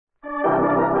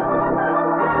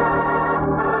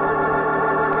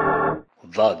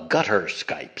The Gutter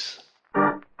Skypes.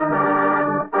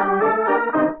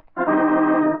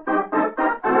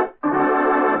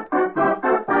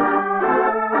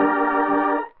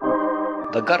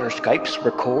 The Gutter Skypes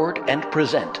record and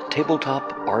present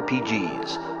tabletop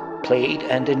RPGs, played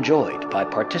and enjoyed by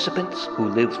participants who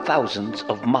live thousands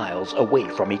of miles away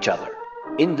from each other.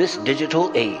 In this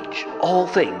digital age, all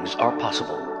things are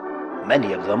possible.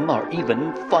 Many of them are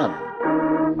even fun.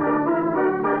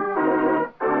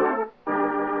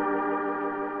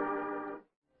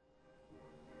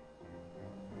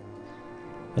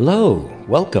 Hello,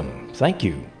 welcome, thank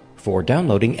you for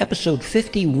downloading episode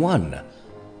 51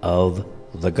 of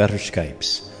The Gutter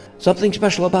Skypes. Something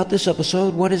special about this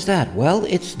episode, what is that? Well,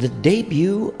 it's the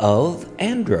debut of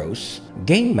Andros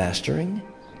game mastering.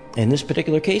 In this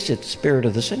particular case, it's Spirit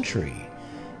of the Century.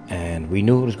 And we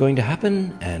knew it was going to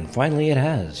happen, and finally it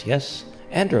has. Yes,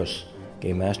 Andros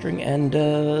game mastering, and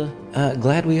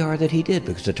glad we are that he did,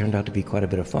 because it turned out to be quite a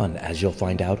bit of fun, as you'll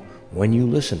find out when you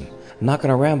listen. I'm not going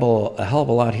to ramble a hell of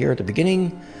a lot here at the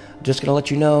beginning. Just going to let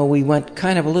you know we went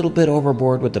kind of a little bit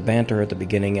overboard with the banter at the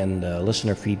beginning and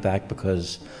listener feedback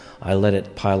because I let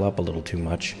it pile up a little too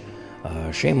much.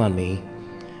 Shame on me.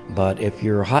 But if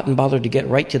you're hot and bothered to get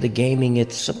right to the gaming,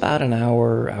 it's about an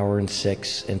hour and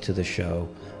 6 into the show,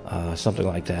 something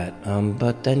like that.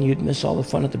 But then you'd miss all the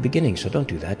fun at the beginning, so don't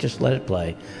do that. Just let it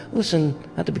play. Listen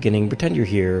at the beginning, pretend you're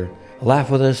here,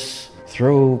 laugh with us,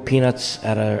 throw peanuts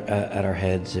at our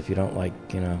heads if you don't like,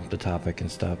 the topic and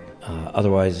stuff.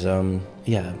 Otherwise,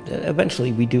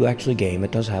 eventually we do actually game.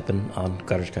 It does happen on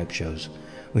Gutter Skype shows.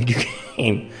 We do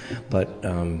game, but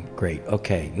great.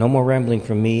 Okay, no more rambling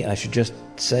from me. I should just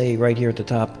say right here at the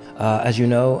top, as you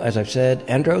know, as I've said,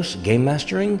 Andros, game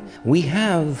mastering. We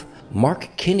have Mark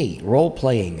Kinney,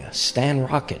 role-playing Stan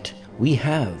Rocket. We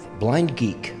have Blind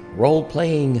Geek,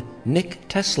 role-playing Nick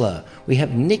Tesla. We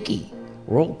have Nikki,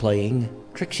 role-playing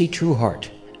Trixie Trueheart.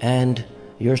 And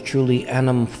yours truly,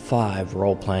 Anim5,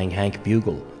 role-playing Hank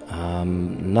Bugle.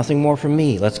 Nothing more from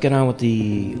me. Let's get on with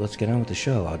the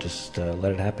show. I'll just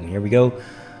let it happen. Here we go.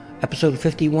 Episode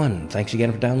 51. Thanks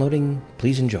again for downloading.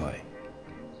 Please enjoy.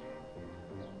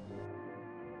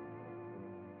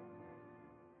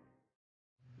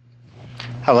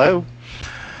 Hello.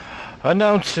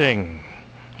 Announcing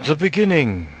the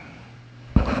beginning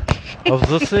of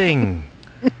the thing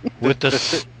with the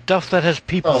stuff that has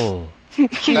people.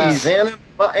 Jeez,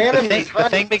 The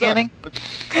thing beginning?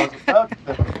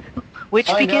 Which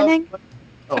beginning?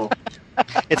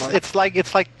 It's like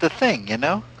the thing, you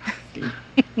know?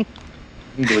 I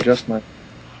need to adjust my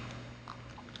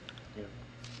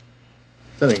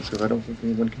settings because I don't think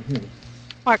anyone can hear me.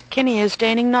 Mark Kinney is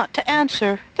deigning not to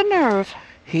answer. The nerve.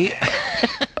 He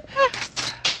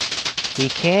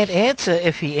can't answer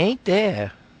if he ain't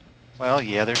there. Well,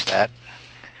 yeah, there's that.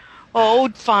 Oh,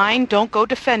 fine. Don't go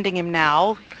defending him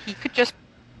now. He could just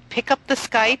pick up the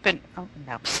Skype and... Oh,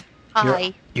 no.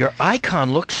 Hi. Your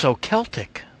icon looks so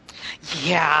Celtic.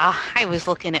 Yeah, I was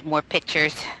looking at more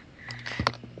pictures.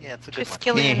 Yeah, it's a good one.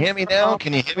 Can you hear me now?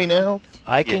 Can you hear me now?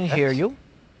 I can hear you.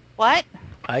 What?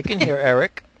 I can hear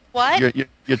Eric. What?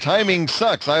 Your timing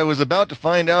sucks. I was about to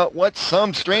find out what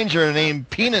some stranger named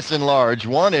Penis Enlarge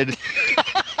wanted.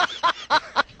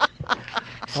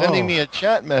 Sending me a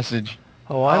chat message.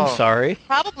 Oh, I'm sorry.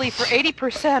 Probably for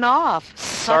 80% off.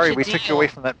 Sorry, we took you away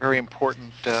from that very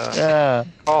important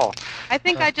call. I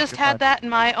think I just had that in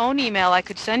my own email. I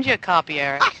could send you a copy,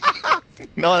 Eric.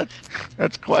 No,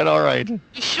 that's quite all right. You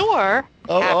sure?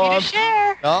 Happy to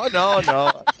share. No.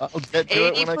 I'll get to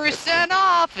it when I 80%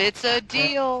 off. It's a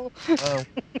deal.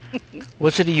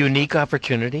 Was it a unique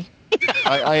opportunity?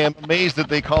 I am amazed that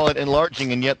they call it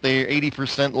enlarging, and yet they're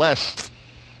 80% less.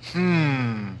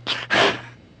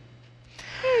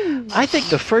 I think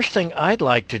the first thing I'd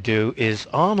like to do is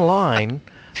online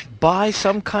buy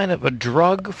some kind of a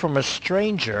drug from a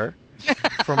stranger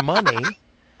for money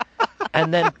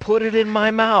and then put it in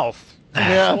my mouth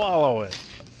and swallow it.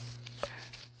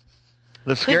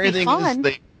 The scary thing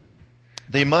is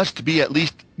they must be at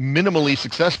least minimally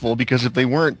successful, because if they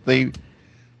weren't, they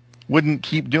wouldn't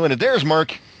keep doing it. There's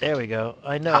Mark. There we go.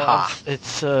 I know.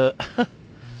 It's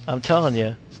I'm telling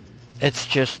you, it's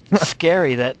just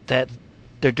scary that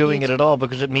they're doing it at all,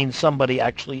 because it means somebody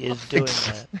actually is doing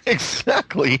that.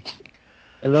 Exactly.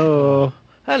 Hello.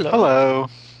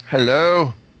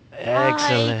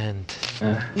 Excellent.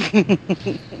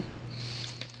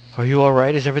 Are you all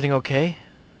right? Is everything okay?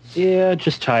 Yeah,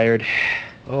 just tired.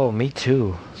 Oh, me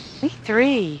too. Me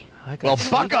three. Well,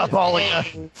 fuck up, all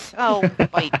of you. Oh,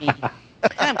 bite me.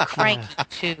 I'm cranky,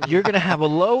 too. You're going to have a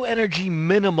low-energy,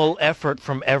 minimal effort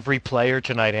from every player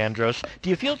tonight, Andros. Do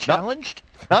you feel challenged?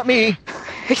 Not me.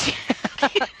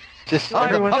 Just Do I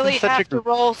everyone's really in such have a to good...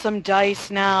 roll some dice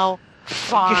now?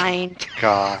 Fine.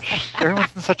 Gosh,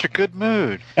 everyone's in such a good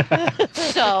mood.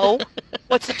 So,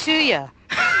 what's it to you?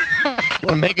 Want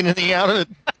to make anything out of it?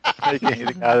 Make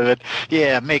anything out of it.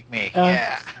 Yeah, make me.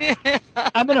 Yeah.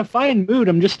 I'm in a fine mood.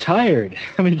 I'm just tired.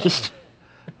 I mean, just...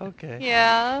 Okay.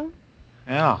 Yeah.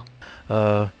 Yeah.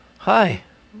 Hi.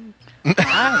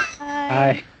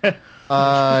 Hi.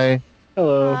 I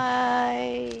Hello.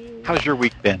 Hi. How's your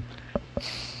week been?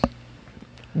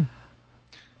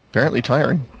 apparently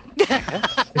tiring.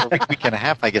 Or week and a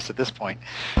half, I guess, at this point.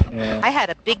 Yeah. I had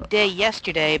a big day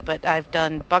yesterday, but I've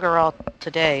done bugger all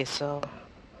today, so...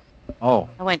 Oh.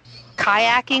 I went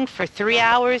kayaking for 3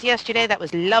 hours yesterday. That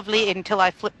was lovely until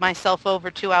I flipped myself over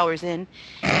 2 hours in.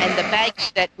 And the bag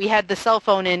that we had the cell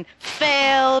phone in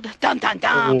failed. Dun, dun,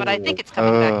 dun. But I think it's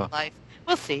coming back to life.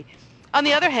 We'll see. On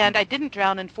the other hand, I didn't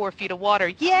drown in 4 feet of water.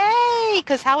 Yay!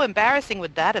 Because how embarrassing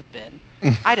would that have been?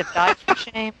 I'd have died from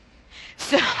shame.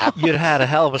 So You'd had a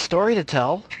hell of a story to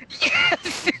tell.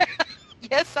 yes,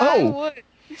 yes, I would.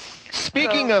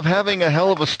 Speaking of having a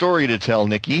hell of a story to tell,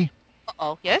 Nikki,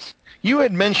 Uh-oh, yes? you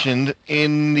had mentioned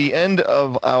in the end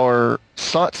of our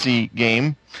SOTC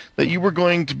game that you were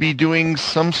going to be doing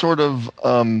some sort of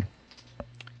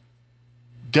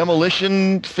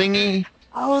demolition thingy.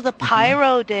 Oh, the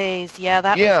pyro days. Yeah,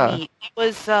 that Yeah. was neat.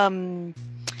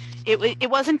 It was it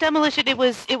wasn't demolition. It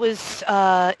was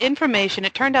information.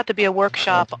 It turned out to be a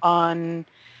workshop on.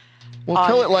 Well,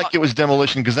 tell it like it was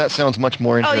demolition, because that sounds much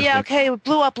more Oh interesting. yeah, okay. We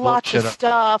blew up lots of shit up.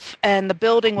 stuff, and the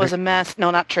building was a mess.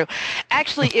 No, not true.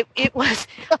 Actually, it was.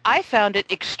 I found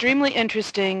it extremely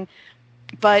interesting,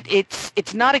 but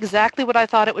it's not exactly what I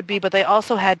thought it would be. But they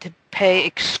also had to pay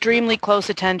extremely close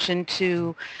attention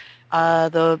to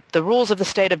the rules of the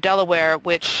state of Delaware,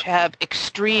 which have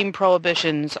extreme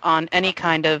prohibitions on any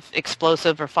kind of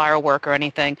explosive or firework or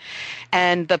anything.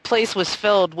 And the place was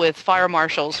filled with fire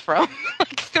marshals from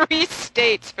like 3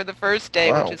 states for the first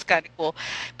day, Wow. which is kind of cool.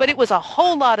 But it was a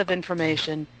whole lot of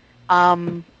information.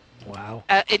 Wow.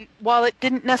 While it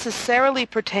didn't necessarily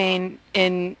pertain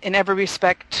in every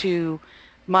respect to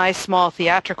my small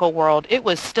theatrical world, it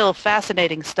was still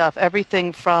fascinating stuff.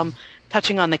 Everything from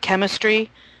touching on the chemistry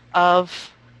of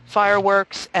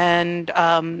fireworks and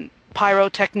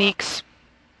pyrotechniques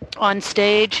on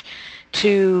stage,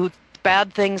 to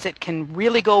bad things that can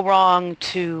really go wrong,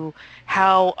 to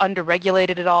how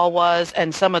underregulated it all was,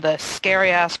 and some of the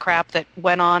scary-ass crap that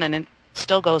went on and it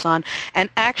still goes on. And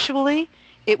actually,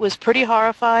 it was pretty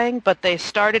horrifying, but they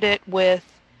started it with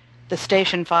the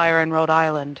station fire in Rhode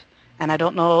Island. And I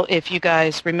don't know if you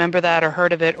guys remember that or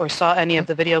heard of it or saw any of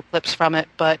the video clips from it,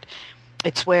 but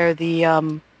it's where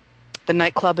the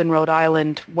nightclub in Rhode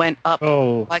Island went up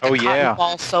like a cotton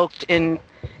ball soaked in...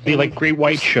 The like Great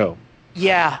White Show.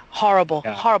 Yeah, horrible,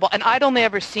 Yeah. horrible. And I'd only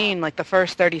ever seen like the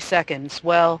first 30 seconds.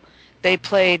 Well, they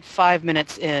played 5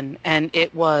 minutes in, and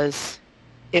it was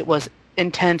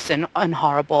intense and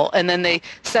horrible. And then they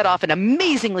set off an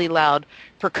amazingly loud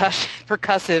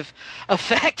percussive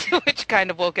effect, which kind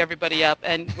of woke everybody up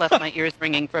and left my ears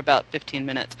ringing for about 15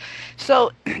 minutes.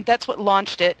 So that's what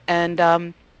launched it, and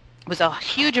it was a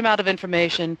huge amount of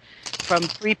information from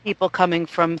 3 people coming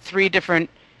from 3 different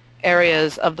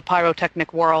areas of the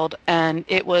pyrotechnic world, and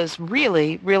it was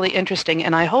really, really interesting,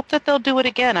 and I hope that they'll do it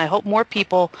again. I hope more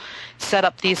people set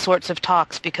up these sorts of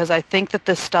talks, because I think that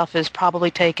this stuff is probably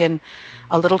taken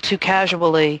a little too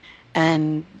casually,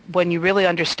 and when you really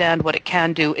understand what it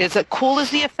can do, as cool as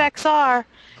the effects are,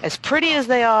 as pretty as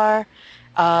they are,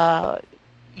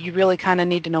 you really kind of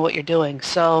need to know what you're doing.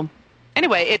 So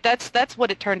anyway, that's what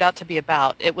it turned out to be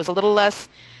about. It was a little less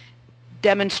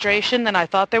demonstration than I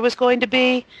thought there was going to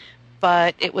be,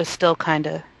 but it was still kind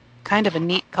of a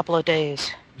neat couple of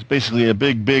days. It's basically a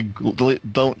big,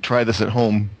 don't try this at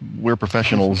home. We're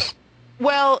professionals.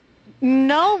 Well,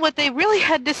 no, what they really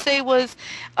had to say was,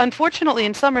 unfortunately,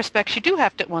 in some respects, you do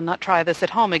have to, well, not try this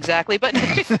at home exactly, but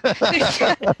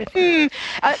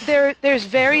there's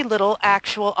very little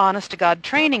actual honest-to-God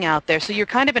training out there, so you're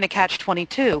kind of in a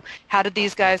catch-22. How did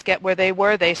these guys get where they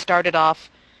were? They started off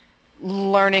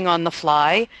learning on the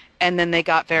fly, and then they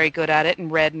got very good at it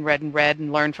and read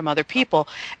and learned from other people,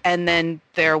 and then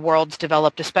their worlds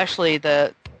developed, especially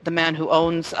the man who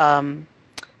owns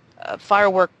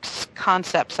Fireworks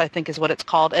Concepts, I think is what it's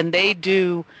called, and they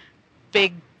do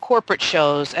big corporate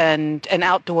shows and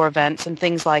outdoor events and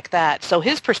things like that. So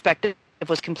his perspective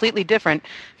was completely different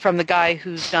from the guy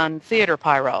who's done theater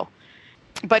pyro.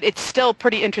 But it's still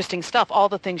pretty interesting stuff, all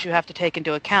the things you have to take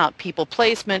into account, people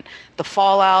placement, the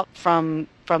fallout from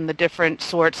from the different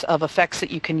sorts of effects that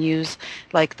you can use,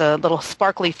 like the little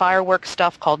sparkly fireworks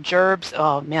stuff called gerbs.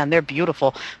 Oh man, they're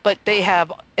beautiful. But they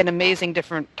have an amazing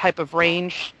different type of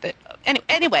range. That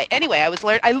anyway,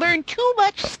 I learned too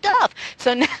much stuff.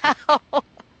 So now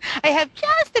I have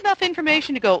just enough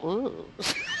information to go, ooh,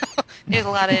 there's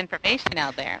a lot of information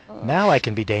out there. Ooh. Now I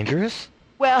can be dangerous.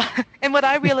 Well, and what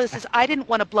I realized is I didn't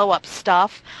want to blow up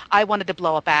stuff. I wanted to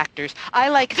blow up actors. I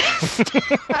like this.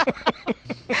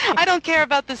 I don't care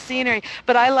about the scenery,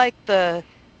 but I like the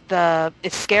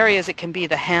as scary as it can be,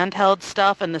 the handheld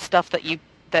stuff and the stuff that you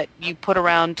put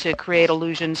around to create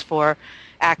illusions for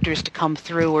actors to come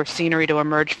through or scenery to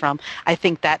emerge from. I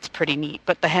think that's pretty neat.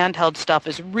 But the handheld stuff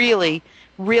is really,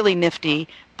 really nifty,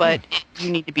 but you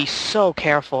need to be so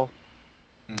careful.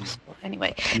 So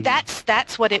anyway,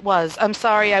 that's what it was. I'm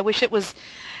sorry. I wish it was.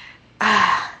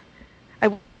 I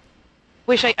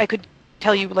wish I could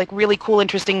tell you like really cool,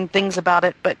 interesting things about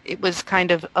it, but it was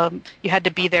kind of you had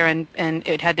to be there, and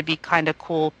it had to be kind of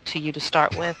cool to you to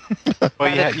start with.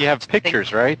 Well, you have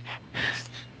pictures, right?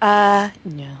 No.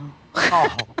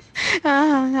 Oh.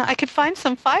 No, I could find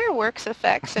some fireworks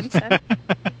effects and send.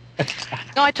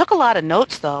 No, I took a lot of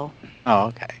notes though. Oh,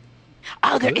 okay.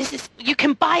 Oh, there is this. You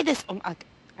can buy this. Oh, okay.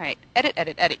 All right,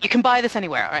 edit. You can buy this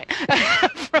anywhere, all right?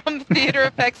 From Theater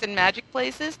Effects and Magic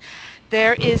Places.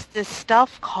 There is this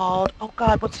stuff called, oh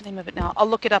God, what's the name of it now? I'll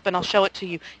look it up and I'll show it to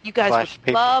you. You guys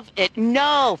would love it.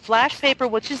 No, flash paper,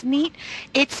 which is neat.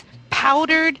 It's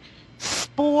powdered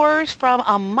spores from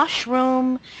a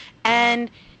mushroom,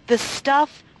 and the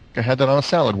stuff... I had that on a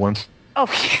salad once. Oh,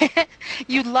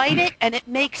 you light it and it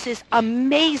makes this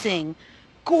amazing,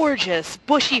 gorgeous,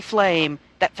 bushy flame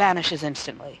that vanishes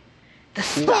instantly. The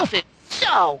stuff is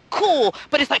so cool,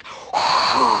 but it's like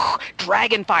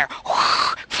dragon fire,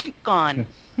 gone.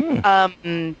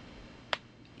 Like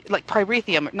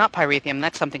pyrethium, not pyrethium.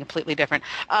 That's something completely different.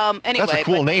 Anyway, that's a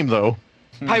cool name, though.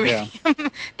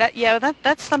 Pyrethium.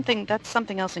 That's something. That's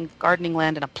something else in gardening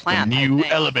land and a plant. A new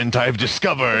element I've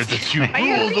discovered that you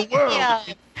rule the world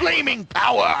with flaming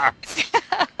power.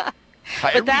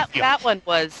 But that one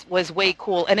was way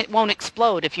cool, and it won't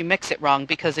explode if you mix it wrong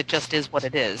because it just is what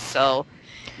it is. So,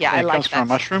 yeah, I like that. It comes from a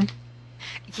mushroom?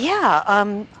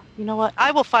 Yeah. You know what?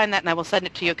 I will find that and I will send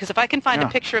it to you, because if I can find a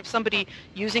picture of somebody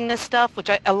using this stuff, which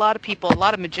a lot of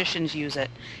magicians use it,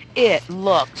 it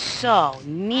looks so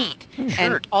neat. Sure.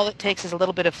 And all it takes is a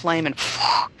little bit of flame and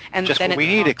just then what we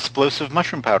need, explosive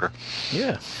mushroom powder.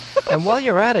 Yeah. And while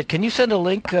you're at it, can you send a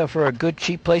link for a good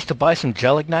cheap place to buy some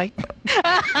gelignite?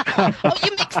 Oh,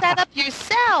 you mix that up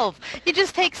yourself. You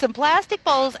just take some plastic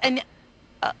bowls and...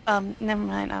 never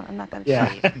mind. I'm not going to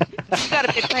tell you. You got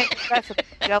to be quite impressive with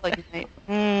gelignite.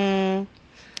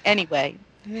 Anyway,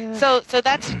 so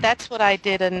that's what I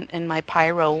did in my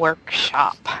pyro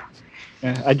workshop.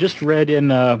 I just read in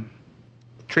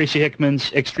Tracy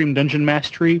Hickman's Extreme Dungeon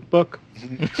Mastery book.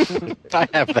 I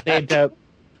have that.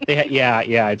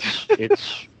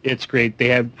 It's great. They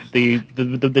have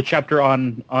the chapter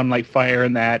on like fire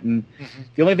and that, and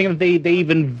the only thing that they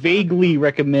even vaguely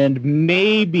recommend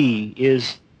maybe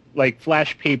is like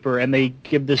flash paper, and they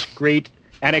give this great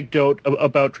anecdote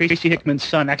about Tracy Hickman's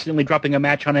son accidentally dropping a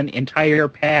match on an entire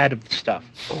pad of stuff.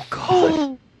 Oh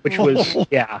God! Which was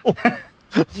Yeah. Well,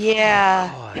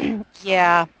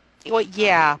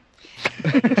 yeah.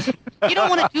 You don't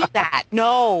want to do that.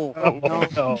 No.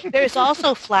 No. There's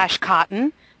also flash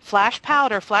cotton, flash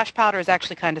powder. Flash powder is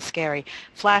actually kind of scary.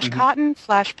 Flash cotton,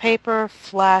 flash paper,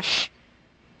 flash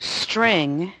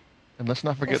string. And let's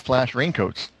not forget flash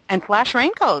raincoats. And flash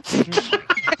raincoats.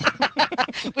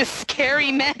 With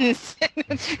scary men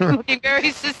looking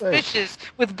very suspicious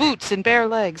with boots and bare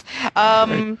legs.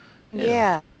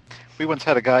 Yeah. We once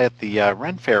had a guy at the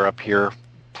Ren Fair up here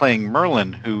playing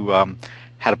Merlin who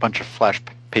had a bunch of flash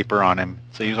paper on him.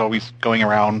 So he was always going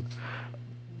around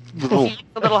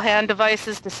little hand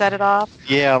devices to set it off.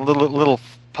 Yeah, little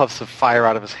puffs of fire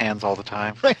out of his hands all the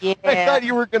time. Yeah. I thought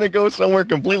you were going to go somewhere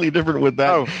completely different with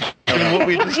that than what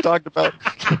we just talked about.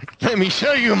 Let me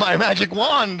show you my magic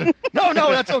wand. No,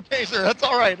 that's okay, sir. That's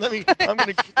all right. I'm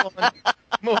going to keep on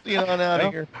moving on out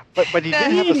of here. But he did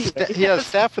have a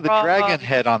staff with a dragon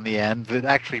head on the end that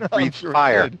actually breathed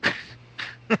fire.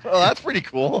 Well, that's pretty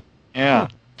cool. Yeah.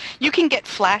 You can get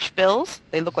flash bills.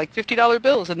 They look like $50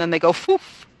 bills, and then they go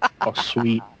poof. Oh,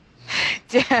 sweet.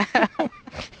 Yeah.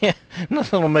 Yeah,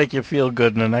 nothing will make you feel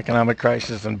good in an economic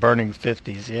crisis than burning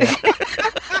 50s, yeah.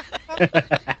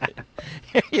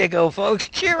 Here you go, folks.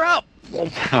 Cheer up.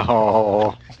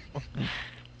 Oh.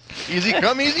 Easy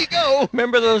come, easy go.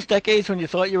 Remember those decades when you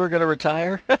thought you were going to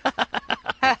retire?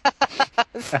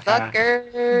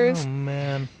 Suckers. Oh,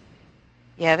 man.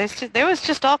 Yeah, there was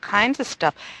just all kinds of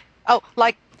stuff. Oh,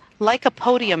 like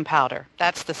lycopodium powder.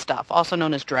 That's the stuff, also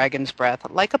known as dragon's breath.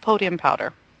 Lycopodium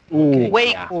powder. Ooh,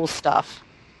 Way cool stuff.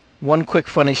 One quick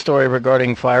funny story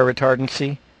regarding fire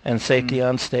retardancy and safety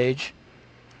on stage.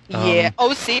 Yeah.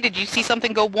 Did you see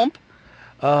something go whoomp?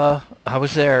 I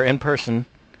was there in person.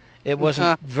 It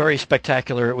wasn't very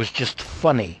spectacular. It was just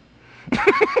funny.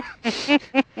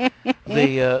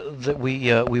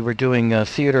 We were doing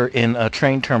theater in a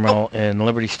train terminal in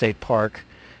Liberty State Park,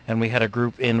 and we had a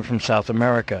group in from South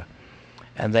America,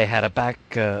 and they had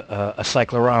a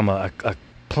cyclorama, a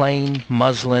plain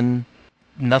muslin,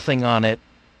 nothing on it,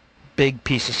 big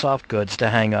piece of soft goods to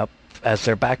hang up as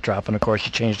their backdrop, and of course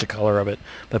you change the color of it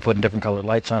by putting different colored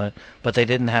lights on it, but they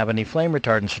didn't have any flame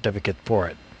retardant certificate for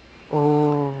it.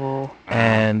 Oh.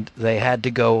 And they had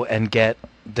to go and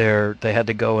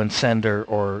send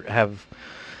or have,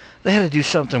 they had to do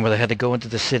something where they had to go into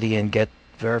the city and get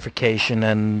verification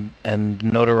and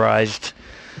notarized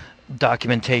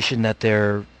documentation that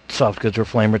their soft goods were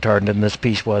flame retardant, and this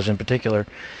piece was in particular.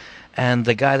 And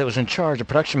the guy that was in charge, the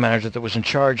production manager that was in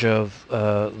charge of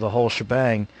the whole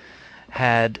shebang,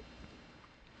 had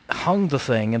hung the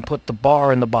thing and put the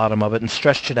bar in the bottom of it and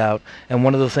stretched it out. And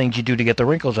one of the things you do to get the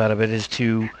wrinkles out of it is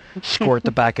to squirt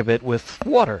the back of it with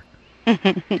water.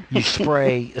 You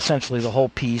spray essentially the whole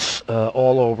piece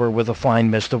all over with a fine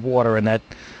mist of water, and that,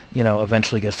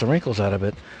 eventually gets the wrinkles out of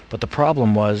it. But the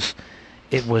problem was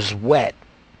it was wet,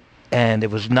 and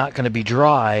it was not going to be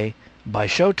dry by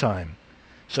showtime.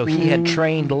 So he had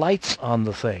trained lights on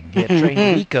the thing. He had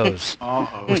trained Ricos,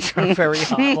 which are very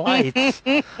hot lights,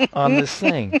 on this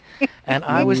thing. And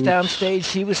I was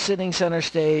downstage. He was sitting center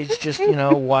stage, just,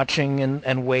 watching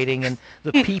and waiting. And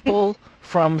the people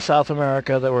from South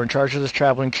America that were in charge of this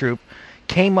traveling troupe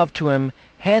came up to him,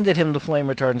 handed him the flame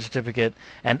retardant certificate,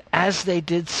 and as they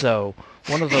did so,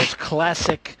 one of those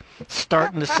classic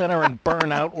start in the center and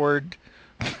burn outward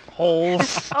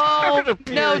holes. Oh,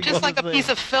 no, just like a piece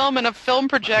of film in a film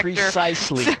projector.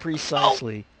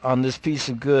 Precisely. On this piece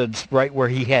of goods, right where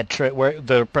he had where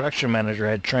the production manager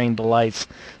had trained the lights,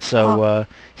 so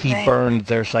he burned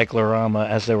their cyclorama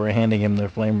as they were handing him their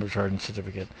flame retardant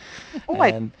certificate.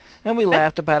 And we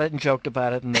laughed about it and joked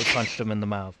about it, and they punched him in the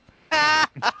mouth.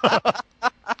 All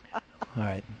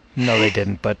right. No, they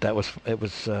didn't, but it was funny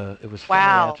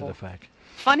after the fact.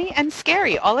 Funny and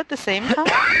scary all at the same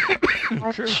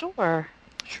time. True. Sure.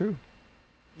 True.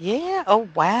 Yeah. Oh,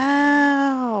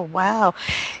 wow.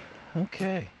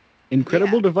 Okay.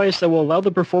 Incredible device that will allow the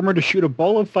performer to shoot a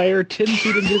ball of fire 10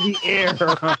 feet into the air.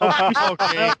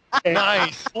 Okay.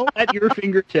 Nice. All at your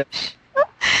fingertips.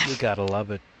 You gotta love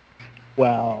it.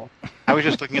 Wow. I was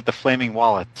just looking at the flaming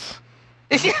wallets.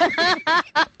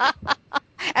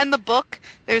 And the book,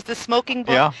 there's the smoking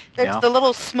book. Yeah, there's the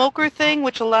little smoker thing,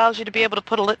 which allows you to be able to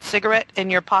put a lit cigarette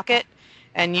in your pocket.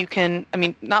 And you can,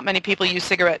 not many people use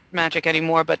cigarette magic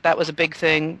anymore, but that was a big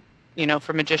thing,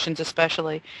 for magicians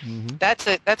especially. Mm-hmm.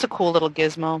 That's a cool little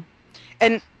gizmo.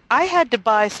 And I had to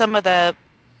buy some of the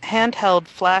handheld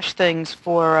flash things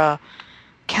for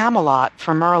Camelot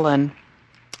for Merlin.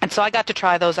 And so I got to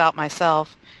try those out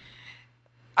myself.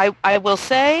 I will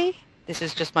say, this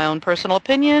is just my own personal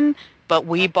opinion, but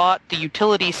we bought the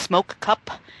utility smoke cup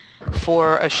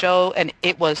for a show, and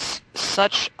it was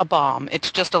such a bomb.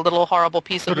 It's just a little horrible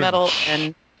piece of metal,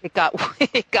 and it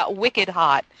got wicked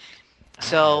hot.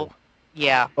 So,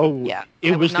 yeah. Oh, yeah.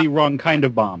 It was the wrong kind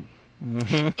of bomb.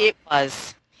 Mm-hmm. It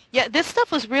was. Yeah, this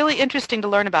stuff was really interesting to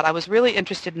learn about. I was really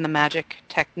interested in the magic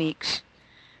techniques.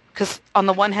 Because on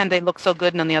the one hand, they look so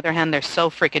good, and on the other hand, they're so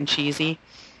freaking cheesy.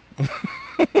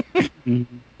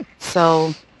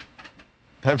 So...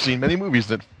 I've seen many movies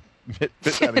that fit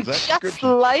that exact description. Just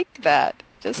like that.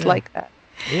 Like that.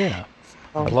 Yeah.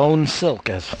 Blown silk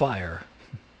as fire.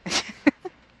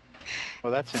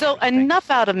 Well, that's so enough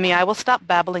out of me. I will stop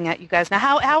babbling at you guys. Now,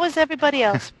 how is everybody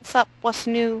else? What's up? What's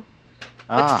new?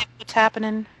 What's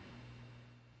happening?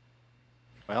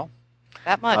 Well,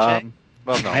 that much, eh?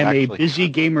 Well, no, I'm a busy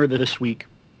gamer this week.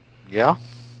 Yeah?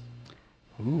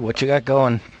 Ooh, what you got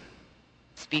going?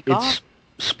 Speak on. It's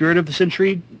Spirit of the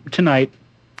Century tonight,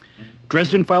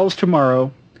 Dresden Files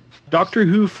tomorrow, Doctor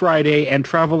Who Friday, and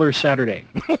Traveler Saturday.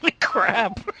 Holy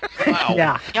crap. Wow.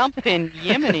 Yeah. Jumpin'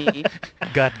 Yemeni.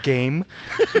 Got game?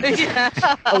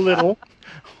 A little.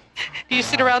 Do you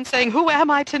sit around saying, who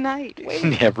am I tonight? Wait.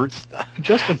 Never stop.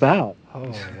 Just about. Oh,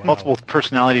 wow. Multiple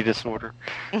personality disorder.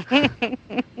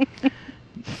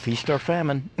 Feast or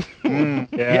famine.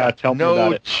 Yeah, tell me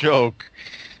about it. No joke.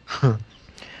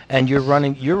 And you're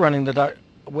running the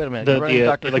Wait a minute. You're running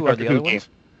Doctor Who or the other ones?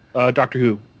 Doctor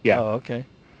Who, yeah. Oh, okay.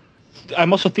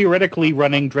 I'm also theoretically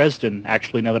running Dresden.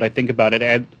 Actually, now that I think about it,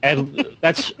 and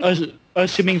that's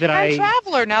assuming that I'm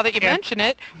Traveler. Now that you mention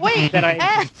it, wait.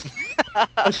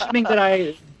 Assuming that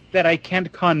I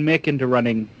can't con Mick into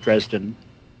running Dresden.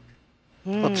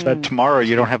 So tomorrow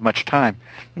you don't have much time.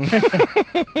 Will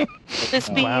this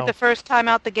be the first time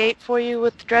out the gate for you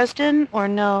with Dresden, or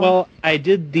no? Well, I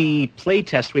did the play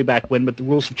test way back when, but the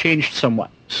rules have changed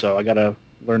somewhat, so I gotta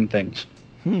learn things.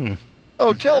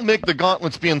 Oh, tell Mick the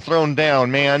gauntlet's being thrown down,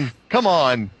 man. Come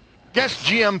on. Guess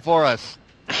GM for us.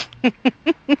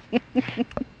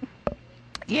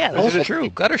 Yeah, that's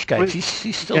true. Gutter Skypes.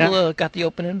 He's still got the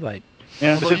open invite.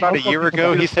 Yeah. Was it about a year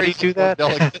ago he said he'd do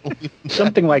that?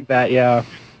 Something like that, yeah.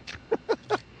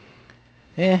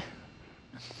 Yeah.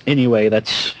 Anyway,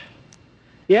 that's...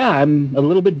 Yeah, I'm a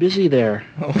little bit busy there.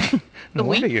 No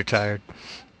wonder you're tired.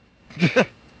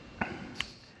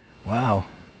 Wow.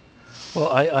 Well,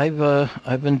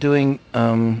 I've been doing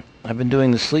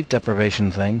the sleep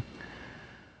deprivation thing.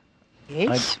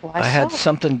 Yes, I had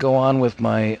something go on with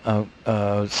my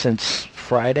since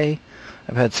Friday.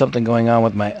 I've had something going on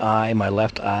with my eye, my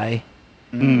left eye,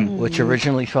 which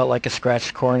originally felt like a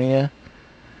scratched cornea.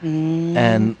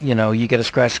 And, you get a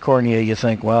scratched cornea, you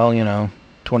think, well,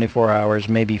 24 hours,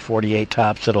 maybe 48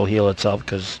 tops, it'll heal itself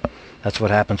because that's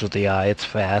what happens with the eye. It's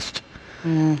fast.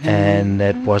 And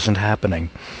it wasn't happening.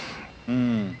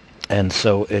 And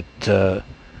so it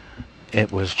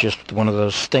was just one of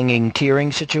those stinging,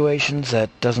 tearing situations that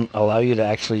doesn't allow you to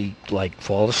actually,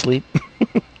 fall asleep.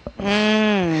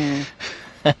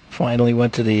 Finally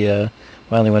went to the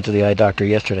eye doctor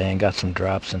yesterday and got some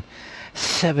drops, and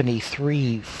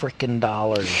 $73 frickin'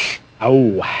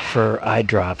 for eye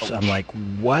drops. I'm like,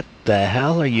 what the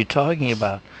hell are you talking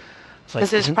about?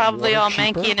 Because it's probably all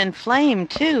manky and inflamed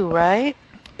too, right?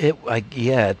 It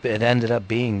ended up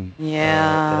being.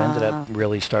 Yeah. It ended up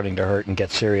really starting to hurt and get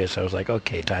serious. I was like,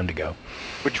 okay, time to go.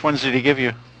 Which ones did he give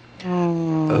you? I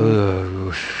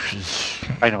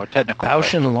know a technical.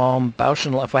 Bausch and Lomb.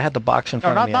 If I had the box in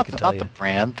front of me, I could tell you. Not the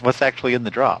brand. What's actually in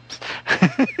the drops?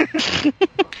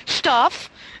 Stuff.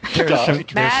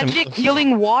 Magic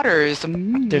healing waters.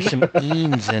 There's some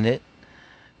eans in it.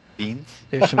 Beans?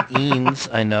 There's some eans.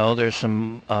 I know. There's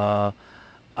some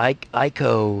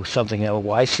ICO something,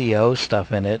 YCO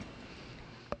stuff in it.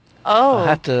 Oh.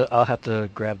 I'll have to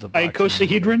grab the box.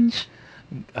 Icosahedrons?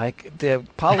 The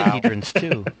polyhedrons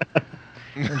too.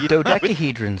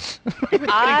 Dodecahedrons.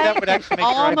 I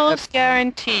almost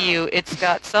guarantee you it's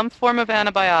got some form of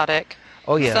antibiotic.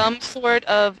 Oh yeah. Some sort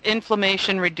of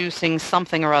inflammation reducing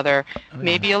something or other.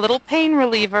 Maybe a little pain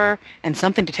reliever and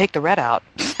something to take the red out.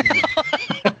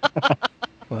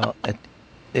 Well,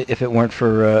 if it weren't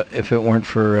for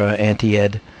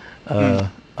Auntie-Ed,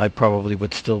 I probably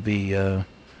would still be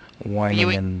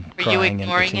whining and crying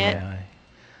and itching my eye.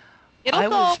 It'll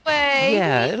go away.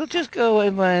 Yeah, it'll just go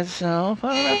away by itself.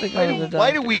 I don't have to go to the doctor.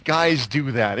 Why do we guys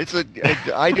do that?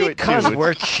 I do it too. Because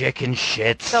we're chicken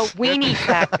shits. So weenie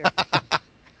factor.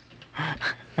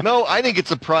 No, I think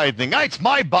it's a pride thing. It's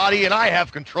my body and I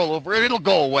have control over it. It'll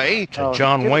go away.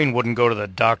 John Wayne wouldn't go to the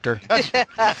doctor. That's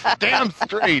damn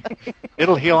straight.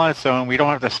 It'll heal on its own. We don't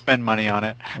have to spend money on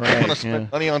it. I don't want to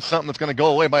spend money on something that's going to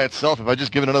go away by itself if I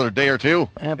just give it another day or two.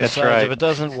 Yeah, that's right. If it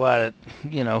doesn't,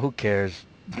 who cares?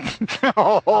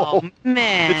 Oh,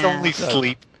 man. It's only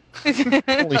sleep.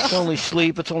 It's only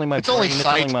sleep. It's only my brain. Only it's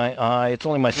sight. only my eye. It's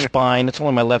only my spine. It's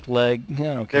only my left leg. I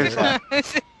don't care.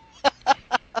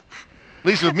 At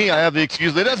least with me, I have the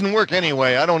excuse that it doesn't work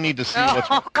anyway. I don't need to see what's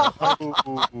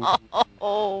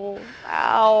Oh,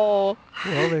 wow.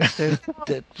 Well,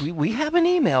 we have an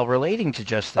email relating to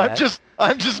just that.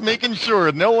 I'm just making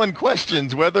sure no one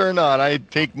questions whether or not I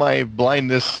take my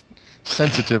blindness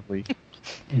sensitively.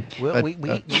 Well,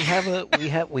 we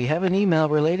have an email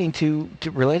relating to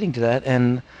that,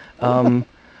 and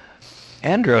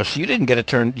Andros, you didn't get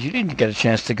a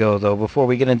chance to go though before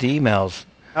we get into emails.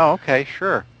 Oh, okay,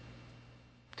 sure.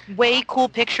 Way cool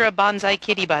picture of Bonsai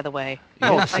Kitty, by the way.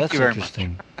 Yes, thank that's you very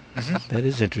interesting. That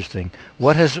is interesting.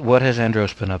 What has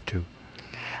Andros been up to?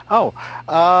 Oh,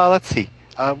 let's see.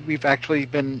 We've actually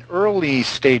been early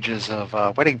stages of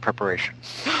wedding preparation.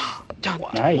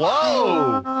 Nice.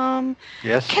 Whoa!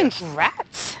 Yes.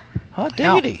 Congrats. Hot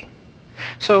diggity.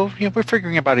 So we're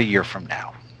figuring about a year from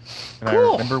now. And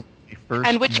Cool. I remember when we first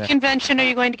And which met. convention are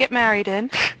you going to get married in?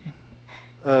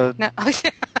 No, No.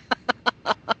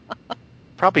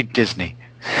 probably Disney.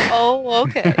 Oh,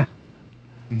 okay.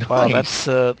 Wow, Nice.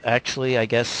 that's actually, I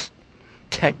guess,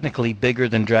 technically bigger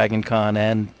than Dragon Con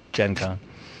and Gen Con.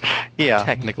 Yeah.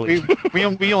 Technically. we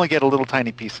only get a little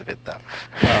tiny piece of it, though.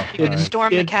 Oh, You can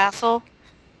storm the castle.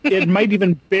 It might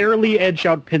even barely edge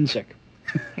out Pinsick.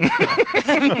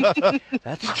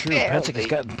 That's true. Pensick has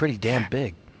gotten pretty damn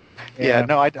big. Yeah,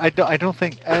 no, I don't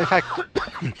think. In fact,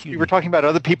 you were talking about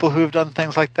other people who have done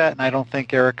things like that, and I don't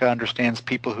think Erica understands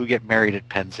people who get married at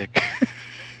Pensick.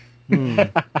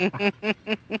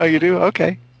 Oh, you do?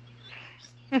 Okay.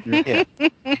 Yeah.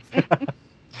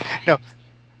 No,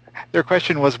 their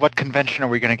question was, what convention are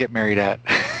we going to get married at?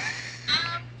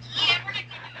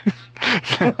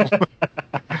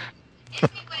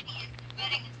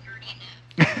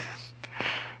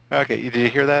 Okay, did you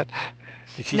hear that?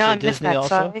 Did she say Disney also?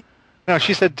 Sorry. No,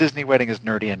 she said Disney wedding is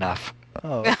nerdy enough.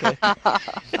 Oh, okay.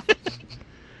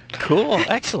 Cool.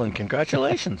 Excellent.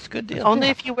 Congratulations. Good deal. Only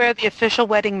if you wear the official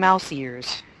wedding mouse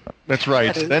ears. That's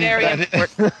right. That's very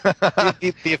important.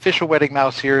 The official wedding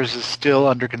mouse ears is still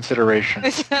under consideration.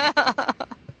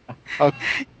 Oh,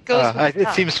 it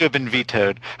seems to have been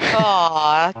vetoed.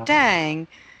 Aw, dang.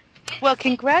 Well,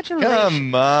 congratulations.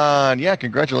 Come on. Yeah,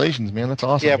 congratulations, man. That's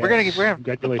awesome. Yeah, we're gonna get the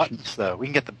Congratulations. buttons though. We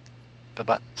can get the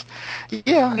buttons.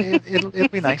 Yeah, it'll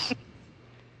be nice.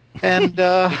 And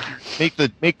make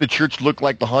the church look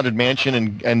like the Haunted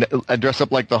Mansion and dress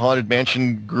up like the Haunted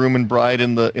Mansion groom and bride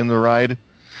in the ride,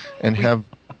 and have.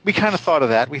 We kind of thought of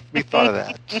that. We thought of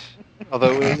that.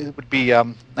 Although it would be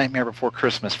Nightmare Before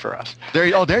Christmas for us. There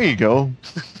you go.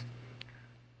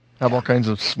 Have all kinds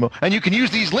of smoke, and you can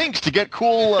use these links to get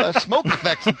cool smoke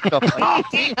effects and stuff.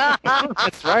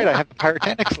 That's right. I have the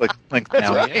pyrotechnics link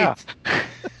now. Right. Yeah.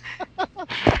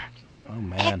 Oh,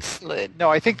 man. Excellent. No,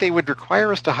 I think they would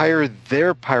require us to hire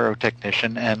their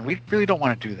pyrotechnician, and we really don't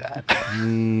want to do that.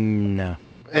 No.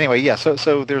 Anyway, yeah.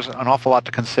 So there's an awful lot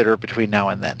to consider between now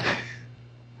and then.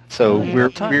 So we're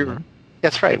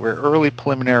that's right. We're early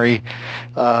preliminary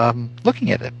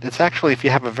looking at it. It's actually, if you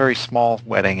have a very small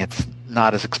wedding, it's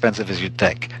not as expensive as you'd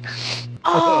think.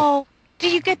 Oh, do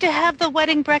you get to have the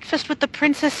wedding breakfast with the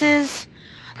princesses?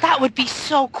 That would be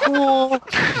so cool.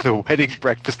 The wedding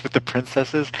breakfast with the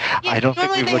princesses? Yeah, I don't think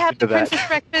normally we've they looked have into the that. princess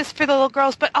breakfast for the little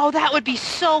girls, but that would be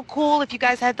so cool if you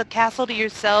guys had the castle to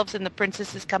yourselves and the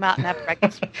princesses come out and have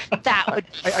breakfast. That would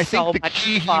be I so think the much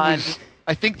key fun.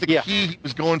 I think the key he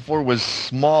was going for was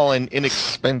small and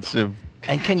inexpensive.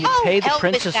 And can you pay the hell with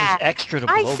princesses that. extra to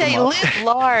blow I them say up? live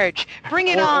large. Bring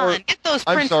it Or- on. Get those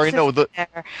I'm princesses sorry, no,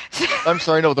 there. I'm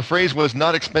sorry, no. The phrase was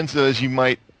not expensive as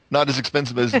not as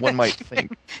expensive as one might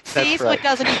think. See, so right. it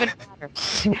doesn't even matter.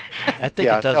 I think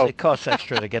Yeah, it does. no. It costs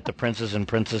extra to get the princes and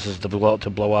princesses to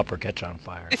blow up or catch on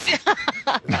fire.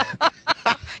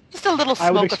 Just a little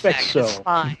I would smoke expect effect so. is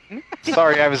fine.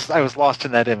 Sorry, I was lost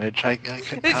in that image. I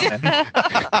couldn't comment.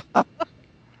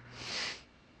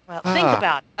 Well, think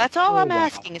about it. That's all I'm wow.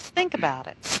 asking is think about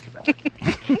it.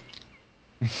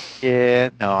 Yeah,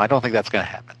 no, I don't think that's going to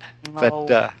happen. No.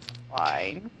 But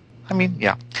Fine. I mean,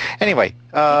 yeah. Anyway,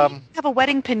 Have a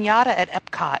wedding piñata at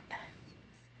Epcot.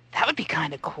 That would be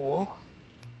kind of cool.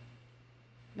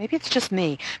 Maybe it's just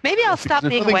me. Maybe I'll stop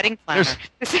There's being a nothing- wedding planner.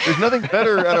 There's nothing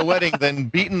better at a wedding than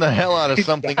beating the hell out of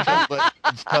something so that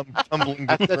it's come tumbling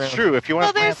to the that's ground. true. If you Well,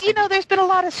 want there's there's been a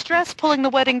lot of stress pulling the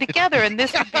wedding together, and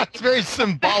this would be It's very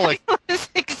symbolic.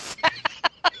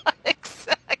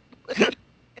 exactly.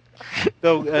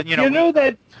 so You know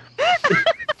that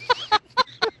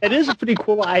that is a pretty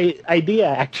cool idea,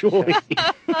 actually.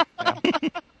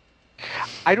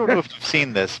 I don't know if you've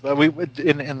seen this, but we would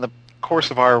in the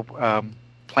course of our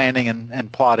planning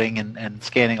and plotting and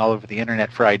scanning all over the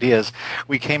internet for ideas,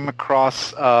 we came across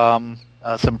some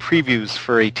previews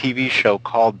for a TV show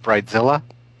called Bridezilla.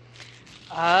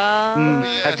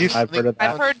 Have you? I've heard of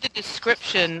that. I've heard the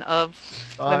description of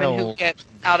women who get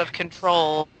out of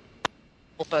control,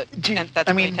 but and that's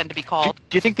what they tend to be called.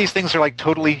 Do you think these things are like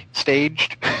totally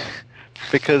staged?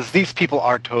 Because these people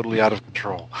are totally out of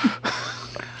control.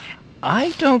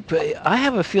 I don't. I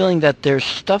have a feeling that there's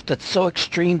stuff that's so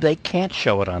extreme they can't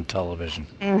show it on television.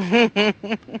 I bet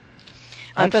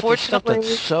there's stuff Unfortunately,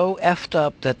 that's so effed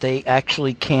up that they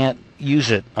actually can't use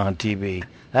it on TV.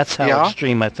 That's how Yeah.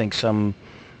 extreme I think some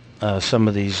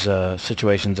of these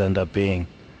situations end up being.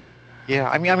 Yeah,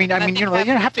 I mean, think you know, they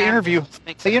have to interview.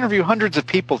 makes They sense. interview hundreds of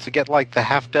people to get like the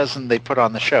half dozen they put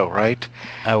on the show, right?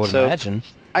 I would So- imagine.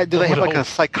 Do they have like a hope.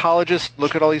 psychologist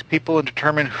look at all these people and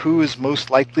determine who is most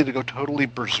likely to go totally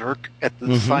berserk at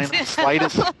the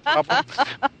slightest problem?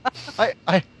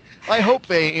 I hope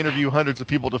they interview hundreds of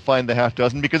people to find the half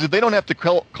dozen, because if they don't have to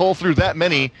cull through that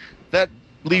many, that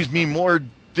leaves me more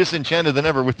disenchanted than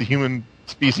ever with the human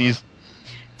species.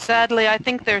 Sadly, I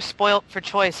think they're spoilt for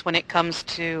choice when it comes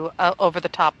to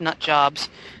over-the-top nut jobs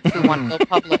who want to go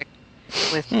public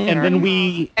with And their then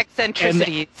we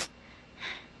eccentricities.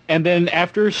 And then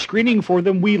after screening for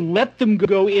them, we let them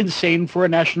go insane for a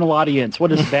national audience.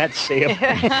 What does that say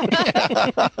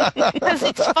about Because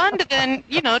it's fun to then,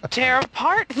 tear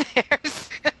apart their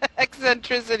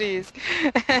eccentricities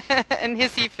and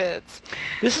hissy fits.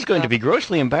 This is going to be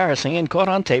grossly embarrassing and caught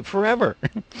on tape forever.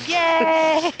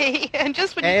 Yay! And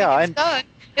just when you think it's done,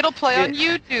 it'll play on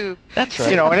YouTube. That's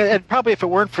right. And probably if it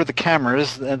weren't for the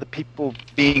cameras and the people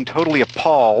being totally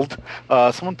appalled,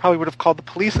 someone probably would have called the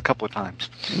police a couple of times.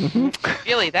 Mm-hmm.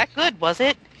 Really, that good, was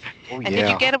it? Oh, and did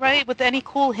you get away with any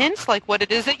cool hints, like what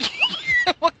it is that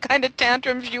what kind of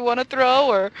tantrums you want to throw,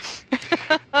 or?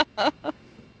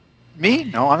 Me?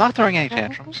 No, I'm not throwing any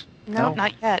tantrums. No,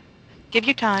 not yet. Give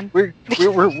you time. We're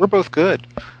both good,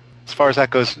 as far as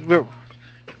that goes. We're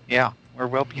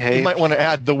well behaved. You might want to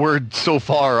add the word "so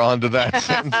far" onto that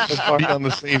sentence to be on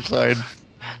the safe side.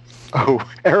 Oh,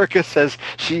 Erica says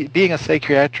being a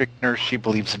psychiatric nurse, she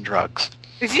believes in drugs.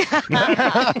 For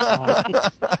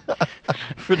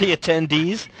the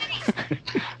attendees.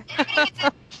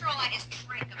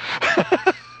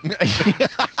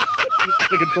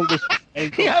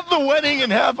 You have the wedding,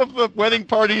 and half of the wedding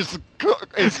party is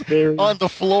on the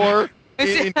floor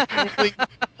in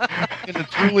a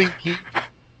drooling heap.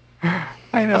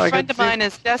 I know. A friend of mine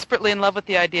is desperately in love with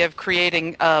the idea of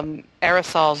creating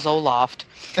aerosol Zoloft.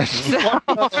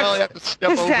 Well, you have to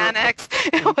step over.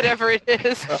 Xanax, whatever it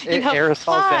is.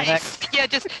 Aerosol Xanax. Yeah,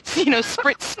 just,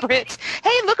 spritz.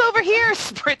 Hey, look over here,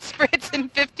 spritz.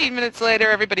 And 15 minutes later,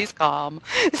 everybody's calm.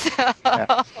 So.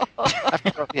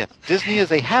 Yes, Disney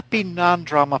is a happy,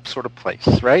 non-drama sort of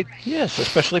place, right? Yes,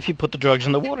 especially if you put the drugs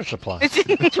in the water supply.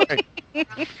 That's right.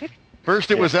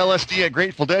 First it was LSD at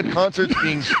Grateful Dead concerts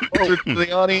being sponsored to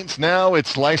the audience. Now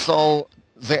it's Lysol.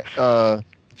 It's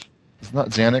not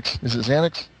Xanax. Is it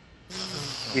Xanax?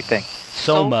 What do you think?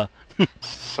 Soma.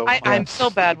 I'm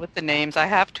so bad with the names, I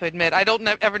have to admit. I don't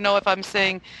ever know if I'm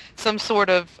saying some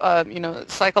sort of,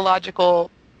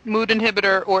 psychological mood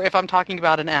inhibitor or if I'm talking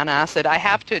about an antacid. I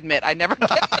have to admit, I never get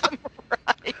them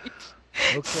right.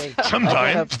 Okay.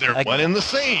 Sometimes they're one and the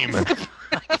same.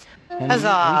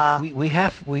 Huzzah! We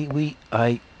have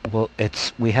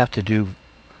to do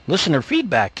listener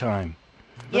feedback time.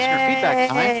 Listener feedback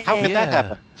time? How did that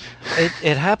happen?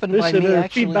 It happened by me, Listener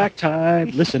actually. feedback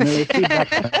time. Listener feedback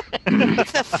time.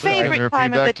 It's the favorite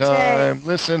time of the day.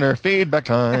 Listener feedback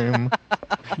time.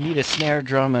 You need a snare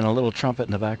drum and a little trumpet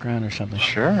in the background or something.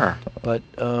 Sure. But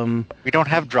we don't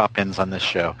have drop-ins on this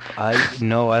show. I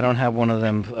don't have one of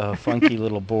them funky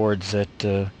little boards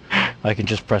that I can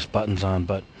just press buttons on.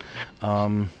 But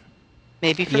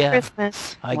maybe for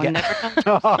Christmas. One never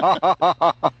knows.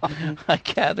 I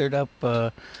gathered up.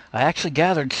 I actually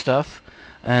gathered stuff,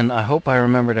 and I hope I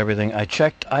remembered everything. I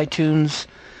checked iTunes.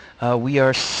 We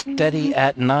are steady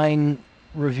at 9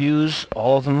 reviews,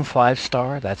 all of them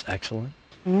 5-star. That's excellent.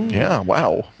 Yeah,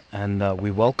 wow. And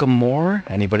we welcome more.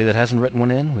 Anybody that hasn't written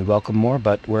one in, we welcome more.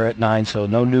 But we're at 9, so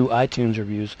no new iTunes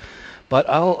reviews. But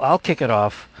I'll kick it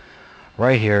off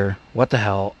right here. What the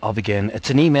hell? I'll begin. It's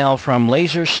an email from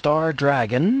Laser Star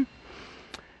Dragon,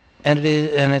 and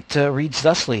it reads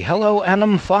thusly: "Hello,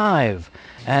 Anim 5,"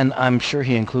 and I'm sure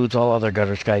he includes all other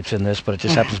gutter Skypes in this, but it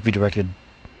just happens to be directed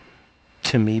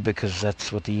to me because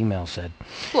that's what the email said.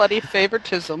 Bloody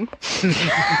favoritism.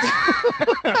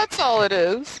 That's all it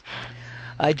is.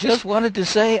 I just wanted to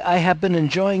say I have been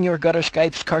enjoying your Gutter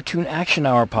Skypes Cartoon Action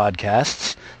Hour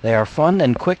podcasts. They are fun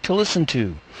and quick to listen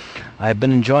to. I've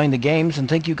been enjoying the games and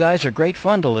think you guys are great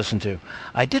fun to listen to.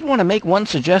 I did want to make one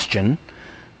suggestion,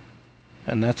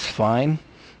 and that's fine.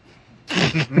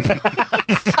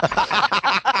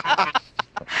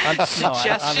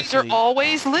 Suggestions are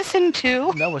always listened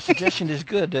to. No, a suggestion is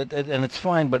good, and it's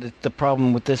fine, but the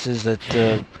problem with this is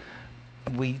that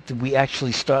we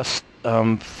actually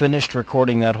finished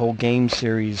recording that whole game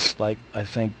series, I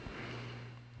think,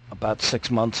 about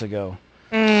 6 months ago.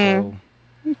 So,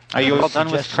 are you all done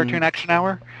with Cartoon Action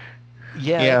Hour?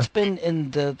 Yeah, it's been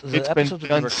in the episodes we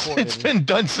recorded. It's been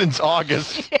done since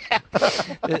August.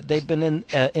 They've been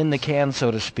in the can,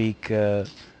 so to speak, for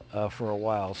a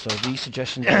while. So these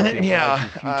suggestions.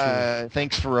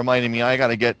 Thanks for reminding me. I got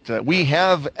to get. We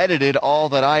have edited all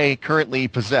that I currently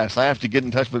possess. I have to get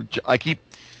in touch with. I keep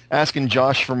asking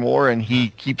Josh for more, and he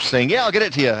keeps saying, "Yeah, I'll get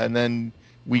it to you," and then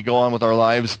we go on with our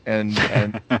lives, and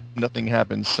nothing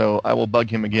happens. So I will bug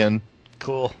him again.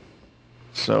 Cool.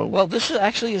 So well, this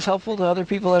is helpful to other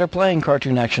people that are playing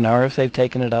Cartoon Action Hour if they've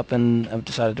taken it up and have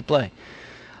decided to play.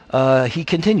 He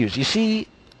continues. You see,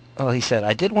 he said,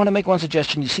 I did want to make one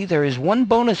suggestion. You see, there is one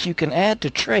bonus you can add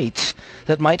to traits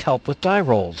that might help with die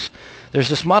rolls. There's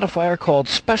this modifier called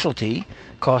Specialty,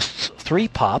 costs 3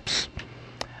 pops,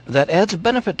 that adds a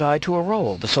benefit die to a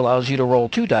roll. This allows you to roll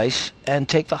 2 dice and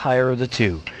take the higher of the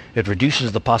 2. It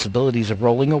reduces the possibilities of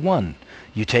rolling a 1.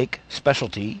 You take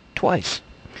specialty twice.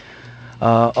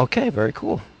 Okay, very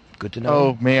cool. Good to know.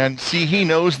 Oh, man. See, he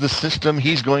knows the system.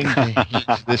 He's going to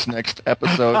hate this next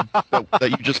episode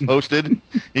that you just posted.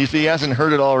 He hasn't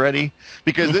heard it already.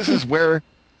 Because this is where,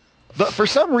 for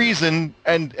some reason,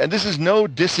 and this is no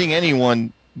dissing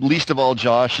anyone, least of all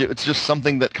Josh, it's just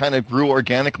something that kind of grew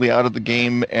organically out of the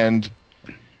game, and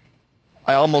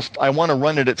I want to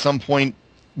run it at some point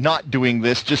not doing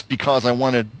this just because I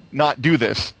want to not do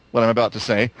this, what I'm about to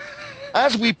say.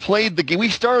 As we played the game, we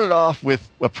started off with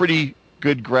a pretty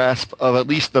good grasp of at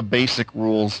least the basic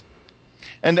rules.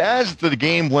 And as the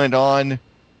game went on,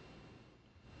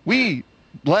 we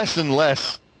less and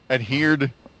less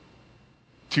adhered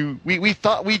to, we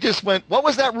thought, we just went, what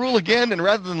was that rule again? And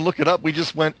rather than look it up, we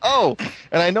just went, oh.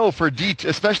 And I know for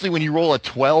especially when you roll a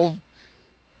 12,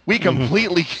 we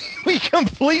completely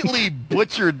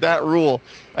butchered that rule.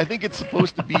 I think it's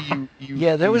supposed to be you.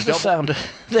 Yeah, there was the sound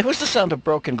of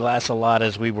broken glass a lot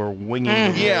as we were winging the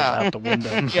rules out the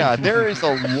window. Yeah, there is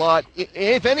a lot.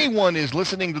 If anyone is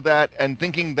listening to that and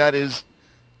thinking that is,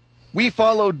 we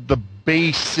followed the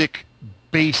basic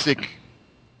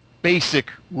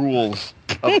rules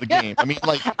of the game. I mean,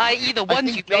 like, i.e. the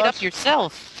ones you made up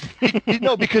yourself.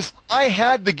 No, because I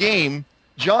had the game.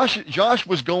 Josh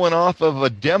was going off of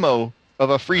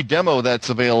a free demo that's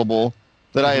available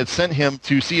that I had sent him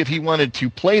to see if he wanted to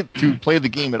play the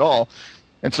game at all.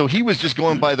 And so he was just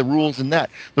going by the rules in that.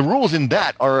 The rules in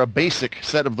that are a basic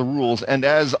set of the rules, and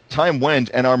as time went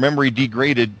and our memory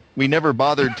degraded, we never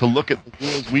bothered to look at the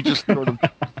rules. We just sort of...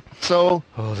 So...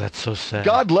 Oh, that's so sad.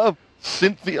 God love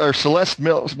Celeste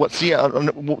Mills,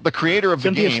 the creator of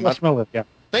the game. Celeste Mills, yeah.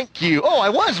 Thank you. Oh, I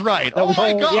was right. Oh,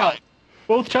 my God. Yeah,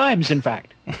 both times, in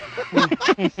fact.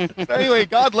 Anyway,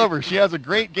 God love her. She has a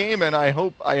great game, and I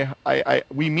hope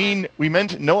we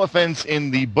meant no offense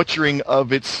in the butchering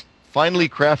of its finely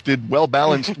crafted,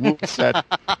 well-balanced rule set.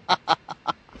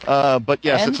 But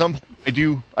yes, at some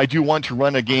point I do want to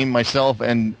run a game myself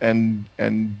and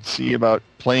see about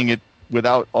playing it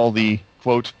without all the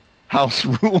quote house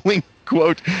ruling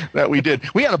quote that we did.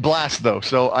 We had a blast though,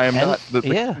 so I am not.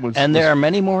 And there are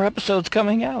many more episodes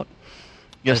coming out.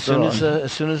 Yes,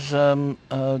 as soon as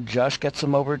Josh gets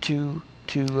them over to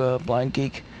Blind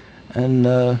Geek,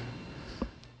 and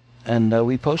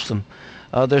we post them.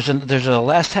 There's a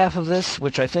last half of this,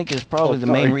 which I think is probably the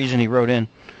main reason he wrote in,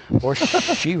 or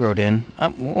she wrote in.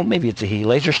 Well, maybe it's a he.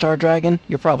 Laser Star Dragon.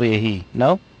 You're probably a he.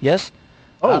 No? Yes?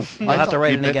 I'll have to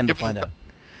write it again to find out.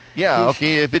 Yeah,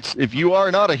 okay, if you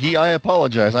are not a he, I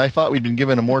apologize. I thought we'd been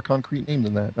given a more concrete name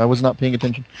than that. I was not paying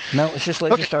attention. No, it's just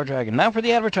Laser Star Dragon. Now for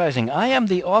the advertising. I am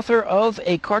the author of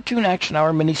a Cartoon Action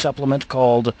Hour mini-supplement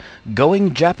called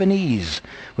Going Japanese,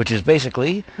 which is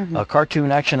basically a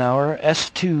Cartoon Action Hour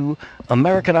S2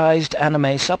 Americanized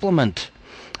anime supplement.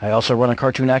 I also run a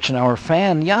Cartoon Action Hour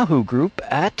fan Yahoo group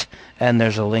and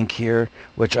there's a link here,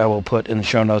 which I will put in the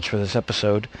show notes for this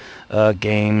episode,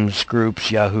 games,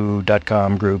 groups,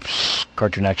 yahoo.com groups,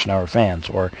 Cartoon Action Hour fans,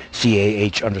 or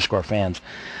CAH_fans.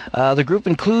 The group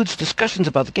includes discussions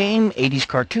about the game, 80s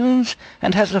cartoons,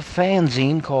 and has a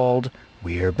fanzine called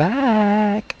We're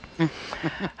Back.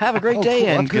 Have a great day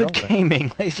and good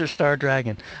gaming, Laser Star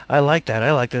Dragon. I like that.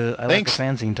 I like the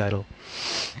fanzine title.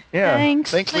 Yeah.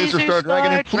 Thanks Laser Star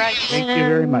Dragon. And thank you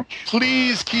very much.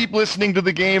 Please keep listening to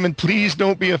the game, and please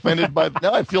don't be offended by...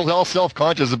 Now I feel all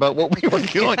self-conscious about what we were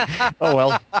doing. Oh,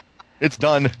 well. It's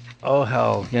done. Oh,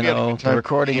 hell. The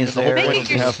recording is there. Make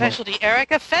it your specialty,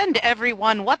 Eric. Offend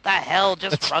everyone. What the hell?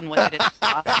 Just run with it. It's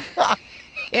fine.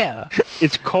 Yeah.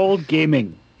 It's called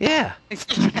gaming. Yeah.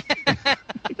 Exactly.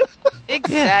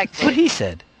 Yeah, that's what he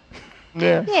said.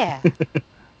 Yeah.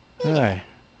 All right.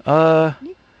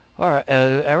 All right.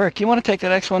 Eric, you want to take the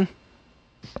next one?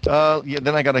 Yeah,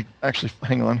 then I got to actually...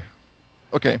 Hang on.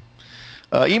 Okay.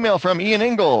 Email from Ian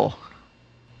Engel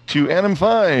to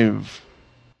Anim5.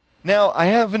 Now, I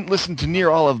haven't listened to near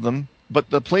all of them, but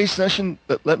the play session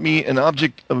that let me an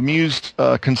object of amused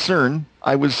concern,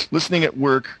 I was listening at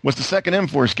work, was the second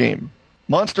M-Force game.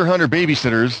 Monster Hunter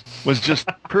Babysitters was just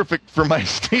perfect for my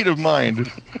state of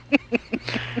mind.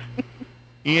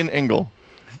 Ian Engel.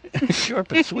 Short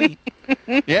but sweet.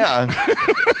 Yeah.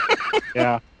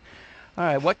 Yeah. All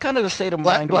right. What kind of a state of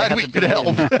mind glad we could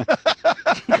help.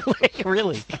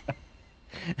 Really?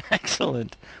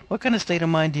 Excellent. What kind of state of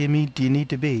mind do you need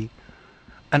to be?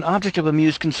 An object of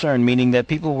amused concern, meaning that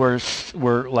people were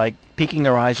like peeking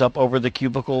their eyes up over the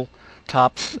cubicle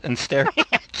tops and staring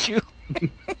at you.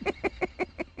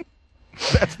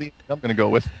 That's the I'm going to go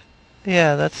with.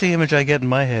 Yeah, that's the image I get in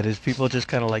my head, is people just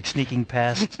kind of like sneaking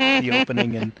past the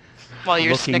opening and While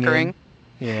you're looking snickering.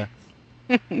 in.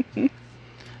 Yeah.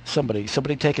 Somebody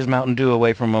take his Mountain Dew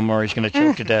away from him or he's going to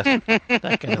choke to death.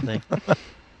 That kind of thing.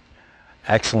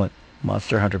 Excellent.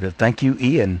 Monster Hunter. Thank you,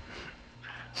 Ian.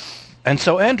 And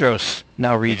so Andros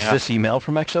now reads this email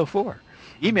from XO4.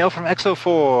 Email from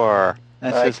XO4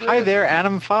 that says, "Hi there,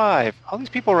 Adam 5. All these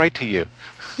people write to you."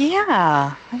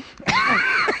 Yeah.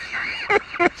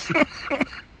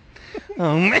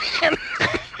 Oh, man.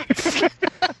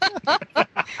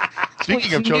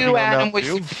 Speaking of We choking knew on Adam Mountain was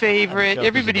Dew. your favorite.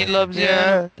 Everybody loves him.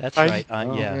 Yeah. That's right.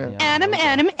 yeah.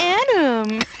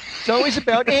 Adam. It's always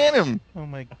about Adam. Oh,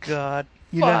 my God.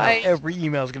 You know how Why? every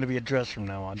email is going to be addressed from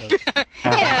now on, don't you?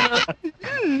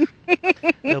 Adam.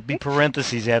 There'll be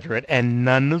parentheses after it, and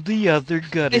none of the other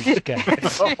gutter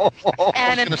guys.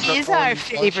 Adam is our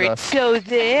favorite, so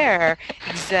there.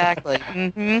 Exactly.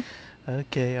 Mm-hmm.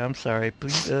 Okay, I'm sorry.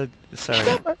 Please,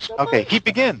 sorry. Okay, he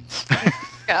begins.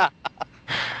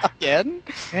 Again?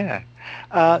 Yeah.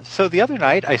 So the other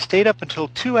night, I stayed up until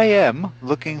 2 a.m.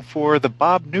 looking for the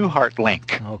Bob Newhart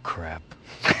link. Oh, crap.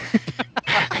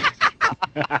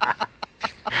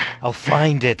 I'll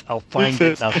find it. I'll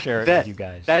share it with you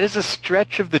guys. That is a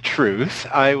stretch of the truth.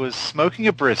 I was smoking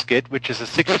a brisket, which is a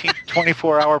 16 to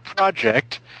 24-hour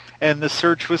project, and the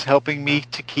search was helping me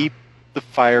to keep the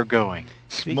fire going.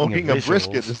 Smoking a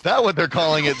brisket. Is that what they're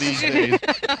calling it these days?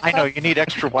 I know, you need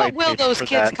extra white What will paper those for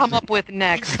kids that. come up with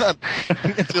next?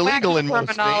 It's illegal in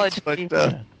most states, but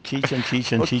Cheech and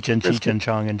Cheech and Cheech and Cheech and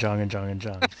Chong and Chong and Chong and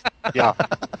Chong. Yeah.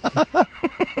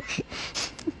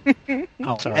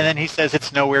 Sorry. And then he says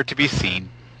it's nowhere to be seen.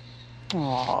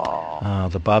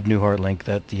 Aww. The Bob Newhart link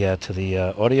to the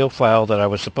audio file that I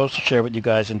was supposed to share with you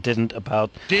guys and didn't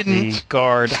about the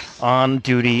guard on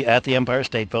duty at the Empire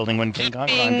State Building when King Kong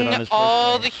climbed it on his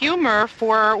all first the humor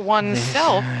for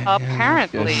oneself,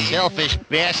 apparently. selfish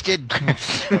bastard.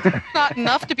 Not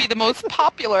enough to be the most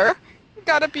popular.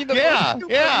 Gotta be the most super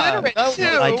literate,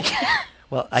 that was- too.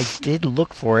 Well, I did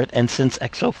look for it, and since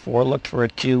XO4 looked for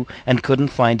it too and couldn't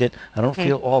find it, I don't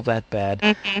feel all that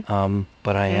bad.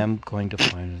 But I am going to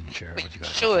find it and share it with you guys.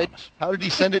 Should. How did he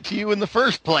send it to you in the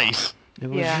first place? It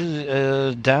was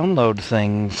a download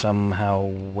thing somehow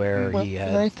where he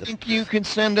had... I think you can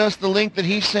send us the link that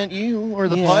he sent you, or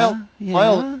the Yeah, file yeah.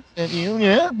 that sent you.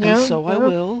 Yeah, And so I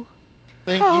will.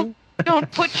 Thank Oh, you.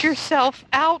 don't put yourself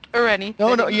out or anything.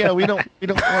 No, yeah, we don't want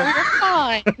You're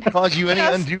fine. to cause you any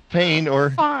Just undue pain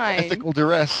or fine. ethical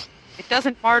duress. It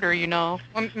doesn't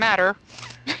matter.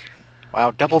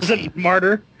 Wow, double Is it team.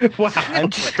 martyr? Wow.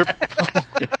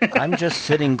 I'm just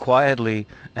sitting quietly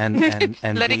and Letting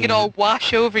being, it all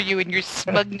wash over you in your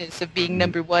smugness of being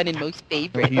number one and most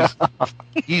favorite.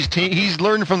 He's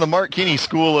learned from the Mark Kinney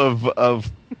school of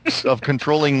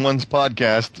controlling one's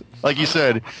podcast. Like you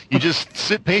said, you just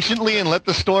sit patiently and let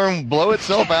the storm blow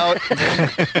itself out.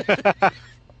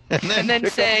 And then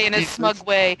say in a smug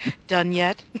way, "Done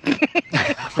yet?"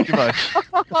 Pretty much.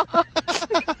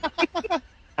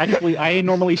 Actually, I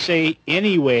normally say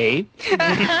anyway.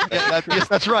 Yes,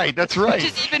 that's right. That's Which right.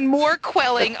 is even more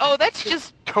quelling. Oh, that's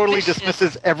just Totally vicious.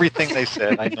 dismisses everything they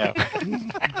said, I know.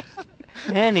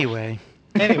 Anyway,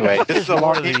 Anyway, this is a part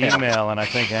long of the email. email, and I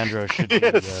think Andros should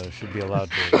be allowed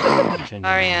to continue.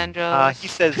 Sorry, Andros. He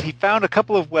says he found a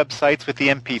couple of websites with the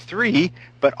MP3,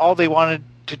 but all they wanted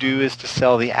to do is to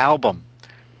sell the album.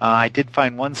 I did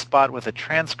find one spot with a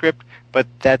transcript, but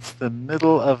that's the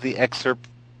middle of the excerpt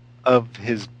of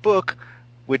his book,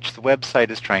 which the website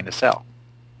is trying to sell.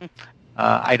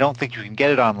 I don't think you can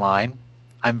get it online.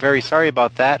 I'm very sorry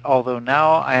about that, although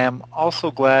now I am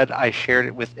also glad I shared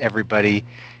it with everybody.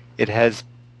 It has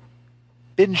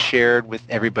been shared with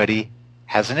everybody,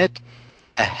 hasn't it?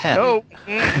 Ahem. No,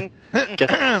 Mm-mm.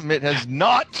 it has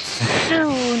not.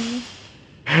 Soon.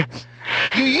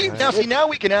 Now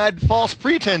we can add false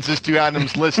pretenses to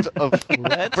Adam's list of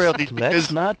frailties.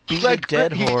 Let's not beat a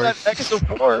dead horse.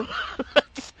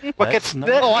 What gets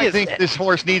Let's Oh, I is think this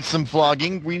horse needs some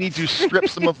flogging. We need to strip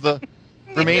some of the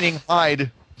remaining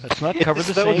hide. Let's not cover as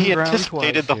the though same he ground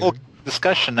anticipated twice the whole here.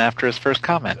 discussion after his first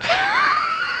comment.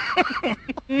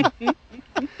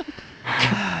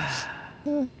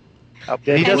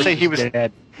 He does say he was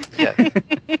dead. yeah.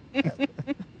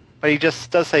 But he just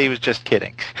does say he was just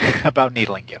kidding about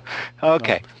needling you.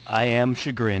 Okay. I am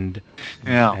chagrined,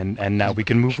 Yeah. and now we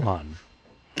can move on.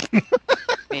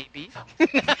 Maybe.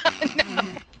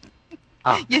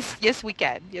 Ah. Yes, we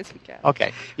can. Yes, we can.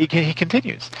 Okay. He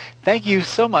continues. Thank you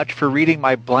so much for reading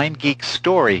my Blind Geek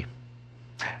story.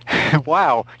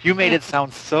 Wow, you made it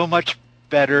sound so much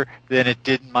better than it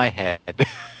did in my head.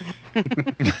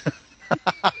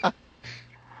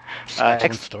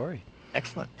 Excellent story.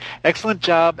 Excellent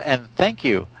job, and thank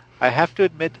you. I have to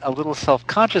admit a little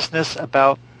self-consciousness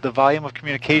about the volume of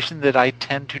communication that I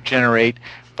tend to generate,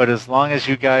 but as long as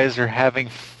you guys are having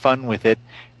fun with it,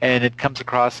 and it comes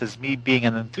across as me being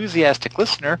an enthusiastic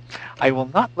listener, I will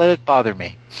not let it bother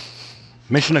me.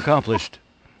 Mission accomplished.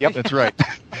 Yep, that's right.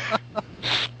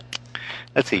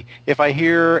 Let's see. If I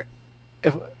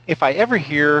ever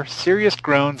hear serious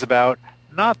groans about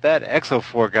not that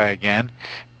Exo4 guy again,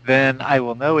 then I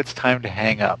will know it's time to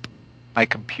hang up my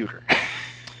computer.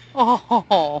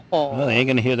 Oh. Well, they ain't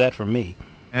going to hear that from me.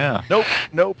 Yeah. Nope.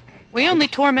 We only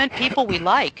torment people we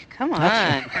like. Come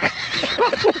on.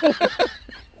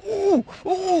 Ooh.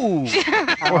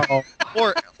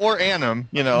 Or Annam,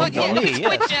 Okay, me,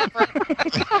 yes. whichever.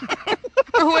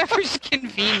 Or whoever's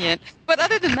convenient. But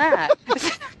other than that.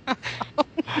 All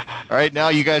right, now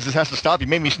you guys, this has to stop. You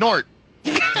made me snort.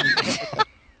 Does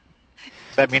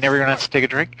that mean everyone has to take a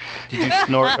drink? Did you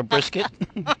snort a brisket?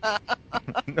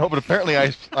 No, but apparently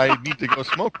I need to go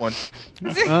smoke one.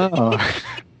 Oh.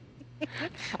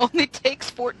 Only takes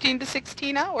 14 to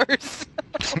 16 hours.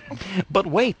 But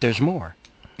wait, there's more.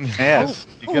 Yes.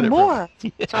 You get it, more.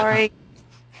 Sorry.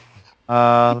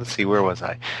 Let's see, where was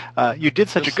I? You did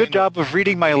such a good job of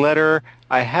reading my letter,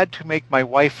 I had to make my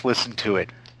wife listen to it.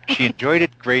 She enjoyed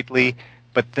it greatly,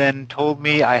 but then told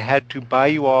me I had to buy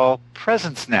you all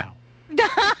presents now.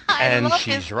 And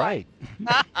she's right.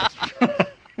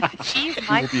 She's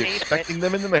my We'll be favorite. expecting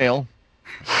them in the mail.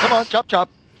 Come on, chop.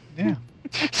 Yeah.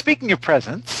 Speaking of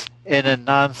presents, in a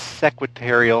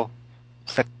non-sequitorial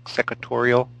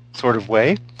sort of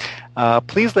way,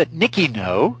 please let Nikki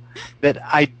know that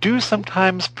I do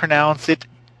sometimes pronounce it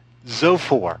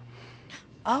Zophor,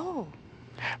 Oh.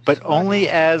 but only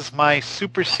as my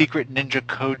super secret ninja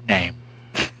code name.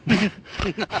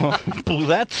 Well, blew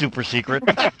that super secret.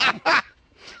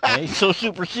 Ain't so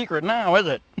super secret now, is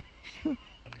it?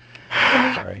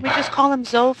 Sorry. We just call him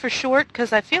Zoe for short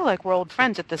because I feel like we're old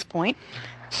friends at this point.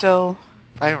 So.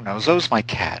 I don't know. Zoe's my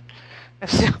cat.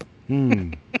 Zoe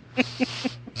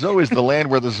is the land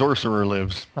where the sorcerer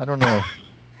lives. I don't know.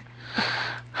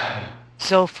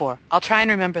 Zophor. I'll try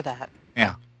and remember that.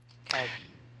 Yeah. Okay.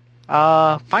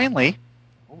 Finally,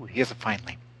 here's a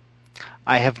finally.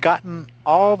 I have gotten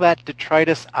all that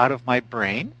detritus out of my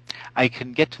brain. I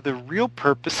can get to the real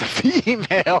purpose of the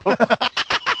email.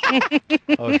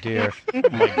 Oh, dear. Oh,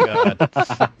 my God.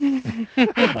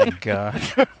 Oh, my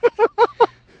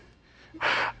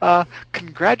God.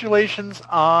 Congratulations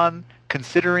on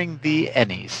considering the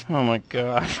Ennies. Oh, my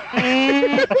God.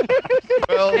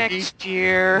 Well, Next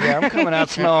year. Yeah, I'm coming out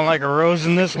smelling like a rose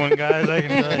in this one, guys, I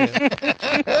can tell you.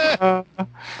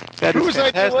 That is whose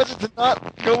idea fantastic. was it to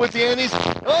not go with the Annies?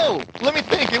 Oh, let me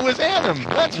think. It was Annam.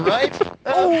 That's right.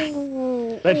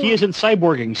 But he isn't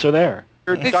cyborging, so there.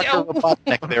 Dr.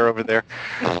 Robotnik there over there.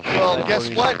 Well, guess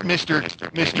what, Mr.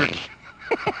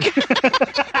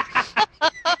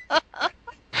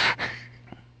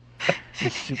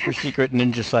 Super secret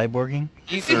ninja cyborging?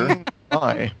 Sir,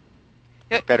 I.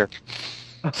 Better.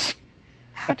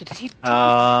 How did he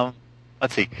do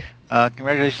Let's see.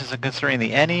 Congratulations on considering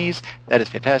the Ennies. That is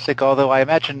fantastic. Although I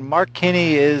imagine Mark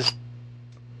Kinney is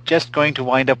just going to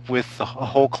wind up with a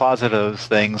whole closet of those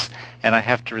things, and I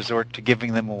have to resort to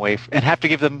giving them away,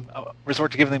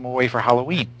 resort to giving them away for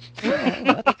Halloween.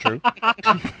 That's true.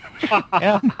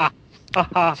 Yeah.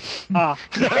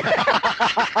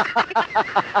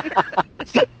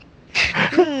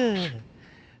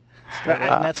 Start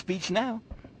writing that speech now.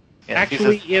 Yeah, he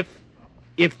Actually, says-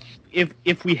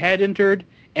 if we had entered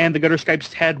and the Gutter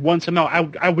Skypes had won somehow,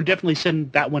 I would definitely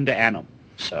send that one to Annam.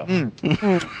 So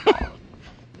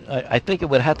I think it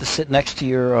would have to sit next to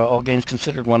your All Games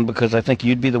Considered one because I think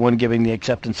you'd be the one giving the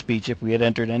acceptance speech if we had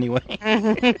entered anyway.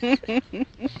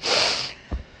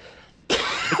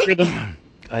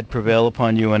 I'd prevail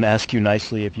upon you and ask you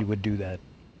nicely if you would do that.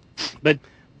 but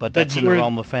That's in the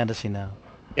realm of fantasy now.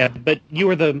 yeah, but you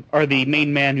are the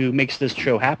main man who makes this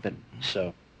show happen.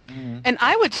 So And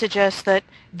I would suggest that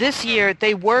this year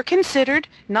they were considered,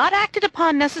 not acted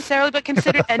upon necessarily, but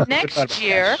considered, and next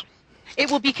year it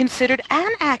will be considered and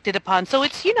acted upon. So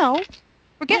it's,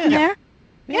 we're getting there.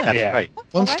 Yeah. That's Yeah. right. One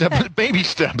All right step then. at baby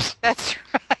steps. That's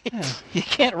right. Yeah. You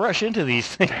can't rush into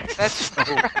these things. That's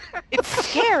right. It's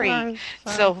scary.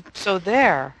 So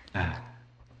there.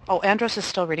 Oh, Andros is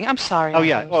still reading. I'm sorry. Oh,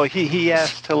 yeah. Andros. Well, he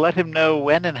asked to let him know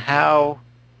when and how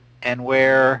and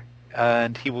where,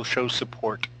 and he will show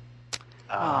support.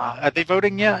 Are they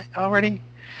voting yet already?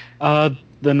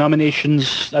 the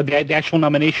nominations, the actual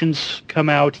nominations come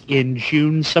out in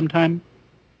June sometime.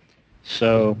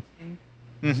 So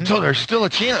Mm-hmm. So there's still a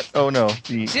chance. Oh no.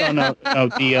 No.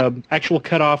 The actual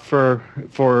cutoff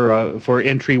for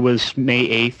entry was May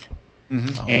 8th,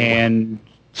 Mm-hmm. and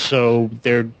so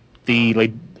the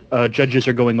judges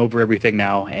are going over everything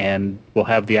now, and we'll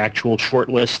have the actual short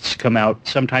lists come out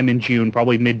sometime in June,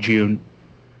 probably mid-June,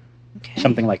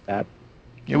 something like that.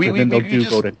 Yeah, then they'll do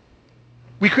voting.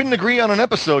 We couldn't agree on an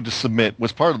episode to submit.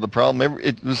 Was part of the problem.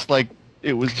 It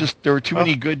was just there were too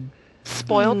many good.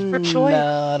 Spoiled for choice?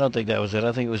 No, I don't think that was it.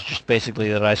 I think it was just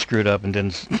basically that I screwed up and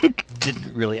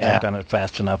didn't really act on it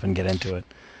fast enough and get into it.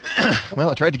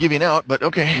 Well, I tried to give you an out, but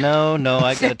okay. No,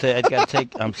 I gotta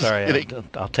take. I'm sorry.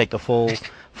 I'll take the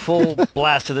full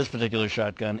blast of this particular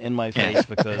shotgun in my face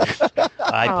because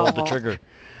I pulled the trigger.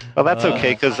 Well, that's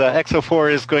okay, because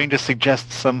XO4 is going to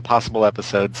suggest some possible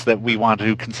episodes that we want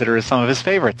to consider as some of his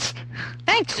favorites.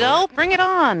 Thanks, Joe. Bring it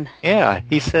on. Yeah,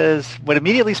 he says, what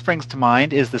immediately springs to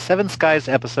mind is the Seven Skies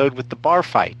episode with the bar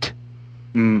fight.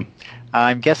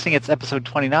 I'm guessing it's episode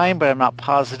 29, but I'm not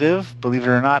positive. Believe it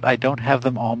or not, I don't have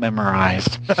them all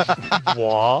memorized.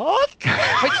 What?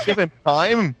 Give him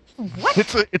time. What?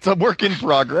 It's a work in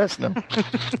progress now.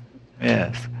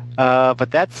 Yes.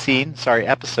 But that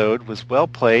episode was well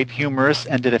played, humorous,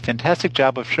 and did a fantastic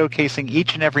job of showcasing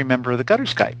each and every member of the Gutter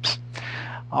Skypes.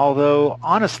 Although,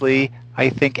 honestly, I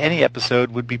think any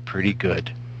episode would be pretty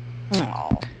good.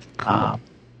 Oh, cool.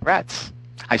 Rats.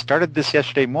 I started this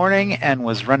yesterday morning and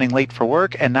was running late for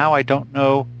work, and now I don't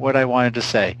know what I wanted to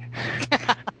say.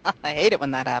 I hate it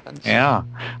when that happens. Yeah.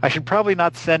 I should probably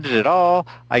not send it at all.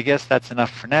 I guess that's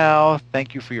enough for now.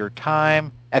 Thank you for your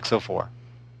time. XO4.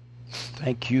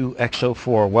 Thank you,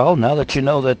 XO4. Well, now that you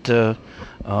know that,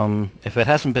 if it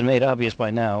hasn't been made obvious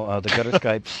by now, the Gutter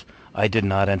Skypes, I did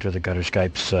not enter the Gutter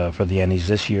Skypes for the Ennies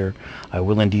this year. I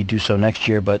will indeed do so next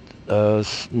year, but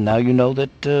now you know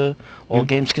that All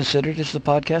Games Considered is the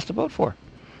podcast to vote for.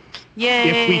 Yay!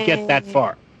 If we get that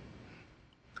far.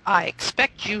 I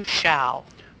expect you shall.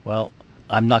 Well,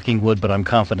 I'm knocking wood, but I'm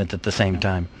confident at the same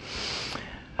time.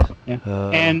 Yeah.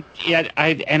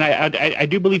 I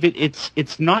do believe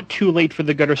it's not too late for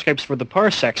the Gutter Skypes for the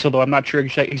Parsecs, although I'm not sure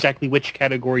exactly which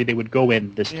category they would go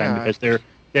in this time because there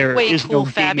Wait, is cool,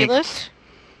 no fabulous.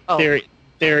 Gaming,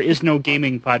 there is no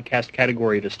gaming podcast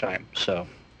category this time. So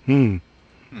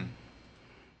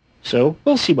so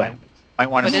we'll see what happens. Might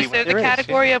want to But see is there what the there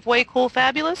category of way cool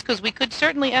fabulous? Because we could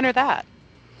certainly enter that.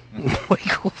 Way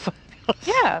cool.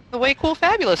 Yeah, the way cool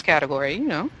fabulous category. You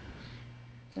know.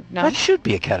 No? That should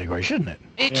be a category, shouldn't it?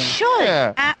 It should.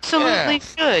 Yeah. Absolutely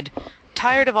should.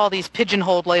 Tired of all these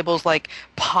pigeonholed labels like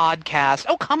podcast.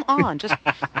 Oh, come on. Just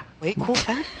way cool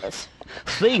fabulous.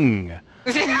 Thing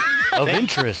of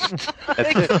interest.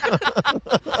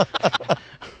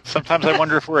 Sometimes I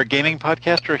wonder if we're a gaming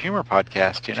podcast or a humor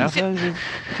podcast, you know?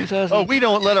 2000. Oh, we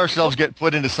don't let ourselves get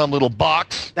put into some little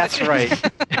box. That's right.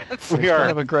 We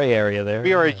kind of are a gray area there.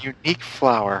 we are a unique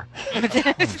flower.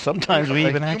 Sometimes we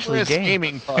even actually Humorous game.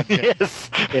 gaming podcast. Yes.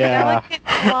 Yeah. Delicate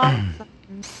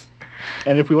blossoms.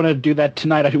 And if we want to do that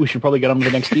tonight, I think we should probably get on to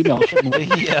the next email, shouldn't we?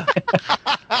 Yeah,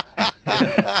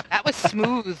 That was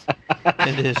smooth.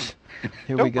 it is.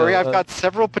 Here we Don't go. worry, I've got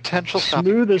several potential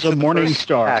Smooth as a morning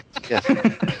star. Yes.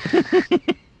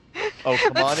 Oh,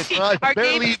 come on. Let's It's see. not Our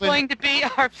barely game is even. going to be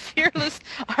our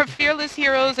fearless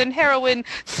heroes and heroine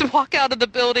walk out of the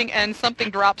building and something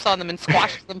drops on them and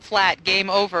squashes them flat. Game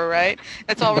over, right?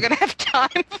 That's all we're going to have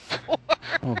time for.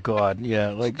 Oh God, yeah.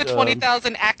 Like The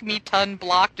 20,000 Acme ton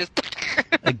block just.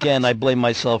 again, I blame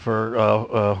myself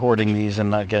for hoarding these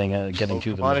and not getting to Come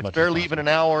them on, as it's much barely as even an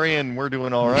hour in. We're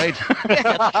doing all right.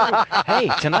 possible. Hey,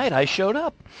 tonight I showed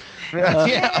up.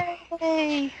 Yeah.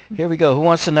 Yay. Here we go. Who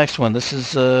wants the next one? This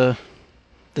is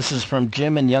from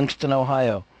Jim in Youngstown,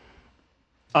 Ohio.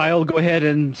 I'll go ahead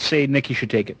and say Nikki should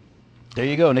take it. There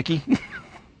you go, Nikki.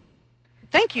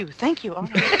 Thank you. All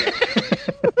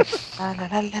right. La, la,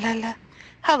 la, la, la, la.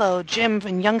 Hello, Jim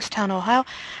in Youngstown, Ohio.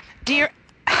 Dear,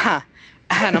 and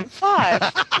I'm 5.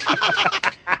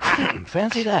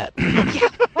 Fancy that. Yeah,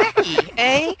 wacky,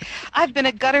 eh? I've been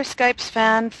a Gutter Skypes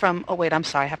fan from... Oh, wait, I'm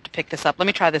sorry. I have to pick this up. Let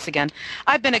me try this again.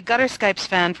 I've been a Gutter Skypes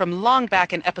fan from long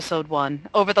back in episode 1.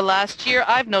 Over the last year,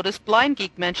 I've noticed Blind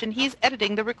Geek mention he's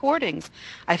editing the recordings.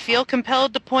 I feel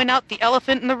compelled to point out the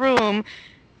elephant in the room.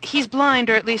 He's blind,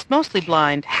 or at least mostly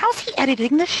blind. How's he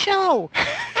editing the show?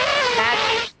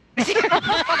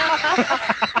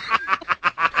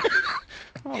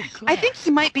 I think he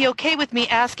might be okay with me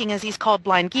asking as he's called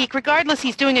Blind Geek. Regardless,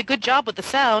 he's doing a good job with the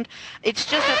sound. It's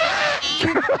just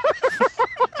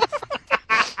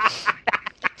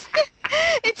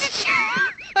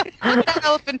Put that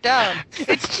elephant down.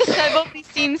 It's just I've only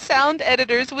seen sound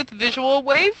editors with visual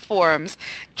waveforms.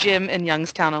 Jim in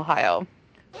Youngstown, Ohio.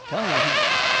 Tell me.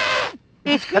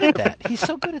 He's good at that. He's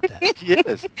so good at that. He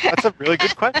is. That's a really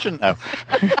good question, though.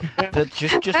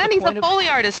 Just And he's a Foley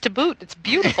artist to boot. It's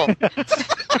beautiful.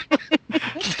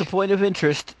 Just a point of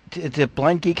interest. The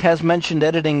Blind Geek has mentioned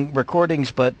editing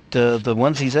recordings, but the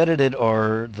ones he's edited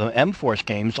are the M-Force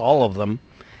games, all of them,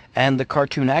 and the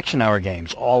Cartoon Action Hour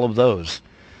games, all of those.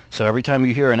 So every time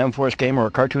you hear an M-Force game or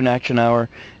a Cartoon Action Hour,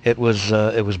 it was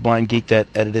Blind Geek that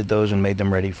edited those and made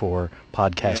them ready for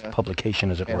podcast publication,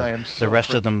 as it were. The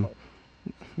rest of them...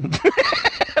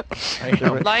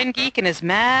 Blind Geek and his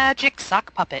magic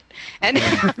sock puppet, and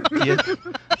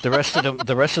the rest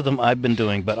of them I've been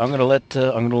doing, but I'm gonna let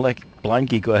Blind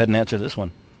Geek go ahead and answer this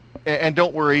one. And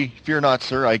don't worry, fear not,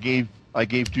 sir. I gave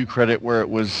due credit where it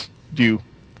was due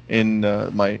in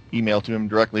my email to him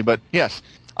directly. But yes,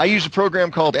 I use a program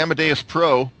called Amadeus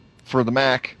Pro for the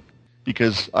Mac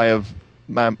because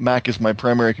Mac is my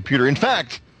primary computer. In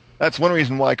fact, that's one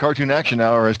reason why Cartoon Action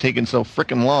Hour has taken so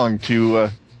frickin' long to.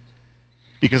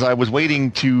 Because I was waiting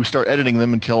to start editing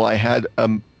them until I had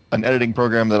an editing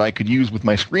program that I could use with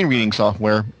my screen reading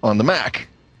software on the Mac.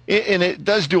 And it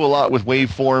does do a lot with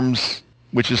waveforms,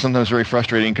 which is sometimes very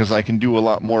frustrating because I can do a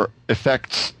lot more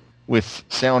effects with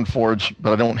SoundForge,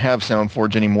 but I don't have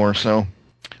SoundForge anymore.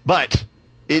 But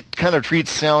it kind of treats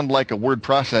sound like a word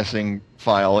processing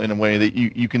file in a way that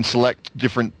you can select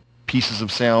different pieces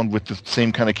of sound with the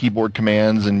same kind of keyboard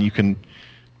commands, and you can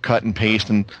cut and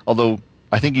paste. And although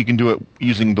I think you can do it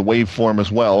using the waveform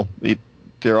as well,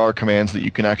 there are commands that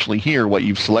you can actually hear what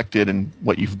you've selected and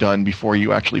what you've done before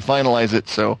you actually finalize it.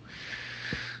 So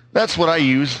that's what I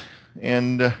use.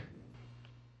 And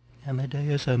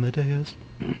Amadeus. Amadeus.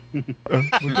 Pro.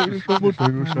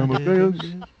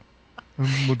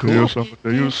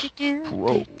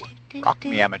 Rock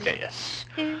me, Amadeus.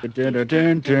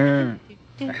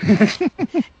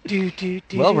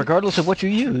 Well, regardless of what you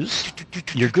use,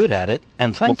 you're good at it,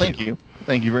 and thank you.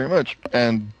 Thank you very much.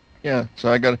 And yeah, so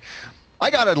I gotta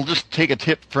just take a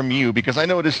tip from you because I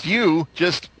noticed you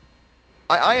just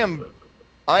I am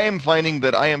finding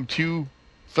that I am too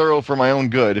thorough for my own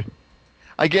good.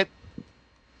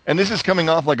 And this is coming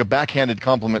off like a backhanded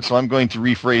compliment, so I'm going to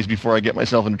rephrase before I get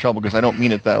myself into trouble because I don't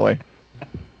mean it that way.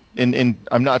 And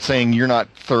I'm not saying you're not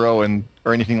thorough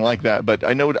or anything like that, but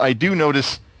I do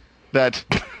notice that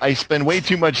I spend way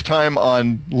too much time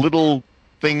on little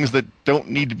things that don't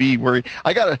need to be worried.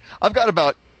 I've got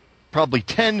about probably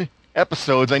 10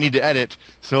 episodes I need to edit,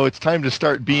 so it's time to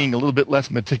start being a little bit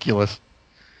less meticulous.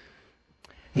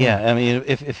 Yeah, I mean,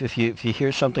 if you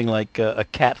hear something like a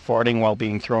cat farting while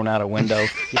being thrown out a window,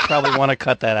 you probably want to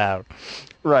cut that out.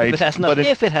 Right.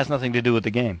 If it has nothing to do with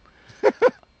the game.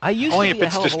 I used to be a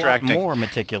hell of a lot more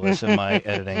meticulous in my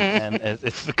editing, and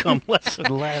it's become less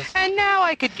and less. And now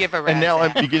I could give a rat's And now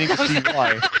I'm ass. beginning to see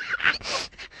why.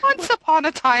 Once upon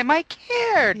a time, I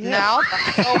cared. Yeah. Now,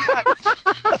 not so much.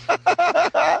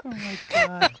 Oh, my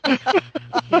God.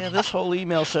 Yeah, this whole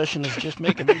email session is just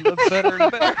making me look better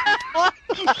and better.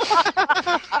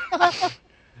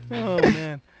 Oh,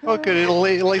 man. Oh, good. It'll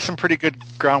lay some pretty good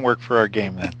groundwork for our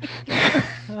game then.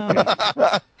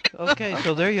 Okay,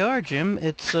 so there you are, Jim.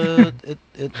 It's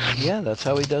yeah, that's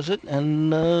how he does it,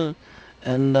 and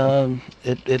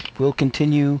it will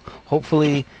continue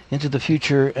hopefully into the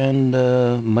future, and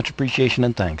much appreciation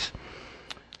and thanks.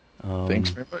 Thanks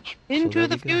very much. Into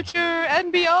the future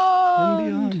and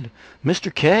beyond.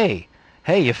 Mr. K,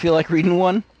 hey, you feel like reading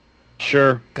one?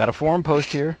 Sure. Got a forum post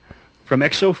here. From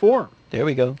XO4. There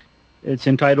we go. It's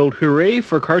entitled, Hooray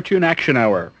for Cartoon Action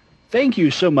Hour. Thank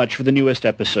you so much for the newest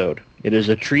episode. It is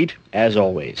a treat, as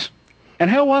always. And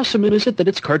how awesome is it that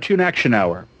it's Cartoon Action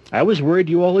Hour? I was worried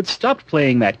you all had stopped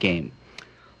playing that game.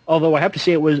 Although I have to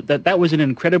say that was an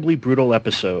incredibly brutal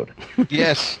episode.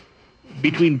 Yes.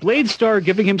 Between Bladestar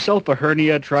giving himself a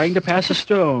hernia trying to pass a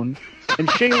stone, and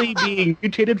Shaylee being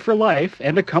mutated for life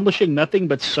and accomplishing nothing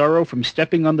but sorrow from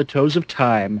stepping on the toes of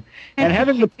time, and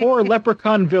having the poor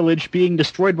leprechaun village being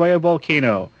destroyed by a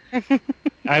volcano.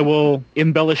 I will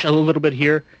embellish a little bit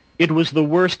here. It was the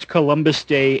worst Columbus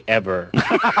Day ever.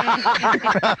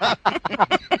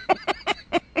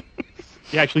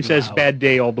 He actually says bad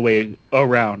day all the way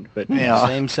around. But Yeah.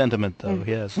 Same sentiment, though,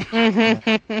 yes.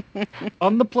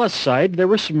 on the plus side, there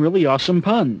were some really awesome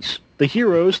puns. The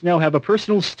heroes now have a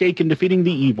personal stake in defeating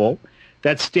the evil.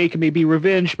 That stake may be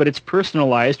revenge, but it's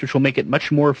personalized, which will make it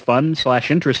much more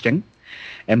fun/interesting.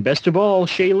 And best of all,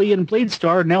 Shaylee and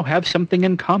Bladestar now have something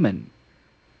in common.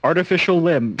 Artificial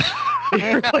limbs.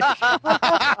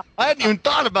 I hadn't even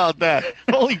thought about that.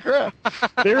 Holy crap.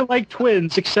 They're like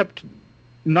twins, except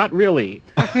Not really.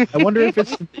 I wonder if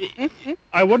it's.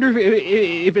 I wonder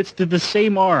if it's the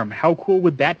same arm. How cool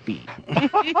would that be?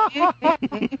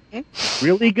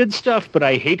 Really good stuff, but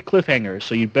I hate cliffhangers.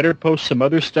 So you better post some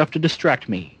other stuff to distract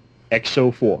me.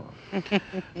 XO4.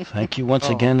 Thank you once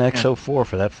again, XO4,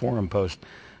 for that forum post.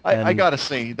 I gotta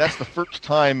say, that's the first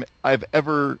time I've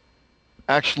ever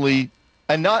actually,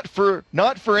 and not for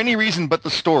any reason but the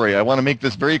story. I want to make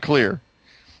this very clear.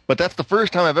 But that's the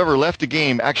first time I've ever left a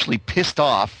game actually pissed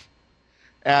off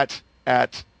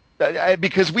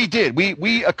because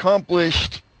we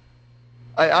accomplished.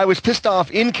 I was pissed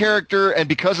off in character, and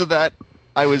because of that,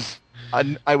 I was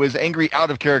angry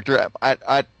out of character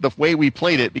at the way we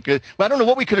played it. Because I don't know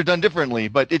what we could have done differently,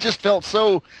 but it just felt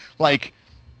so like,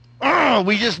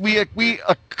 we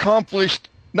accomplished.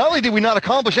 Not only did we not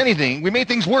accomplish anything, we made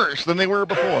things worse than they were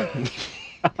before.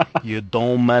 You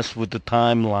don't mess with the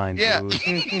timeline, dude.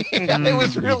 Yeah, it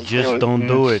was really. You just don't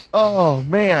do it. Oh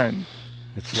man.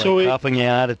 It's like copying your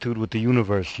attitude with the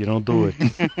universe. You don't do it.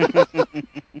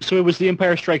 So it was The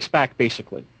Empire Strikes Back,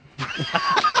 basically.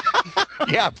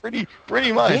 Yeah, pretty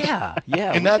much. Yeah.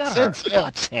 In that sense,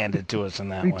 guts handed to us in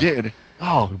that one. We did.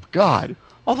 Oh God.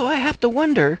 Although I have to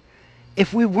wonder,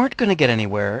 if we weren't going to get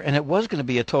anywhere, and it was going to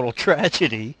be a total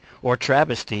tragedy, or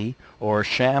travesty, or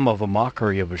sham of a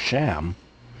mockery of a sham,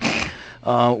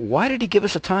 why did he give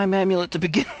us a time amulet to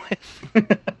begin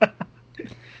with?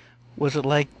 Was it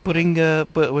like putting a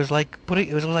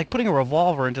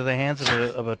revolver into the hands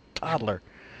of a toddler?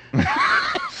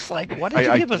 It's like, why did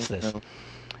you give us this? Know.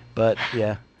 But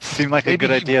yeah, seemed like a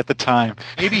good idea at the time.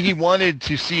 Maybe he wanted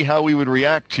to see how we would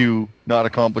react to not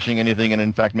accomplishing anything, and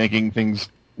in fact making things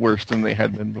worse than they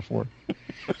had been before.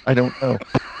 I don't know.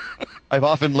 I've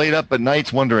often laid up at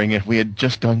nights wondering if we had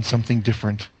just done something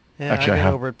different. Yeah, Actually, I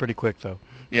got over it pretty quick though.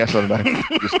 Yeah, so did I.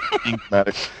 Just being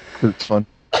dramatic. It's fun.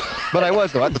 But I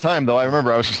was, though, at the time, though, I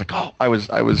remember I was just like, I was.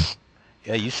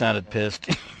 Yeah, you sounded pissed.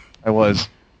 I was.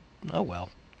 Oh, well.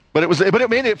 But it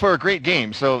made it for a great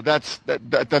game, so that's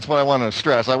what I want to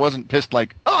stress. I wasn't pissed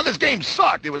like, oh, this game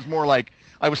sucked. It was more like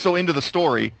I was so into the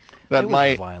story that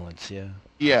violence, yeah.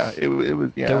 Yeah, it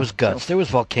was, yeah. There was guts, there was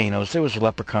volcanoes, there was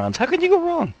leprechauns. How could you go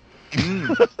wrong?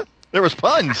 There was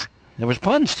puns. There was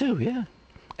puns, too, yeah.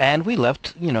 And we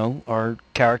left, our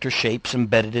character shapes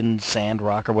embedded in sand,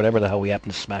 rock, or whatever the hell we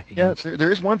happened to smack against. Yeah,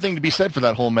 there is one thing to be said for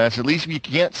that whole mess. At least we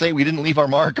can't say we didn't leave our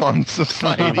mark on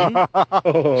society.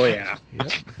 Oh, yeah.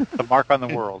 Yep. The mark on the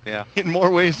world, yeah. In more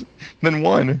ways than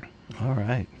one. All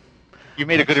right. You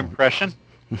made a good impression.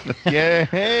 Yeah,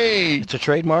 hey. It's a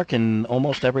trademark in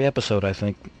almost every episode, I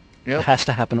think. Yep. It has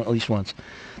to happen at least once.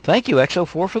 Thank you,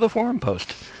 XO4, for the forum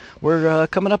post. We're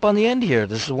coming up on the end here.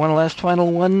 This is one last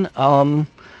final one.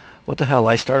 What the hell?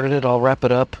 I started it. I'll wrap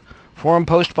it up. Forum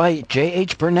post by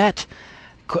J.H. Burnett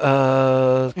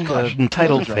entitled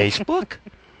Facebook.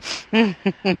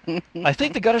 I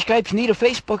think the Gutter Skypes need a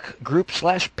Facebook group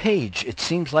 /page. It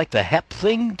seems like the hep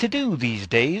thing to do these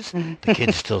days. The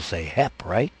kids still say hep,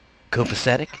 right?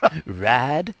 Copacetic?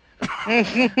 Rad?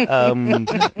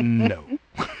 No.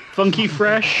 Funky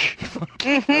fresh.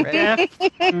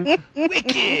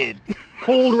 Wicked.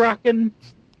 Cold rockin'.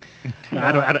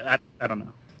 I don't know. I don't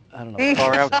know.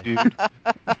 Far out, dude.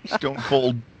 Stone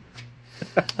cold.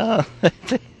 I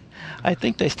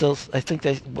think they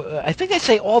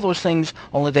say all those things,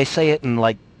 only they say it in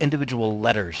like individual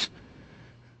letters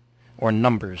or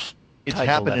numbers. It's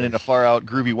happening in a far out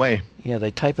groovy way. Yeah,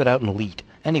 they type it out in leet.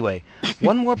 Anyway,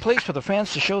 one more place for the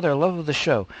fans to show their love of the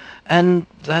show. And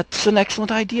that's an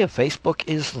excellent idea. Facebook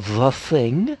is the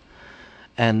thing.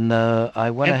 And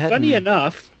I went ahead funnily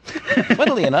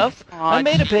enough, I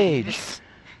made a page.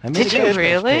 Did you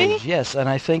really? Page, yes, and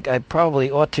I think I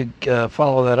probably ought to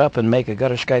follow that up and make a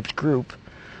Gutter Skypes group.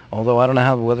 Although I don't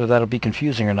know whether that'll be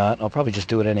confusing or not. I'll probably just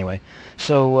do it anyway.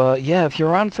 So, yeah, if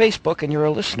you're on Facebook and you're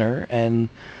a listener and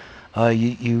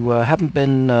you haven't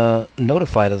been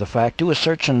notified of the fact, do a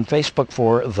search on Facebook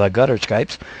for the Gutter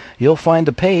Skypes. You'll find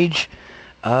the page.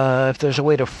 If there's a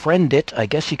way to friend it, I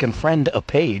guess you can friend a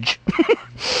page.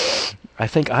 I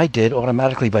think I did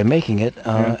automatically by making it,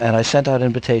 and I sent out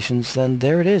invitations. Then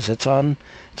there it is. It's on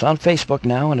Facebook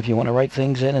now. And if you want to write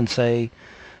things in and say,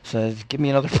 give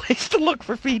me another place to look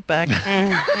for feedback.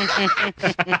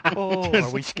 Oh,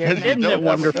 are we scared? Isn't it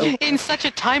wonderful? In such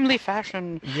a timely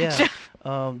fashion. Yeah.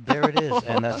 There it is,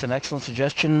 and that's an excellent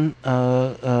suggestion.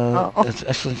 That's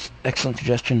excellent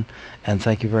suggestion, and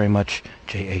thank you very much,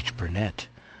 J.H. Burnett,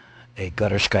 a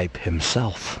Gutter Skype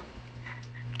himself.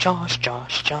 Josh.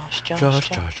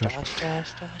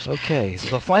 Okay,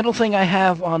 the final thing I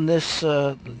have on this,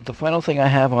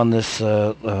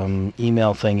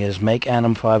 email thing is make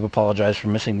Anim5 apologize for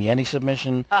missing the Any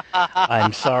submission.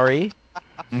 I'm sorry.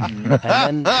 And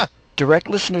then direct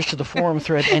listeners to the forum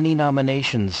thread any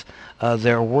nominations.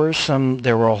 There were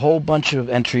a whole bunch of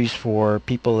entries for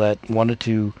people that wanted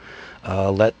to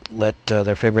let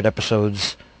their favorite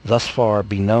episodes thus far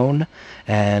be known,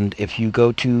 and if you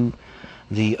go to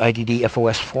the IDD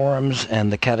FOS forums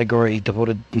and the category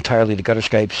devoted entirely to Gutter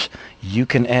Skypes, you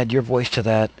can add your voice to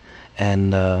that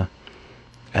and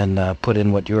put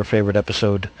in what your favorite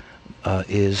episode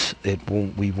is.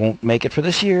 We won't make it for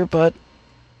this year, but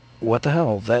what the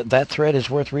hell? That thread is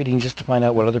worth reading just to find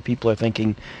out what other people are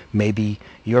thinking. Maybe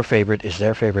your favorite is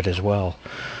their favorite as well.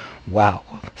 Wow.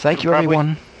 Thank you,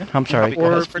 everyone. I'm sorry.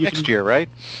 Or for next year, right?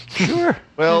 Sure.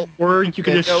 Well, Or you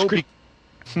can just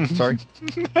sorry.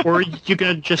 or you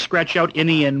can just scratch out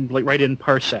any and like write in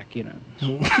parsec, you know.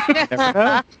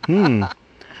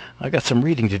 I got some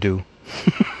reading to do.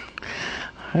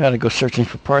 I gotta go searching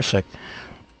for parsec.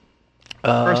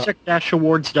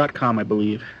 Parsec-awards.com, I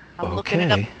believe. I'm looking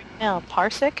it up right now.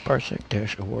 Parsec?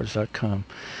 Parsec-awards.com.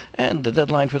 And the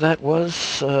deadline for that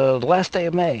was the last day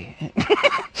of May.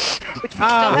 Which we still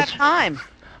have time.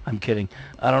 I'm kidding.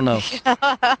 I don't know.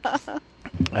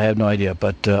 I have no idea,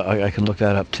 but I can look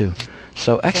that up too.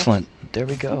 So excellent. There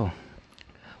we go.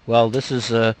 Well, this is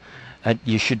there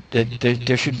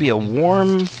should be a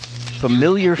warm,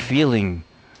 familiar feeling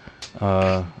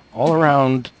all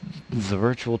around the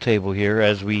virtual table here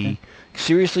as we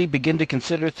seriously begin to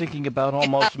consider thinking about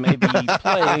almost maybe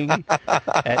playing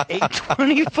at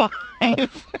 8:25.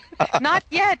 Not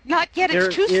yet.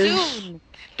 It's too soon.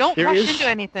 Don't rush into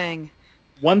anything.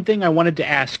 One thing I wanted to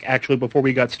ask, actually, before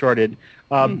we got started,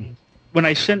 when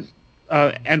I sent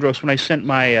Andros, when I sent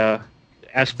my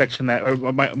aspects in that, or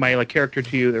my character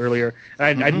to you earlier,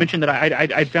 I'd mentioned that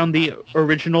I'd found the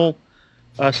original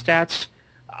stats.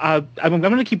 I'm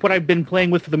going to keep what I've been playing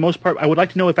with for the most part. I would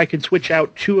like to know if I can switch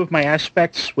out two of my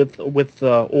aspects with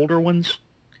older ones,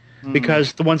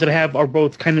 because the ones that I have are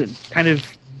both kind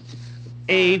of.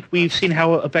 We've seen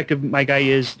how effective my guy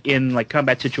is in like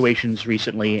combat situations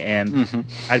recently, and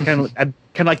I'd kind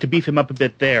of like to beef him up a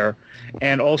bit there.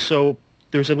 And also,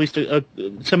 there's at least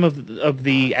some of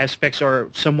the aspects are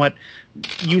somewhat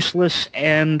useless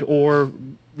and or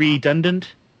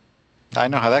redundant. I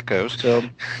know how that goes. So,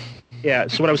 yeah.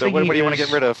 So what I was thinking. What do you want to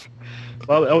get rid of?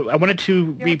 Well, I wanted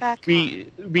to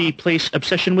replace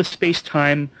Obsession with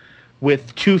Space-Time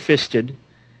with Two-Fisted,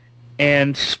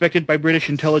 and Suspected by British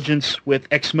Intelligence with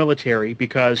Ex-Military,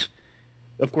 because,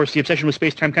 of course, the Obsession with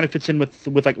Space-Time kind of fits in with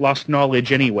like Lost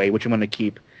Knowledge anyway, which I'm going to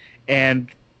keep. And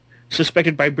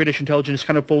Suspected by British Intelligence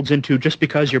kind of folds into just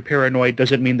because you're paranoid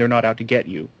doesn't mean they're not out to get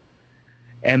you.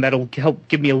 And that'll help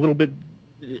give me a little bit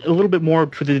more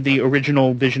for the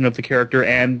original vision of the character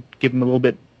and give him a little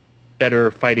bit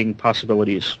better fighting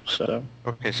possibilities. So,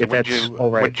 okay, so if that's all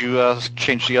right. Would you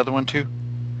change the other one to?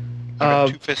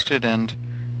 Two-Fisted and...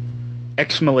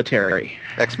 Ex-Military.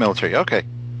 Ex-Military, okay.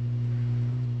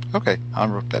 Okay, I'll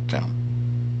write that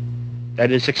down.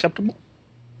 That is acceptable?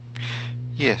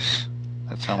 Yes,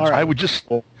 that sounds right. I would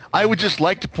just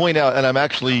like to point out, and I'm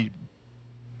actually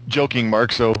joking,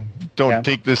 Mark, so don't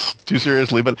take this too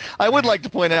seriously, but I would like to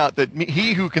point out that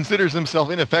he who considers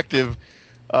himself ineffective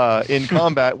in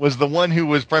combat was the one who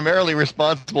was primarily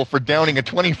responsible for downing a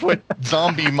 20-foot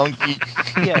zombie monkey.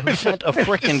 Yeah, who sent a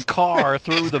frickin' car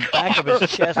through the back of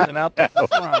his chest and out the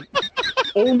front.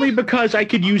 Only because I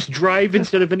could use drive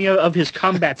instead of any of his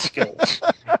combat skills.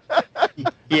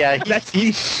 Yeah, that's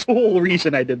the sole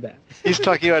reason I did that. He's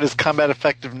talking about his combat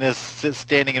effectiveness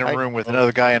standing in a room with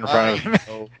another guy in front of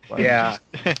him. Yeah.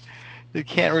 You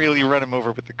can't really run him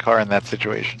over with the car in that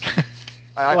situation.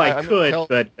 I could,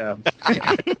 but...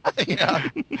 yeah.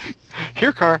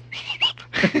 Here, car.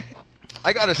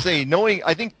 I gotta say,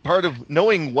 I think part of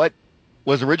knowing what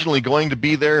was originally going to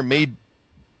be there made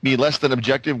me less than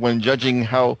objective when judging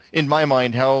how, in my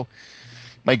mind, how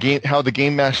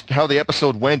the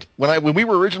episode went. When we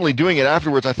were originally doing it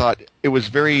afterwards, I thought it was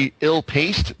very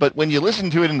ill-paced, but when you listen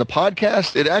to it in the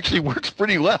podcast, it actually works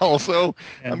pretty well, so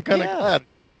I'm kind of glad.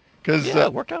 Because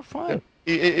it worked out fine.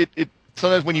 It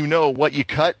sometimes when you know what you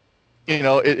cut,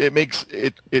 it makes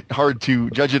it hard to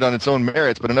judge it on its own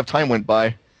merits, but enough time went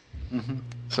by. Mm-hmm.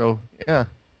 So, yeah.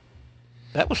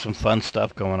 That was some fun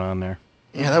stuff going on there.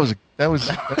 Yeah, that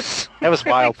was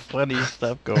wild. Plenty of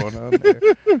stuff going on there.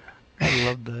 I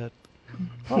love that.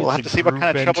 Well, we'll have to see what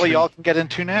kind of trouble y'all can get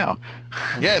into now.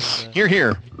 Yes,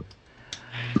 here.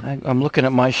 I'm looking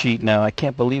at my sheet now. I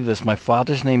can't believe this. My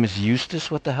father's name is Eustace.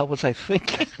 What the hell was I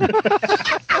thinking?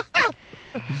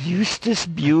 Eustace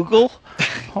Bugle?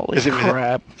 Holy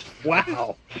crap.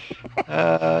 Wow.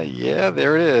 Yeah,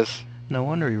 there it is. No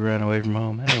wonder he ran away from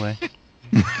home. Anyway.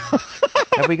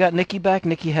 Have we got Nikki back?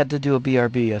 Nikki had to do a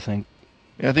BRB, I think.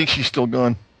 Yeah, I think she's still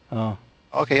gone. Oh.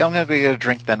 Okay, I'm going to get a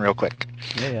drink then real quick.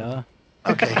 Yeah.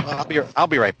 Okay, well, I'll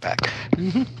be right back.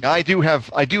 I do have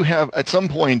at some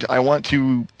point I want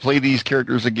to play these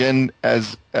characters again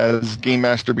as game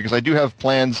master, because I do have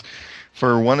plans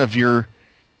for one of your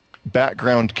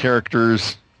background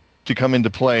characters to come into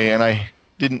play, and I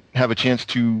didn't have a chance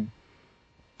to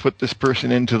put this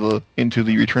person into the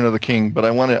Return of the King, but I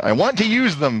want to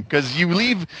use them, because you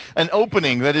leave an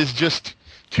opening that is just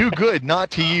too good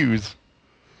not to use.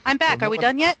 I'm back. Are we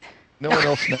done yet? No one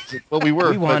else knows it. Well, we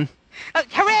were. We won. Oh,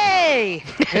 hooray!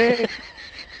 Hey.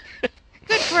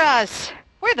 Good for us.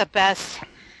 We're the best.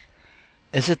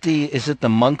 Is it the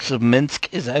monks of Minsk?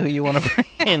 Is that who you want to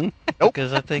bring in? Nope.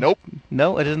 Because I think Nope.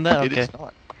 No, it isn't that. It Okay. is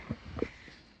not.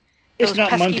 It's Those not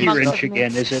pesky Monkey monks Wrench of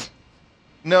again, Minsk. is it?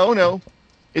 No.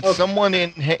 It's Okay. someone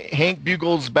in Hank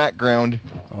Bugle's background,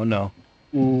 Oh no.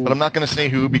 Ooh. but I'm not going to say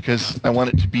who, because I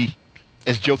want it to be,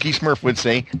 as Jokey Smurf would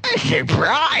say, a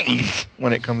surprise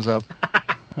when it comes up.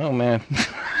 Oh man.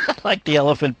 I like the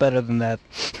elephant better than that.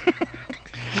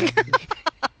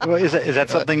 Well, is that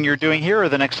something you're doing here, or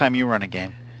the next time you run a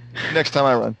game? Next time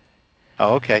I run.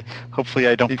 Oh, okay. Hopefully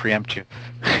I don't preempt you.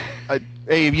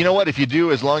 Hey, you know what? If you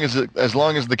do, as long as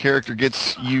the character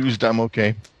gets used, I'm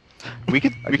okay. We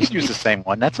could use the same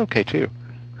one. That's okay too.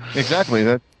 Exactly.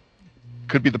 That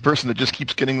could be the person that just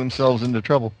keeps getting themselves into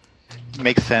trouble.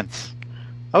 Makes sense.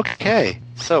 Okay,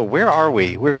 so where are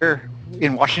we? We're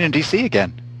in Washington D.C.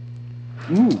 again.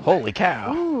 Ooh. Holy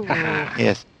cow. Ooh.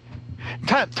 Yes.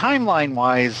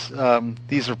 Timeline-wise,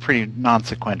 these are pretty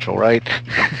non-sequential, right?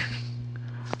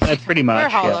 That's pretty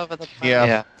much. We're all Yeah. over the place.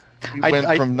 Yeah. We I- went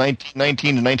I- from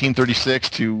 1919 to 1936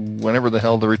 to whenever the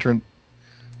hell the Return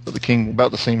of the King,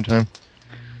 about the same time.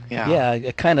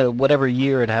 Yeah, kind of whatever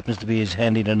year it happens to be is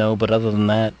handy to know, but other than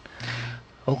that...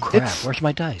 Oh crap, It's- where's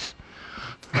my dice?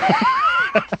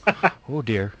 Oh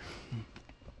dear.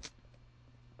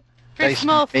 For a Dice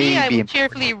small fee, may I be will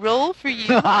cheerfully roll for you.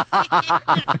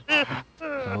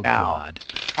 Oh Now. god.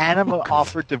 Anima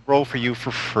offered to roll for you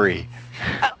for free.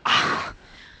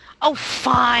 Oh,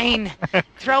 fine.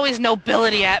 Throw his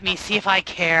nobility at me, see if I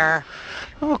care.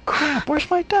 Oh crap, where's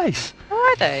my dice? Where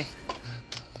are they?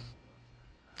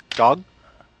 Dog?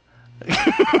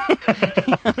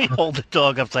 Let me hold the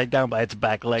dog upside down by its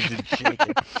back legs and shake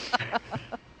it.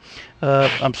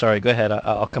 I'm sorry, go ahead.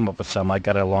 I'll come up with some. I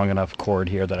got a long enough cord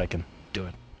here that I can do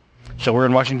it. So we're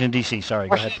in Washington, D.C. Sorry,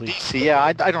 go ahead, Washington, please. D.C. Yeah,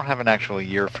 I don't have an actual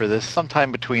year for this.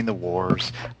 Sometime between the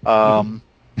wars.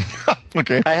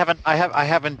 Okay. I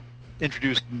haven't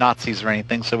introduced Nazis or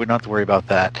anything, so we don't have to worry about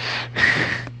that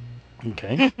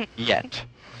Okay. yet.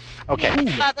 Okay.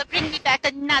 Father, bring me back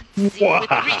the Nazi with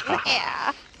green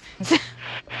hair.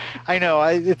 I know.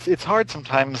 It's hard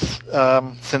sometimes,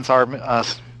 since our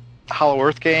Hollow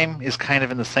Earth game is kind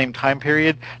of in the same time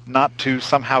period, not to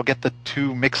somehow get the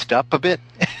two mixed up a bit.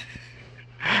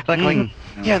 like,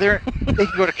 yeah, they can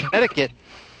go to Connecticut,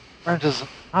 run into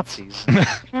Nazis.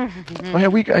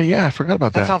 Oh, yeah, I forgot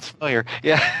about That that. sounds familiar.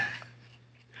 Yeah.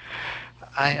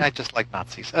 I just like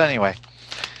Nazis. Anyway,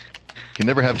 You can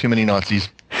never have too many Nazis.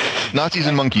 Nazis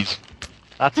and monkeys.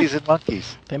 Nazis and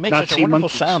monkeys. They make such a Nazi wonderful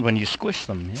monkeys. sound when you squish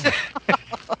them. Yeah.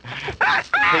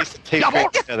 Taste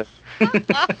great together.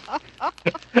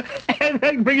 And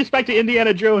that brings us back to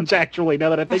Indiana Jones, actually, now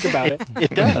that I think about it.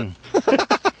 It does.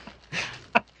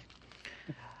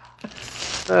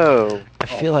 So, I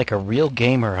feel like a real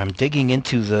gamer. I'm digging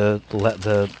into the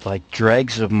like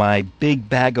dregs of my big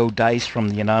bag o' dice from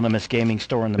the anonymous gaming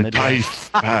store in the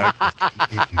Midwest. Dice.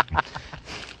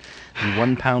 The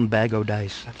 1 pound bag o'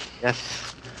 dice.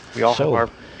 yes, we all So- have our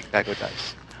big bag of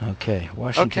dice. Okay,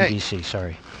 Washington, Okay. D.C.,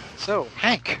 sorry. So,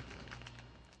 Hank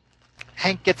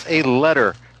gets a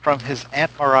letter from his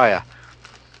Aunt Mariah.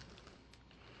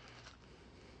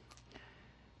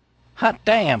 Hot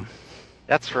damn.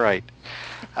 That's right.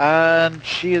 And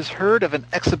she has heard of an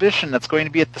exhibition that's going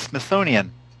to be at the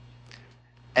Smithsonian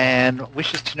and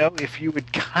wishes to know if you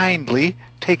would kindly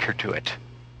take her to it,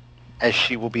 as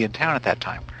she will be in town at that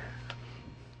time.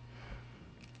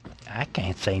 I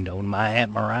can't say no to my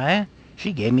Aunt Mariah.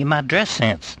 She gave me my dress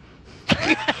sense.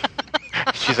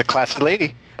 She's a classy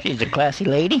lady. She's a classy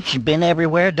lady. She's been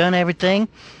everywhere, done everything.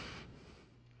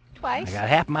 I Twice. got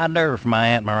half my nerve from my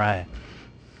Aunt Mariah.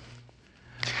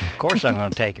 Of course I'm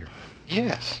going to take her.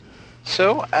 Yes.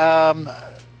 So,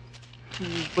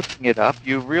 looking it up,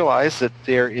 you realize that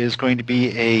there is going to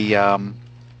be a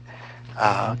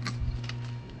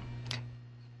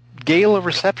gala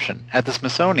reception at the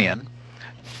Smithsonian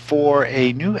for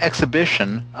a new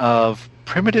exhibition of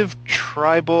primitive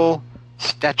tribal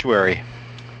statuary.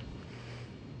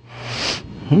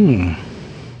 Kind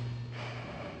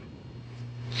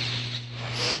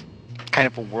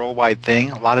of a worldwide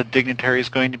thing. A lot of dignitaries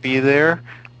going to be there.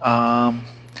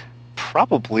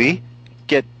 Probably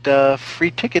get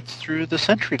free tickets through the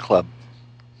Century Club.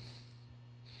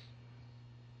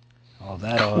 Oh,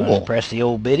 that'll impress the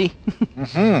old biddy.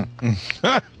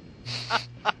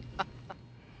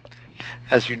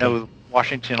 As you know,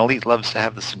 Washington Elite loves to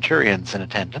have the Centurions in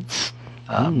attendance.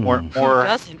 Who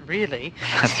doesn't really?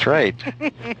 That's right.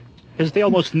 Because they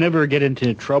almost never get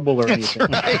into trouble or anything.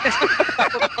 Blow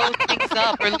things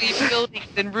up or leave buildings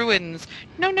in ruins.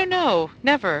 No,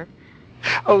 never.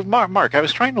 Oh, Mark, I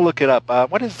was trying to look it up.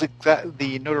 What is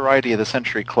the notoriety of the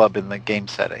Century Club in the game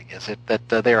setting? Is it that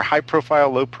they are high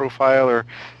profile, low profile, or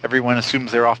everyone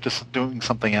assumes they're off to doing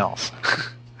something else?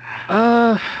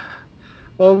 Well,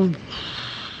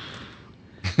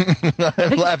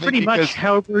 I'm laughing pretty much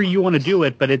however you want to do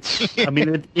it, but it's, I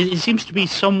mean, it seems to be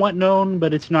somewhat known,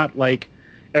 but it's not like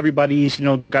everybody's,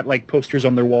 got like posters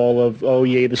on their wall of, oh,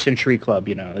 yay, the Century Club,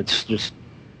 it's just...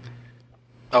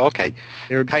 Oh, okay.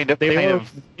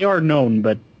 They are known,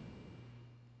 but...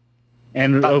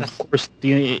 And, of course,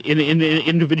 the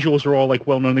individuals are all, like,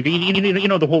 well-known.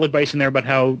 The whole advice in there about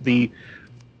how the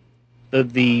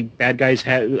bad guys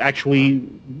actually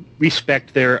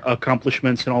respect their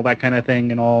accomplishments and all that kind of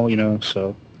thing and all,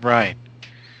 so... Right.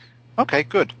 Okay,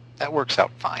 good. That works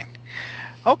out fine.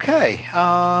 Okay,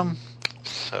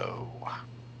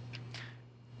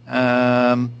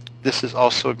 this is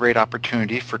also a great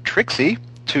opportunity for Trixie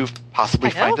to possibly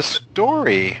find a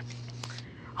story.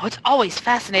 Oh, it's always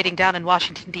fascinating down in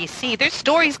Washington, D.C. There's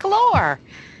stories galore.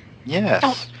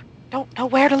 Yes. Don't know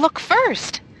where to look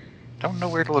first. Don't know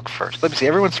where to look first. Let me see.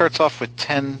 Everyone starts off with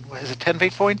 10... Is it 10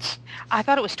 fate points? I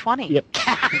thought it was 20. Yep.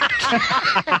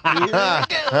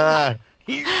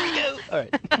 Here we go. All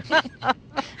right.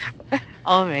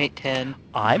 All right, 10.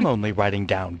 I'm only writing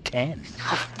down 10.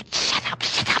 Shut up.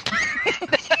 Shut up.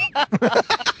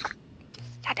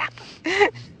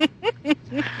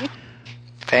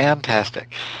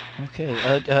 Fantastic. Okay.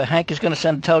 Hank is going to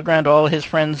send a telegram to all his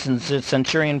friends and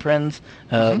Centurion friends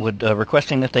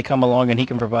requesting that they come along and he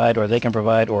can provide, or they can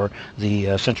provide, or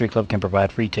the Century Club can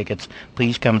provide free tickets.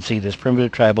 Please come and see this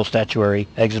primitive tribal statuary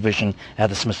exhibition at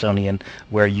the Smithsonian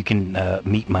where you can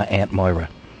meet my Aunt Moira.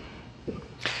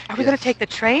 Are we going to take the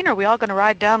train, or are we all going to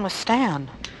ride down with Stan?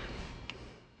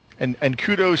 And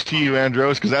kudos to you,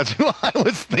 Andros, because that's who I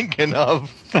was thinking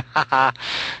of.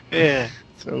 Yeah.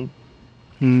 So...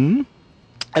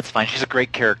 That's fine. She's a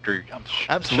great character.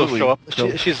 Absolutely. She'll show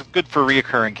up. She's good for a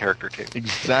reoccurring character, too.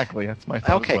 Exactly. That's my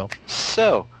thought as well.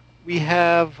 So we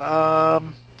have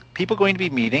people going to be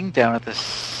meeting down at the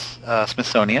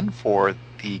Smithsonian for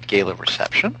the gala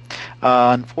reception.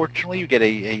 Unfortunately, you get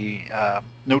a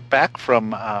note back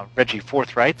from Reggie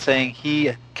Forthright saying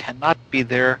he cannot be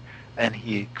there, and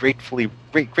he greatly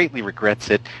regrets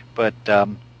it, but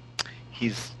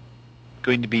he's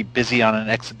going to be busy on an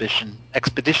expedition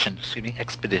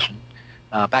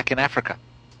back in Africa.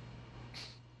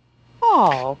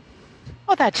 Oh,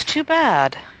 that's too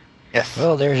bad. Yes.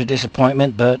 Well, there's a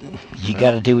disappointment, but you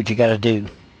got to do what you got to do.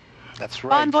 That's right.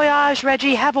 Bon voyage,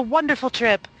 Reggie. Have a wonderful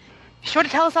trip. Be sure to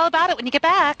tell us all about it when you get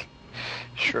back.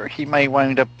 Sure. He may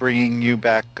wind up bringing you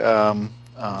back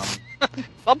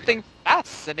Something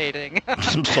fascinating.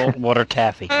 Some saltwater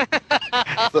taffy.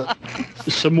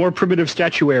 Some more primitive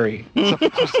statuary. And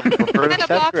a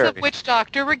box of Witch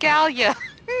Doctor regalia.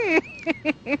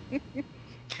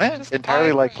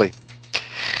 Entirely likely.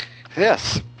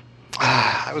 Yes.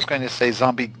 I was going to say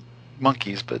zombie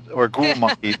monkeys, or ghoul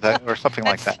monkeys, or something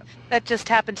like that. That just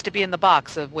happens to be in the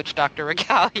box of Witch Doctor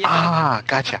regalia. Ah,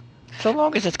 gotcha. So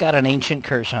long as it's got an ancient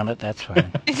curse on it, that's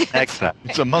fine. Excellent.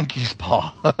 It's a monkey's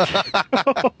paw.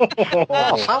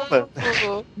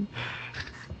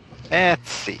 Let's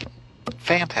see.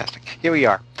 Fantastic. Here we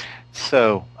are.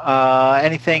 So,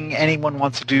 anything anyone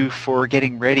wants to do for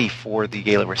getting ready for the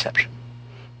gala reception?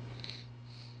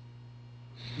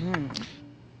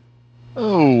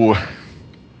 Oh.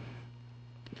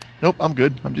 Nope, I'm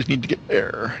good. I just need to get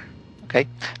there. Okay.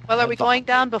 Well, are we going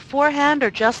down beforehand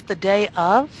or just the day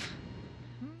of?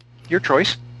 Your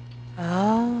choice.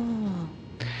 Oh.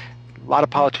 A lot of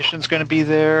politicians going to be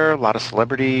there, a lot of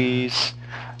celebrities.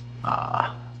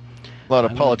 A lot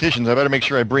of politicians. I better make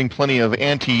sure I bring plenty of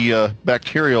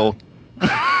antibacterial.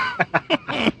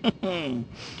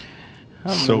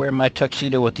 I'm going to wear my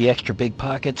tuxedo with the extra big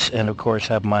pockets and, of course,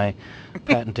 have my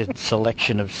patented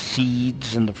selection of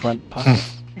seeds in the front pocket.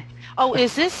 Oh,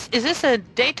 is this a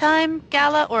daytime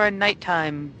gala or a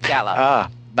nighttime gala?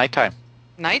 Nighttime.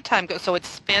 Nighttime. So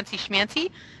it's fancy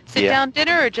schmancy? Sit-down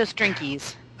dinner or just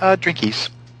drinkies? Drinkies.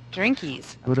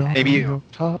 Drinkies. Put on Maybe your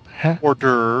top hat, hors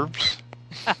d'oeuvres.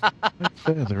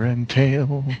 feather and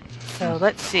tail. So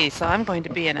let's see. So I'm going to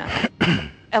be in a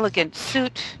elegant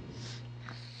suit,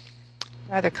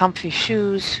 rather comfy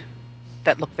shoes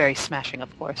that look very smashing,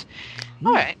 of course.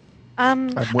 All right.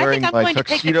 I'm wearing I think I'm my going to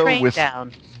take the tuxedo train with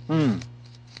down.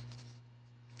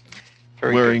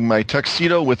 wearing my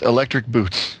tuxedo with electric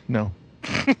boots. No.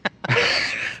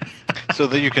 So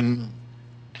that you can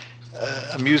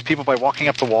amuse people by walking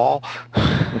up the wall.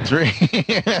 That's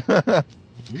right.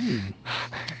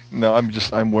 No,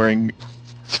 I'm wearing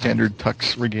standard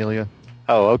tux regalia.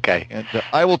 Oh, okay. And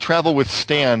I will travel with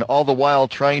Stan, all the while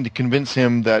trying to convince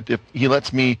him that if he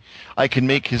lets me, I can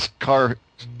make his car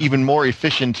even more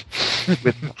efficient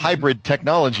with hybrid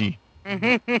technology.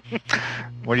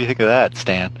 What do you think of that,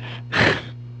 Stan?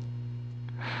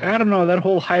 I don't know, that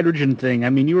whole hydrogen thing. I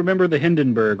mean, you remember the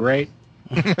Hindenburg, right?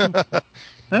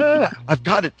 I've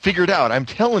got it figured out. I'm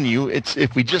telling you, it's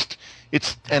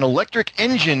an electric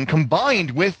engine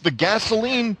combined with the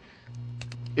gasoline.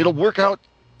 It'll work out.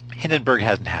 Hindenburg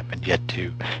hasn't happened yet,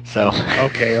 too. So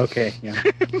Okay, yeah.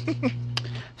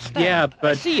 Yeah,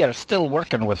 but I see you're still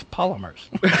working with polymers.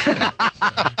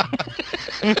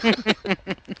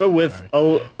 But with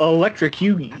electric,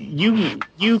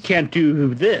 you can't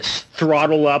do this.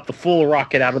 Throttle up the full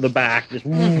rocket out of the back. Just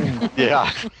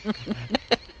yeah.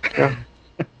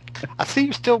 I see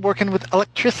you're still working with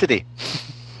electricity.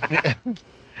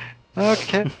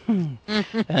 Okay. Give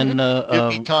And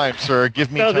me time, sir. Give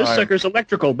me time. No, this sucker's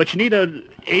electrical, but you need a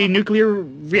nuclear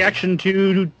reaction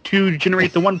to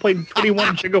generate the 1.21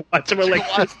 gigawatts of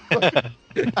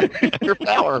electricity. Your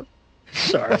power.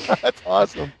 Sorry. That's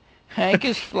awesome. Hank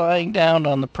is flying down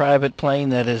on the private plane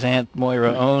that his Aunt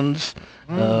Moira owns,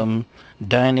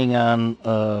 dining on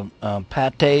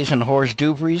pâtés and hors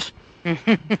d'oeuvres,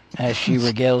 as she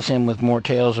regales him with more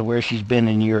tales of where she's been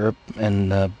in Europe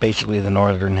and basically the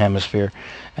Northern Hemisphere.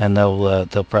 And they'll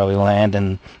probably land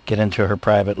and get into her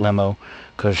private limo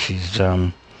because she's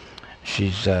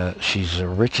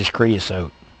rich as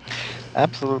creosote.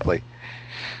 Absolutely.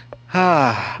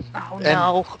 Oh,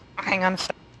 no. Hang on a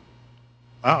second.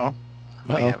 Uh-oh.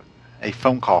 We have a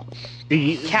phone call.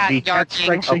 The cat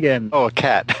strikes again. Oh, a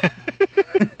cat.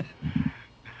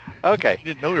 Okay. I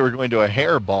didn't know we were going to a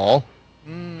hair ball.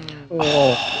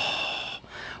 Oh.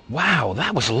 Wow,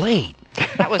 that was late.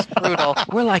 That was brutal.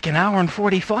 We're like an hour and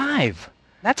 45.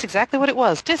 That's exactly what it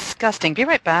was. Disgusting. Be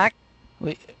right back.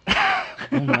 Oh,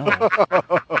 no.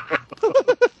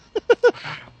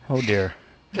 Oh, dear.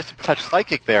 Just a touch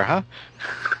psychic there, huh?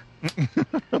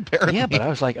 Apparently. Yeah, but I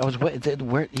was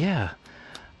where? Yeah,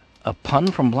 a pun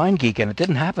from Blind Geek, and it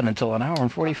didn't happen until an hour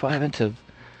and 45 into.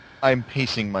 I'm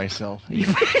pacing myself. He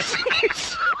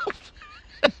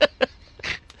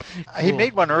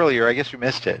made one earlier. I guess you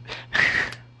missed it.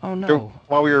 Oh no!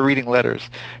 While we were reading letters.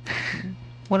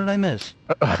 What did I miss?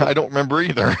 I don't remember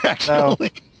either. Actually, no.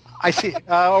 I see.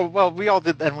 Well, we all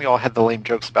did, and we all had the lame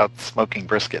jokes about smoking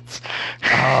briskets.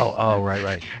 Oh,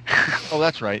 right. Oh,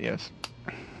 that's right. Yes.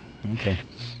 Okay.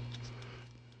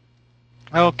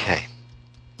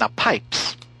 Now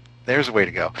pipes. There's a way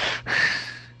to go.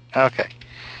 Okay.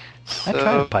 I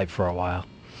tried a pipe for a while.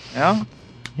 Yeah?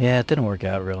 Yeah, it didn't work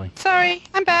out really. Sorry,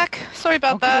 I'm back. Sorry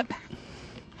about that.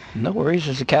 No worries.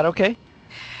 Is the cat okay?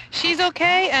 She's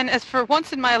okay, and as for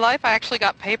once in my life, I actually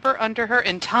got paper under her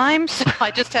in time, so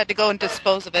I just had to go and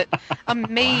dispose of it.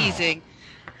 Amazing.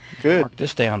 Wow. Good. Mark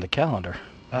this day on the calendar.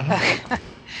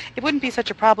 It wouldn't be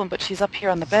such a problem, but she's up here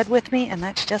on the bed with me, and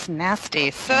that's just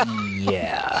nasty. So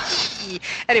Yeah.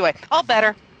 Anyway, all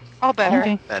better. All better.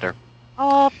 Okay. Better.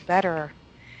 All better.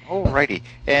 Alrighty.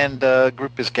 And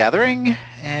group is gathering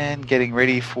and getting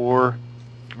ready for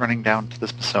running down to the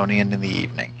Smithsonian in the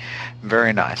evening.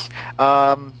 Very nice.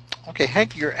 Okay,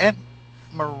 Hank, your Aunt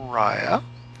Mariah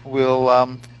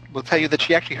will tell you that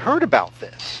she actually heard about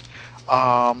this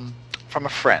from a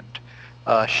friend.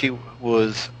 She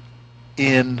was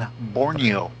in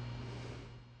Borneo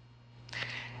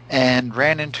and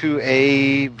ran into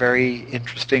a very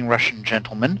interesting Russian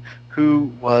gentleman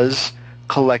who was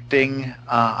collecting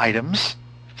items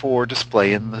for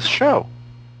display in the show.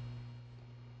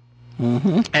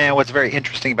 Mm-hmm. And what's very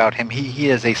interesting about him, he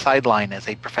is a sideline as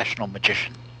a professional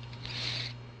magician.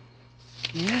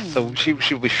 So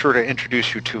she'll be sure to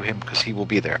introduce you to him because he will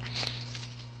be there.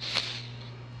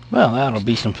 Well, that'll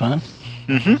be some fun.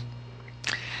 Mm-hmm.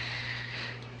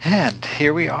 And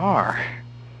here we are.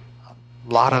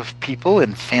 A lot of people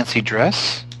in fancy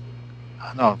dress.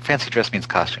 No, fancy dress means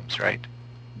costumes, right?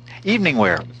 Evening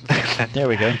wear. There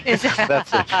we go.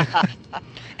 That's it.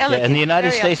 Yeah, in the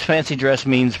United States, fancy dress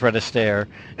means Fred Astaire.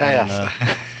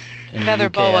 Yes. In Feather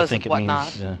the UK, I boas think and it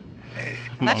whatnot. means...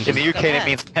 In the UK, it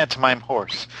means pantomime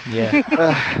horse. Yeah.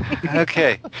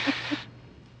 Okay.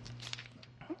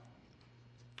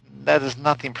 That is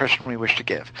not the impression we wish to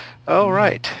give. All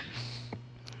right.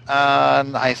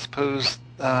 I suppose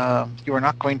you are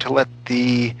not going to let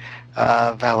the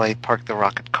valet park the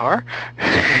rocket car.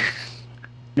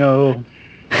 No.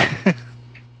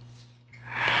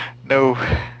 No.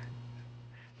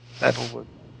 That'll work.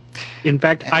 In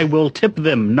fact, I will tip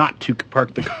them not to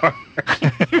park the car.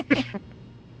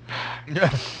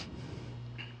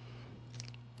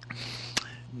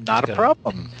 Not a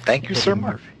problem. Thank you, Sir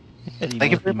Murphy.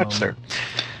 Thank you very much, sir.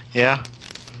 Yeah.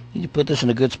 You put this in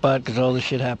a good spot because all this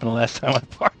shit happened the last time I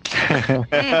parked.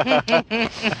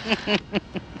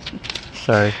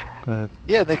 Sorry.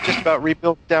 Yeah, they just about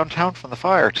rebuilt downtown from the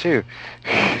fire, too.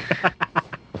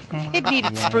 It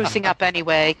needed sprucing up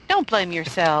anyway. Don't blame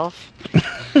yourself.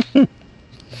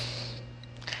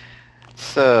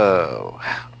 So,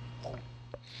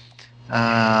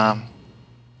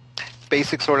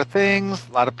 basic sort of things.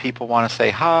 A lot of people want to say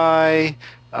hi.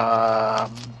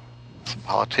 Some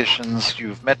politicians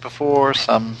you've met before,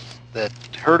 some that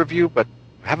heard of you but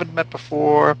haven't met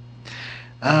before.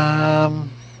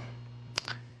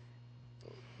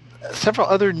 Several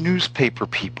other newspaper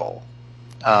people.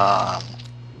 Let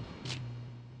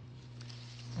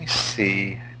me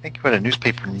see. I think you had a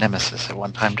newspaper nemesis at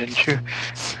one time, didn't you?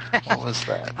 What was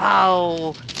that?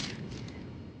 Oh.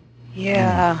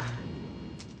 Yeah.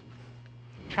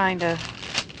 Trying to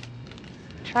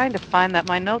find that.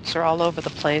 My notes are all over the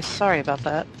place. Sorry about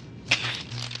that.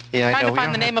 Yeah, I know. Trying to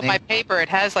find the name of my paper. It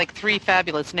has like 3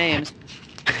 fabulous names.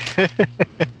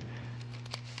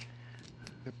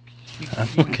 I'm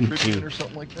looking too. Or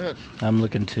something like that. I'm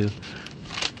looking too.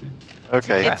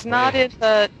 Okay. It's not in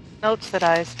the notes that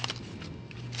I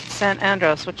sent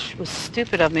Andros, which was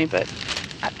stupid of me, but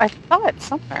I saw it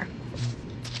somewhere.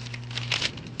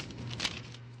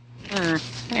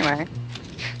 Anyway.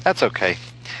 That's okay.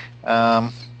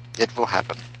 It will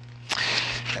happen.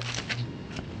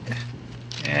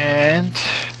 And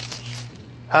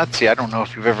let's see. I don't know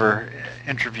if you've ever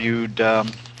interviewed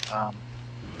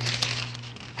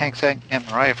Hank and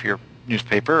Mariah for your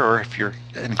newspaper, or if you're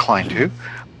inclined to.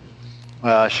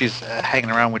 She's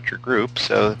hanging around with your group,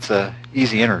 so it's a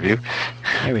easy interview.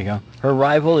 There we go. Her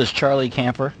rival is Charlie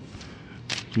Camper,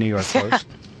 New York Post.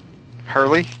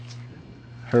 Hurley?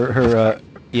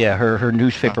 Her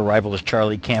newspaper rival is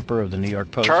Charlie Camper of the New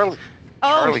York Post. Oh,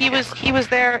 Charlie he was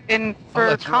there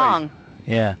for Kong. Right.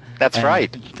 Yeah. That's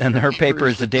right. And her paper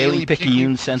is the Daily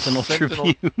Picayune Sentinel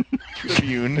Tribune.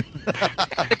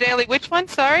 The Daily which one?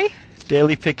 Sorry?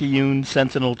 Daily Picayune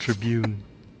Sentinel Tribune.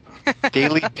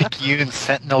 Daily Picayune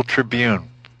Sentinel Tribune.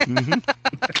 Mm-hmm.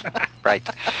 Right.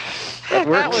 That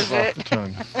was it.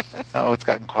 Oh, it's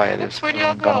gotten quiet. It's Where'd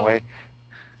y'all gone go? away.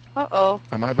 Uh-oh.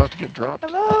 Am I about to get dropped?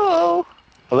 Hello?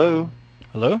 Hello?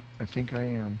 Hello? I think I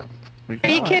am. Are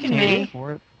you kidding me?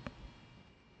 For it.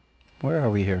 Where are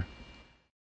we here?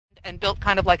 And built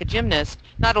kind of like a gymnast.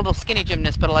 Not a little skinny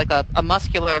gymnast, but like a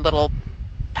muscular little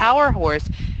power horse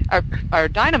or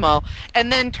dynamo.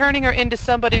 And then turning her into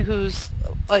somebody who's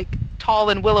like tall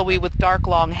and willowy with dark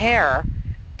long hair.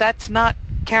 That's not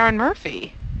Karen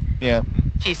Murphy. Yeah.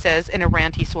 She says in a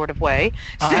ranty sort of way.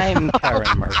 I'm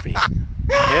Karen Murphy.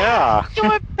 Yeah.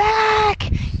 You're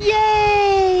back!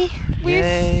 Yay! We're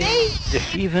Yay.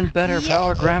 safe! Even better, Yay.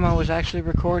 Power Grandma was actually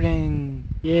recording.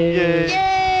 Yay.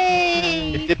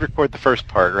 Yay! It did record the first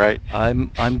part, right?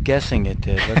 I'm guessing it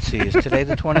did. Let's see. Is today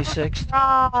the 26th?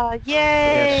 Ah,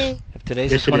 yay! If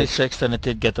today's Yes, the it is. 26th, then it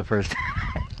did get the first.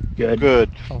 Good.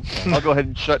 Good. I'll go ahead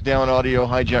and shut down Audio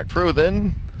Hijack Pro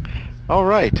then. All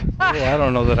right. I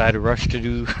don't know that I'd rush to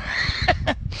do...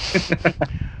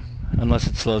 Unless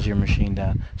it slows your machine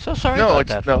down. So sorry No, about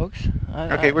it's- that, no. folks.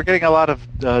 Okay, we're getting a lot of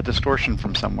distortion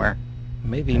from somewhere.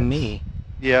 Maybe me.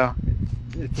 Yeah.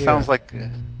 It Here. sounds like...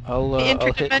 I'll The hit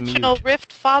interdimensional mute.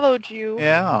 rift followed you.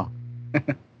 yeah.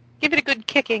 Give it a good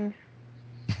kicking.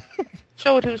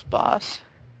 Show it who's boss.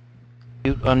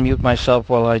 Unmute myself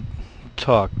while I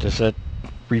talk. Does that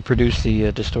reproduce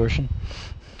the distortion?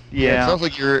 It sounds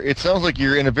like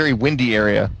you're in a very windy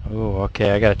area. Oh,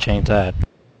 okay. I gotta change that.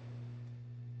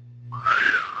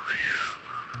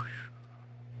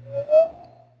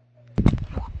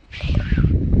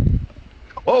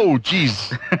 Oh,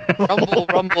 jeez. Rumble,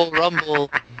 rumble, rumble.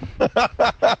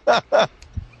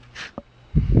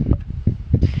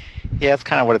 Yeah, it's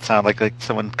kind of what it sounded like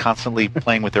someone constantly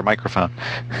playing with their microphone.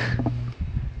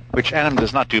 Which Adam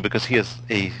does not do because he is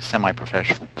a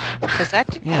semi-professional.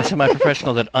 Yeah,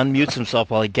 semi-professional that unmutes himself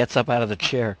while he gets up out of the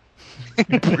chair.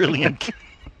 Brilliant.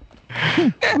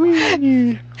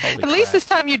 At least this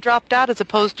time you dropped out as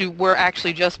opposed to we're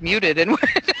actually just muted and we're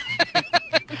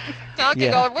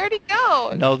talking going, where'd he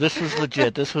go? No, this was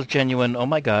legit. This was genuine. Oh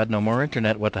my God, no more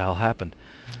internet. What the hell happened?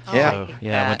 Yeah. So,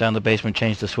 I went down the basement,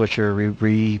 changed the switcher,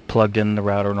 re-plugged in the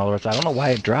router and all the rest. I don't know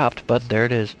why it dropped, but there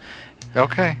it is.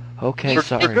 Okay. Okay, You're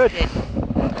sorry. good.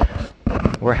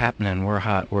 We're happening. We're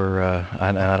hot. We're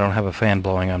and I don't have a fan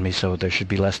blowing on me, so there should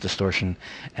be less distortion.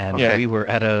 And we were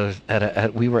at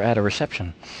a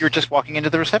reception. You're just walking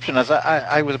into the reception. As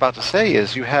I was about to say,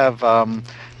 is you have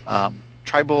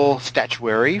tribal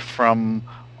statuary from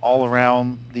all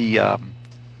around the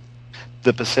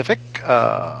Pacific,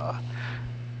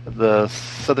 the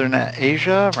Southern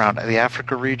Asia, around the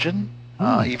Africa region,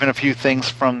 even a few things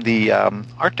from the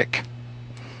Arctic.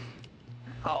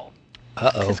 Oh.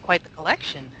 Uh-oh. This is quite the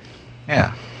collection.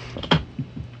 Yeah.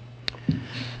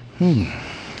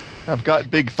 I've got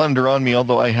Big Thunder on me,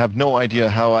 although I have no idea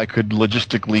how I could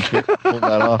logistically pull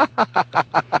that off.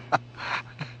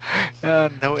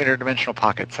 No interdimensional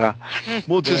pockets, huh?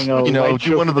 We'll just,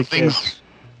 do one of the things.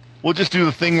 We'll just do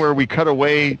the thing where we cut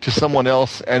away to someone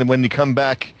else, and when you come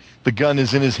back, the gun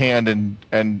is in his hand, and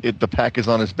the pack is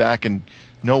on his back, and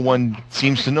no one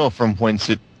seems to know from whence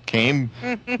it came.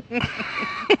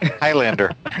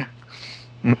 Highlander.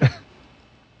 No,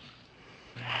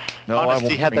 Honest, I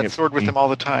won't. He had that sword with him all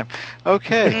the time.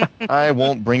 Okay. I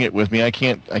won't bring it with me. I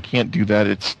can't do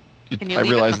that. Can you I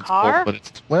leave realize it in the it's car?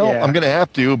 cold, but I'm going to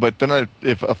have to. But then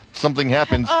if something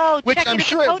happens, which check I'm it at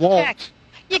sure it Coat won't. Check.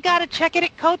 You got to check it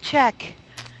at Coat Check.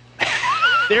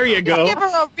 There you go. Give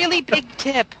her a really big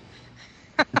tip.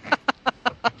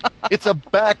 It's a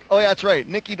back. Oh, yeah, that's right.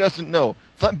 Nikki doesn't know.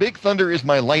 Big Thunder is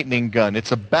my lightning gun.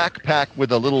 It's a backpack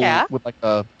with a little, with like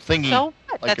a thingy. So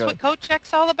what? Like That's what Coat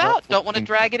Check's all about. Don't want to thing.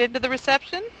 drag it into the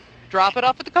reception? Drop it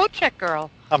off at the Coat Check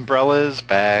girl. Umbrellas,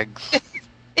 bags.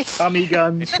 Tommy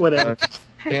guns, whatever.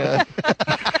 Yeah.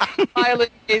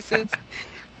 Pilot cases.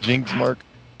 Jinx mark.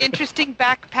 Interesting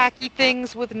backpacky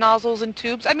things with nozzles and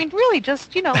tubes. I mean, really,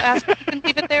 just, ask and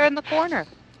leave it there in the corner.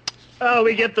 Oh,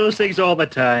 we get those things all the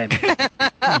time.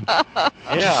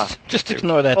 Yeah. Just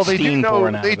ignore that They steam do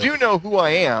pouring know. out They of it. do know who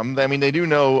I am. I mean, they do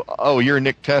know. Oh, you're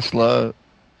Nick Tesla.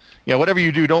 Yeah. Whatever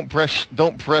you do, don't press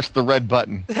the red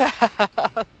button.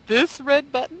 This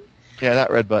red button? Yeah,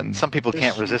 that red button. Some people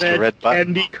can't resist a red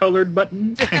button. Candy-colored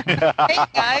buttons. Hey,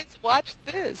 guys, watch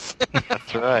this.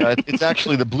 That's right. It's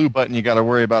actually the blue button you got to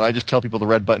worry about. I just tell people the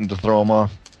red button to throw them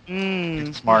off.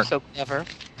 Smart. So clever.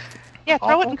 Yeah,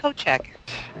 throw it in Coat Check.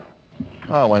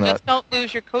 Oh, why not? Just don't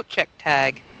lose your Coat Check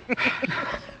tag.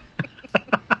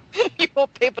 You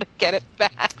won't be able to get it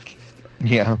back.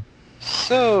 Yeah.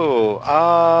 So,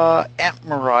 Aunt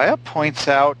Mariah points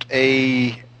out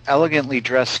a elegantly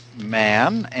dressed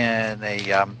man and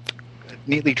a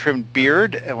neatly trimmed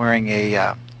beard, wearing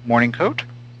a morning coat.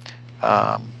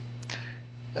 As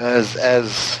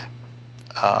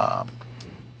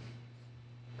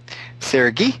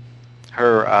Sergei,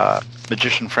 her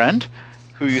magician friend,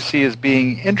 who you see is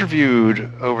being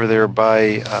interviewed over there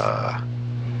by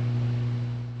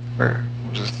what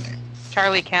was his name?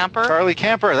 Charlie Camper? Charlie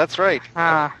Camper, that's right.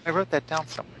 Ah. I wrote that down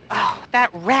somewhere. Oh, that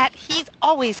rat, he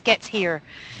always gets here.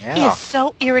 Yeah. He is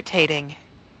so irritating.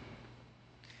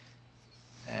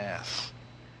 Yes.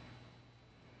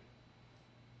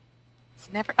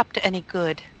 He's never up to any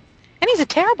good. And he's a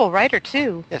terrible writer,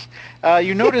 too. Yes.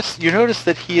 You notice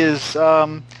that he is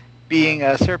being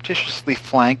surreptitiously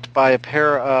flanked by a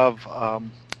pair of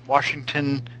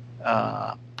Washington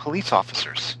police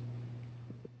officers.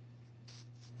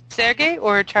 Sergei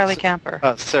or Charlie Camper?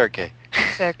 Sergei.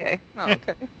 Sergei. Oh,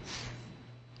 okay.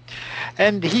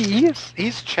 And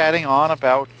he's chatting on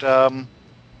about,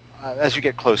 as you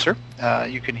get closer,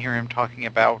 you can hear him talking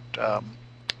about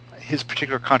his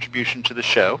particular contribution to the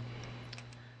show,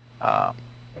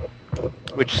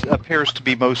 which appears to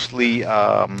be mostly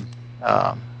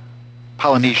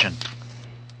Polynesian.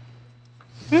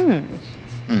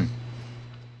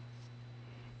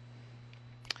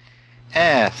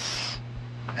 Yes.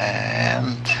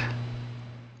 And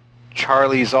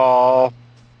Charlie's all...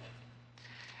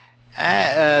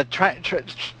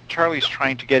 Charlie's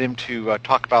trying to get him to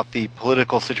talk about the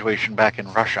political situation back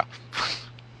in Russia.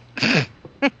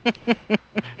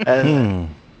 And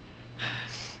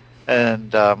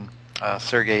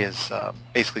Sergei is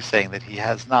basically saying that he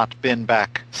has not been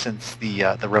back since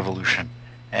the revolution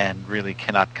and really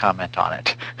cannot comment on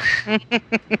it.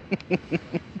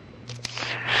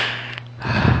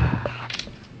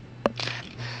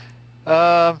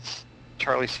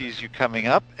 Charlie sees you coming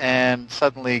up and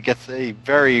suddenly gets a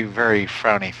very, very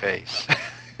frowny face.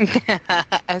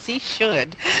 As he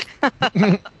should.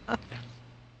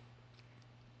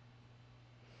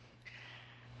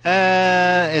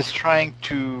 Is trying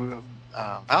to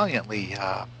valiantly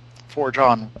forge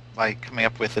on by coming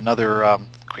up with another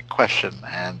quick question.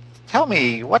 And tell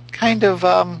me, what kind of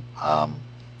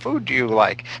food do you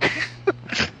like?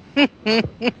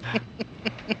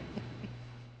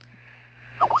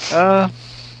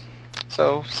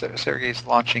 So Sergei's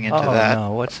launching into that. Oh,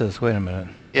 no, what's this? Wait a minute.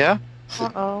 Yeah?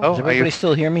 Uh-oh. Does everybody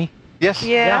still hear me? Yes.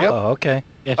 Yeah. Yep. Oh, okay.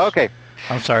 Yes. Okay.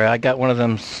 I'm sorry, I got one of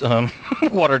them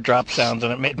water drop sounds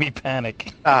and it made me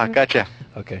panic. Gotcha.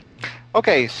 Okay.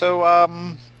 Okay, so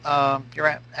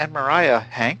your Aunt Mariah,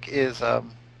 Hank, is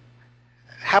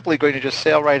happily going to just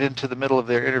sail right into the middle of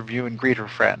their interview and greet her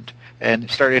friend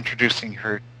and start introducing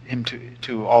him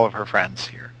to all of her friends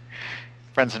here,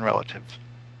 friends and relatives.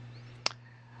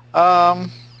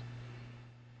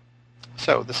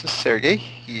 So this is Sergei.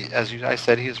 He, I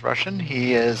said, he is Russian.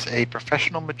 He is a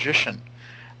professional magician.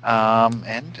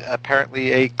 And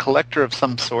apparently a collector of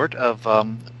some sort of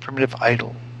primitive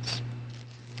idols.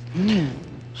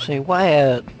 Say,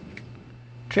 why,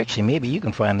 Trixie, maybe you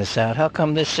can find this out. How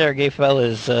come this Sergei fella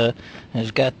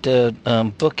has got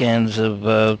bookends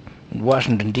of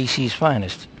Washington, D.C.'s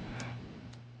finest?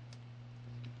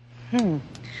 It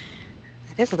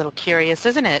is a little curious,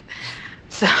 isn't it?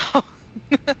 So,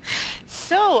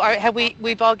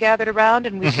 we've all gathered around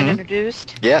and we've been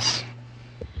introduced? Yes.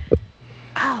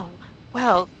 Oh,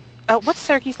 well, what's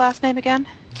Sergei's last name again?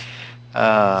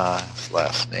 His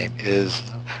last name is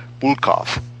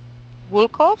Bulkov.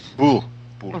 Wulkov?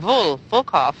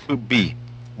 Bulkov. B.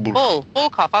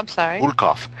 Bulkov, I'm sorry.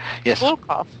 Bulkov. Yes.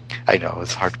 Bulkov. I know,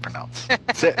 it's hard to pronounce.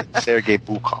 Sergei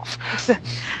Bulkov.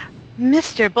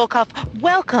 Mr. Bulkov,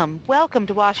 welcome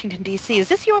to Washington, D.C. Is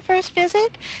this your first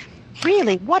visit?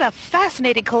 Really, what a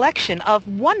fascinating collection of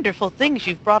wonderful things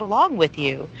you've brought along with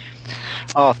you.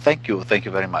 Oh, thank you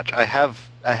very much. I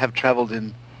have traveled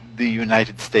in the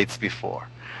United States before.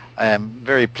 I am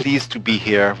very pleased to be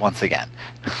here once again.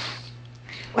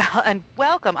 Well, and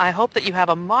welcome. I hope that you have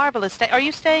a marvelous stay. Are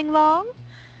you staying long?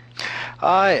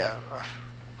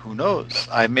 Who knows?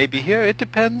 I may be here. It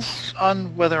depends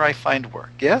on whether I find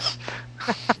work, yes?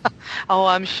 Oh,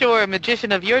 I'm sure a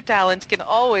magician of your talents can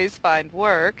always find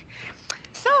work.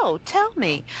 So, tell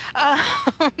me.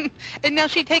 And now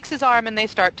she takes his arm and they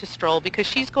start to stroll because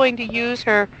she's going to use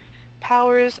her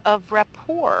powers of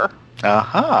rapport.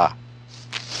 Aha.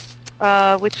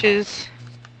 Which is...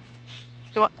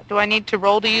 Do I need to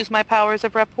roll to use my powers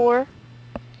of rapport?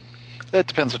 That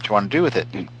depends what you want to do with it.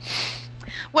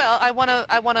 Well, I want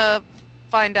to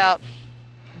find out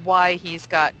why he's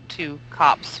got two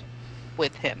cops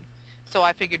with him. So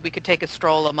I figured we could take a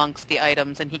stroll amongst the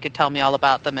items and he could tell me all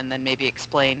about them and then maybe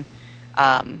explain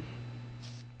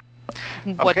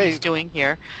what he's doing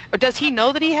here. Or does he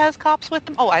know that he has cops with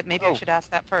him? Maybe I should ask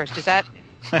that first. Is that...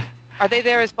 Are they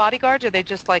there as bodyguards, or are they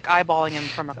just like eyeballing him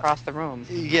from across the room?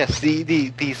 Yes,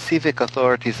 the civic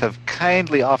authorities have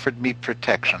kindly offered me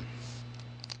protection.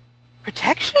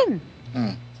 Protection?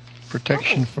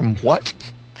 Protection from what?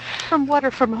 From what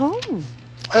or from whom?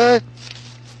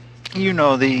 You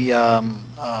know, the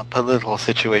political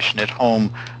situation at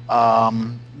home.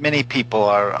 Many people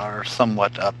are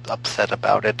somewhat upset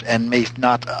about it and may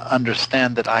not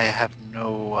understand that I have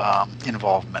no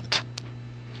involvement.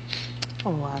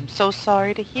 Oh, I'm so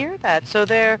sorry to hear that. So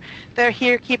they're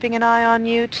here keeping an eye on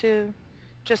you to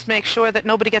just make sure that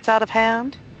nobody gets out of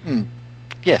hand?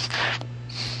 Yes.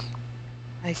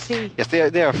 I see. Yes,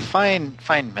 they are fine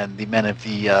men, the men of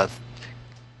the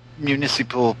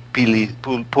municipal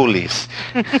police.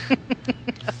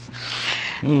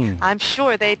 I'm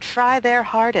sure they try their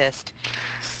hardest.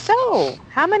 So,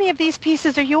 how many of these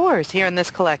pieces are yours here in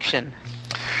this collection?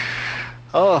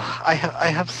 Oh, I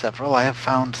have several. I have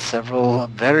found several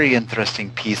very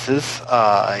interesting pieces.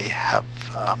 I have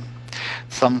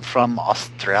some from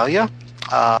Australia,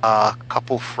 a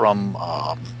couple from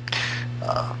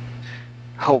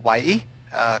Hawaii,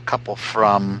 a couple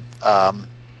from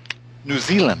New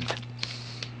Zealand.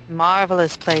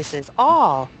 Marvelous places,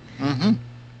 all. Mm-hmm.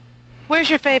 Where's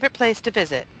your favorite place to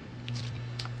visit?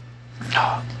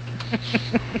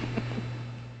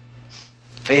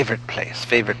 Favorite place.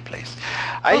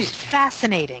 Most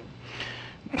fascinating.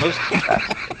 Most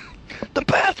fascinating. The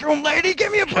bathroom, lady,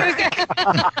 give me a break.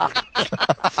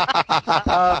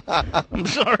 I'm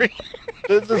sorry.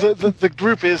 The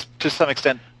group is, to some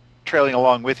extent, trailing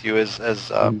along with you as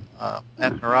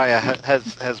Aunt Mariah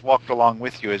has walked along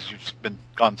with you as you've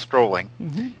gone strolling,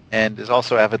 and is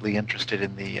also avidly interested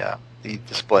in the the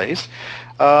displays.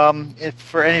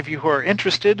 For any of you who are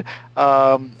interested,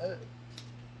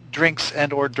 drinks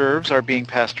and hors d'oeuvres are being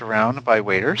passed around by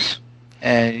waiters,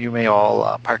 and you may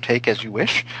all partake as you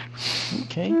wish.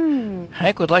 Okay.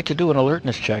 Hank would like to do an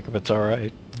alertness check if it's all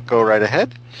right. Go right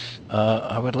ahead.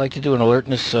 I would like to do an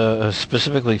alertness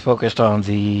specifically focused on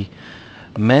the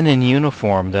men in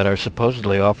uniform that are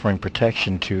supposedly offering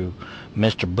protection to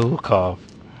Mr. Bulkov.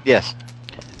 Yes.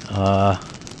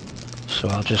 So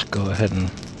I'll just go ahead and...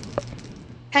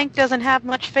 Hank doesn't have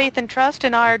much faith and trust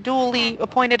in our duly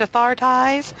appointed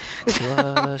authorities.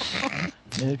 Plus,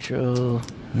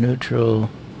 neutral,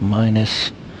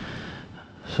 minus...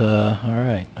 all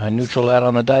right. I neutral that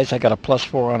on the dice. I got a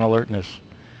 +4 on alertness.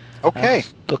 Okay. I'm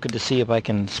looking to see if I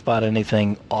can spot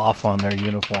anything off on their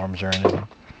uniforms or anything.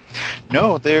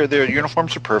 No, their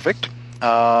uniforms are perfect.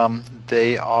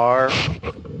 They are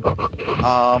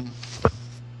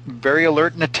very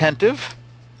alert and attentive,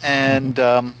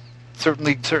 and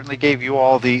certainly gave you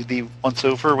all the once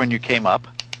over when you came up,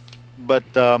 but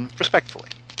respectfully.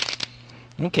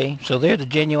 Okay, so they're the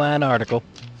genuine article.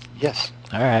 Yes.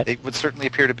 All right. It would certainly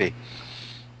appear to be.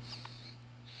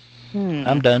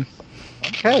 I'm done.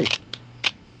 Okay.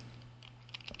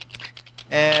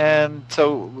 And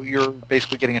so you're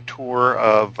basically getting a tour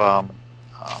of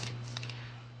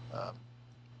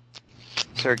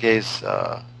Sergei's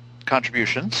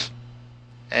contributions.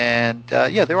 And,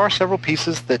 there are several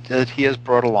pieces that he has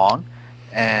brought along.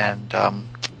 And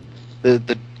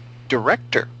the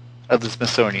director of the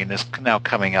Smithsonian is now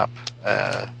coming up,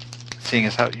 seeing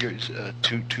as how you're,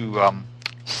 to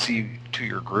see to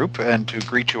your group and to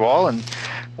greet you all and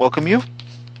welcome you.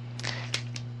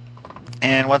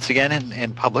 And once again,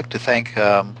 in public, to thank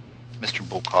Mr.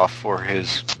 Bulkov for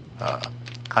his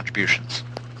contributions.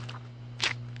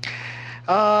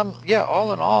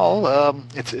 All in all,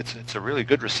 it's a really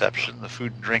good reception. The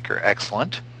food and drink are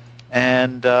excellent,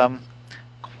 and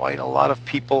quite a lot of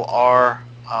people are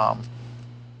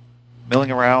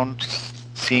milling around,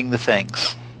 seeing the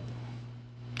things.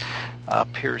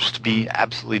 Appears to be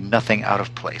absolutely nothing out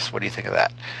of place. What do you think of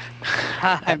that?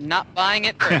 I'm not buying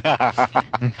it.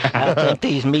 I think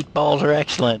these meatballs are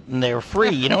excellent, and they're free.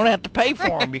 You don't have to pay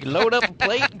for them. You can load up a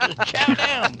plate and just chow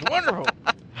down. It's wonderful.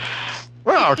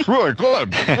 Wow, it's really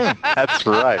good. That's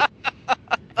right.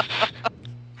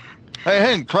 Hey,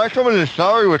 Hank, try some of this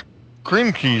celery with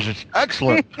cream cheese. It's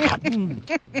excellent.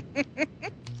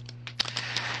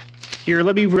 Here,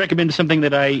 let me recommend something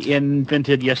that I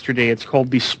invented yesterday. It's called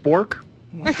the spork.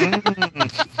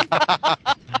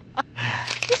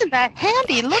 Isn't that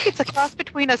handy? Look, it's a cross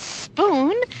between a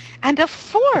spoon and a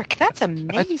fork. That's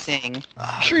amazing.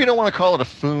 Sure you don't want to call it a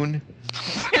foon?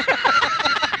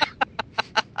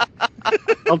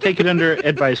 I'll take it under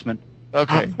advisement.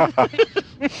 Okay.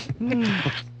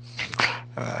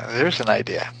 There's an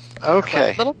idea.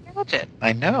 Okay. Little gadget.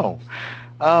 I know.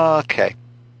 Okay.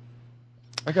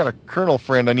 I got a colonel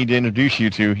friend I need to introduce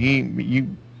you to. He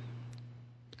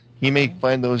may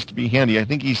find those to be handy. I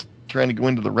think he's trying to go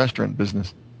into the restaurant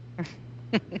business.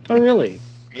 Oh, really?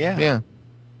 Yeah. Yeah.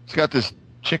 He's got this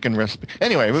chicken recipe.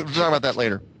 Anyway, we'll talk about that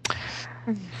later.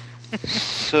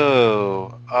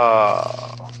 So,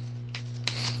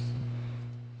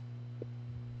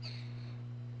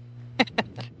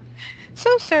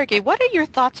 So, Sergei, what are your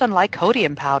thoughts on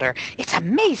lycodium powder? It's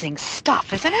amazing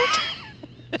stuff, isn't it?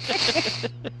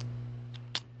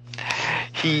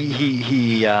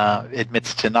 He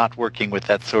admits to not working with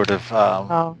that sort of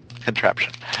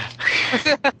contraption.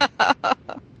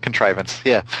 Contrivance,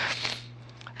 yeah.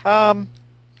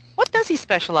 What does he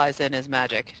specialize in as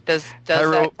magic? Does that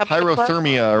come into play?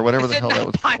 Pyrothermia, or whatever the hell that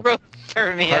was called.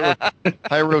 Pyrothermia.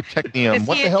 Pyrotechnium.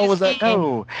 What the hell was that?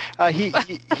 No, he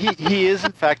is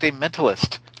in fact a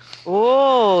mentalist.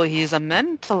 Oh, he's a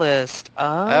mentalist.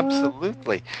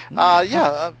 Absolutely.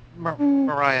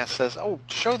 Mariah says, "Oh,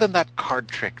 show them that card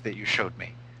trick that you showed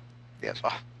me." Yes.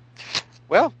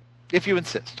 Well, if you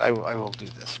insist, I will do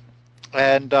this.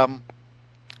 And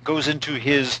goes into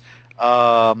his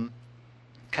kind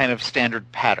of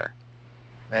standard patter,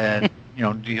 and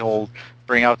he'll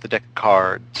bring out the deck of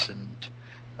cards and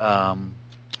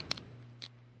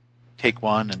take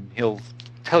one, and he'll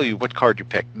tell you what card you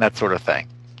picked and that sort of thing.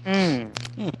 And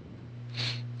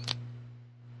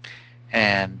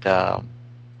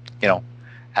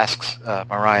asks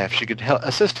Mariah if she could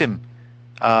assist him.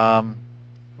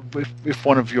 If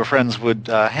one of your friends would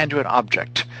hand you an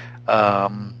object,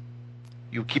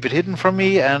 you keep it hidden from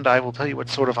me, and I will tell you what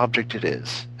sort of object it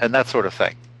is, and that sort of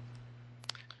thing.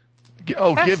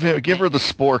 Oh, give her the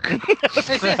spork.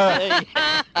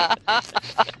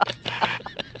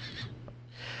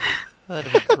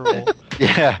 That'd be cruel.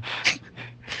 Yeah.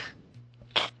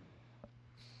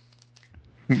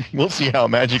 We'll see how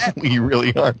magical you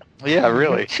really are. Yeah,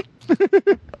 really.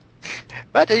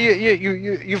 But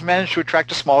you've managed to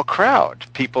attract a small crowd.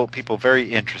 People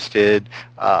very interested,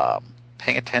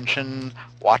 paying attention,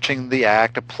 watching the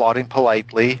act, applauding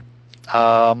politely.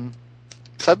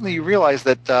 Suddenly you realize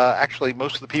that actually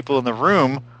most of the people in the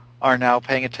room are now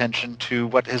paying attention to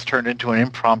what has turned into an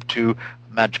impromptu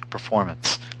magic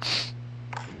performance.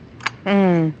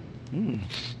 Afraid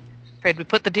we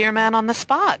put the dear man on the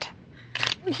spot.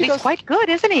 He's quite good,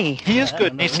 isn't he? He is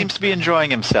good, and he seems to be enjoying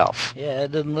himself. Yeah,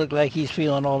 it doesn't look like he's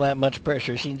feeling all that much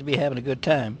pressure. Seems to be having a good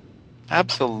time.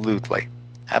 Absolutely.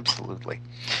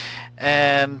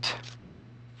 And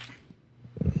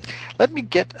let me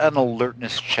get an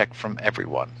alertness check from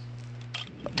everyone.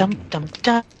 Dum dum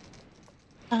dum.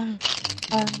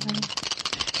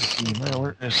 See, my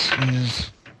alertness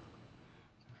is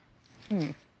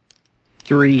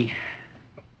 3.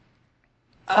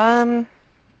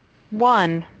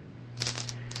 1.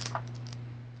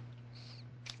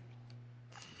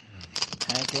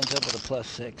 Hank ends up with a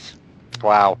 +6.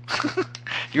 Wow.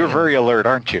 You're very alert,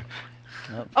 aren't you?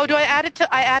 Oh, do I add it to?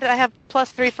 I have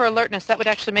 +3 for alertness. That would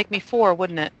actually make me 4,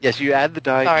 wouldn't it? Yes, you add the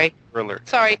die Sorry. for alert.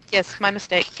 Sorry. Yes, my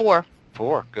mistake. 4.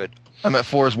 4, good. I'm at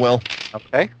 4 as well.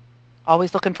 Okay.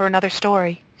 Always looking for another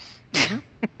story.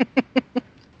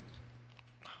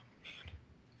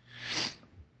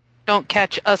 Don't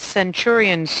catch a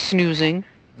centurion snoozing.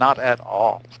 Not at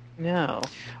all. No.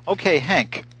 Okay,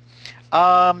 Hank.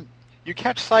 You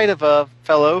catch sight of a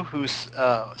fellow who's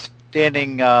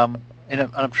standing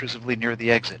unobtrusively near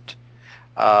the exit.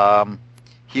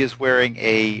 He is wearing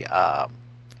a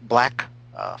black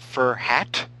fur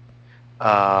hat.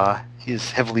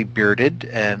 He's heavily bearded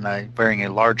and wearing a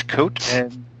large coat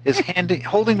and is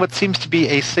holding what seems to be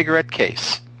a cigarette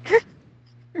case.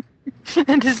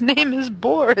 And his name is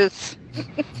Boris.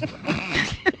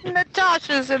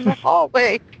 Natasha's in the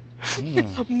hallway.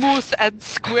 Moose and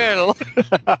squirrel.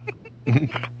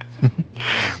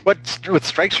 What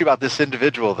strikes you about this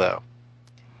individual, though,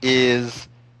 is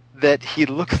that he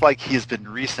looks like he's been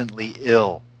recently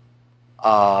ill.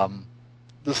 The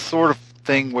sort of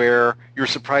thing where you're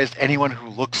surprised anyone who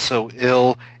looks so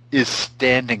ill is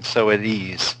standing so at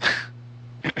ease.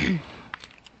 Hey,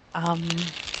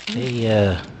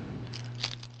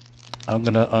 I'm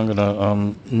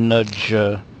gonna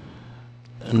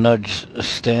nudge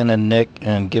Stan and Nick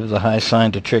and give the high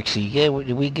sign to Trixie. Yeah,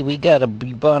 we got a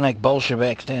bubonic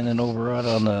Bolshevik standing over out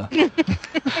on the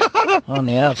on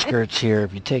the outskirts here.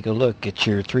 If you take a look at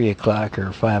your 3 o'clock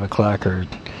or 5 o'clock or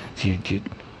you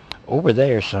over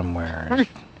there somewhere.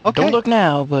 Okay. Don't look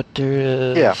now, but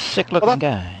there's a sick-looking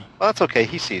guy. Well, that's okay.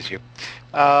 He sees you.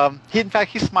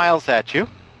 He smiles at you,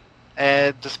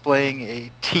 and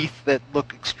displaying teeth that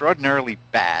look extraordinarily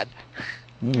bad.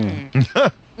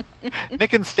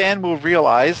 Nick and Stan will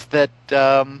realize that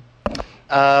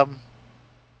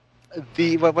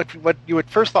what you at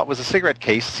first thought was a cigarette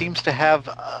case seems to have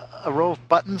a row of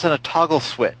buttons and a toggle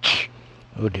switch.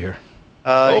 Oh dear.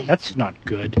 That's not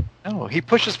good. No, he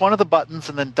pushes one of the buttons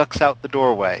and then ducks out the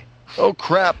doorway. Oh,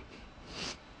 crap.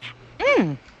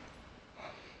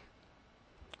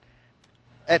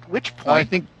 At which point... I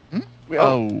think...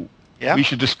 Yeah? We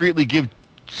should discreetly give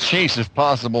chase if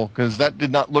possible, because that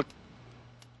did not look...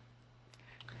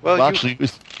 Well, actually,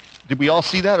 did we all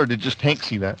see that, or did just Hank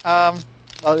see that?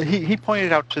 He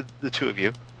pointed out to the two of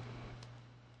you.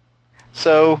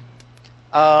 So,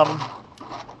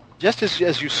 just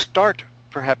as you start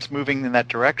perhaps moving in that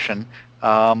direction,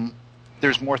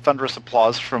 there's more thunderous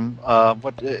applause from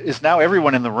what is now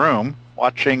everyone in the room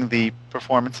watching the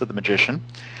performance of the magician.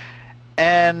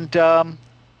 And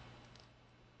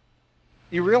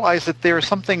you realize that there is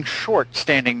something short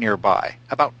standing nearby,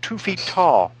 about 2 feet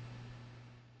tall.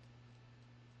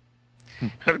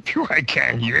 I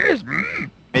can, yes.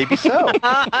 Maybe so.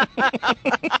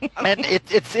 And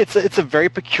it's a very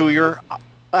peculiar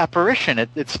apparition.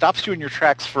 It stops you in your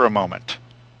tracks for a moment.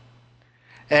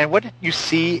 And what you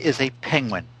see is a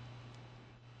penguin.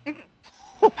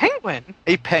 Penguin?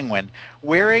 A penguin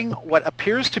wearing what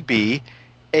appears to be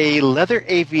a leather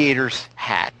aviator's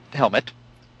helmet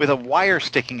with a wire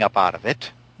sticking up out of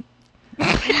it.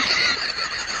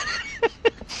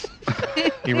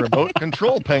 A remote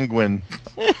control penguin.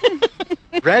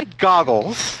 Red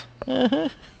goggles.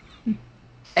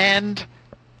 And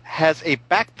has a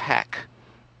backpack.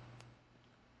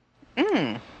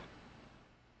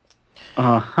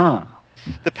 Uh-huh.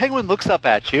 The penguin looks up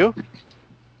at you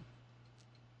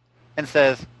and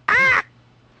says, "Ah!"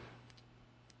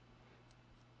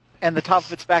 And the top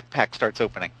of its backpack starts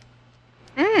opening.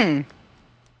 And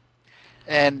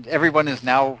everyone is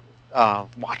now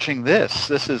watching this.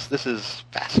 This is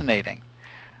fascinating.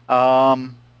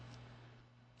 Can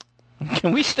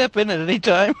we step in at any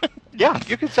time? Yeah,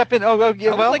 you can step in. Oh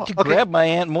yeah. I would like to grab my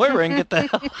Aunt Moira and get the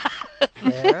hell out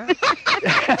of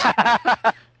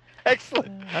there.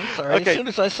 Excellent. I'm sorry. Okay. As soon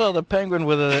as I saw the penguin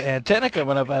with an antenna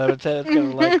coming up out of its head, it's kind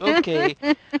of like, okay,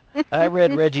 I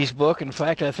read Reggie's book. In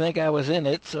fact, I think I was in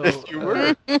it. So Yes, you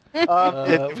were.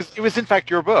 It was in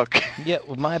fact your book. Yeah,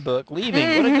 with my book.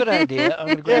 Leaving. What a good idea. I'm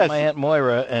going to grab Yes. my Aunt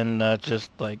Moira and just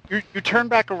like... You turn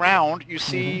back around. You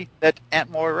see that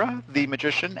Aunt Moira, the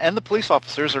magician, and the police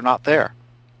officers are not there.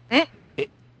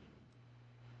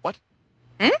 What?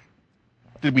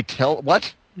 Did we tell...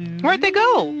 What? Where'd they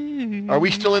go? Are we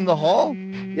still in the hall?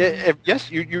 Yes,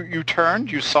 you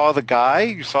turned. You saw the guy.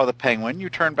 You saw the penguin. You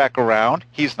turned back around.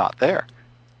 He's not there.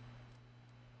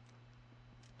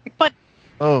 But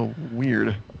Oh,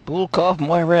 weird. Bulkov,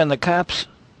 Moira, and the cops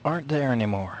aren't there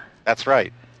anymore. That's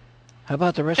right. How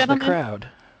about the rest Gentlemen, of the crowd?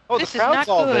 Oh, this the is crowd's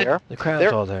not all good. there. The crowd's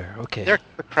They're- all there. Okay.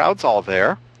 The crowd's all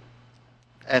there.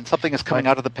 And something is coming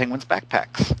out of the penguin's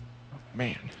backpacks.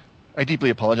 Man. I deeply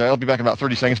apologize. I'll be back in about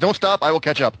 30 seconds. Don't stop. I will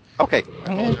catch up. Okay.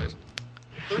 Apologize.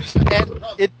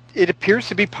 And it appears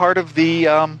to be part of the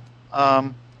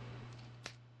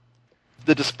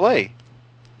display,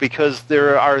 because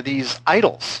there are these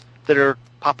idols that are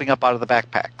popping up out of the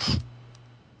backpacks.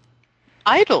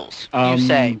 Idols, you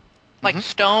say? Like Mhm.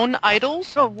 stone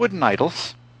idols? No, wooden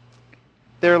idols.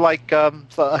 They're like a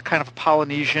kind of a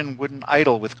Polynesian wooden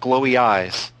idol with glowy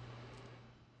eyes.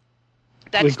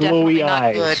 That's With definitely glowy not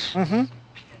eyes. good. Mm-hmm.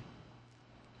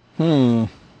 Hmm.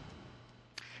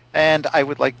 And I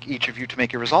would like each of you to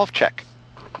make a resolve check.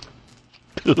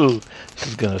 Ooh, this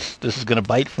is gonna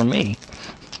bite for me.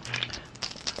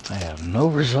 I have no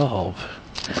resolve.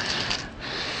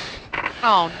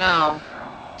 Oh, no.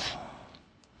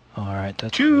 All right,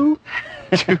 that's 2.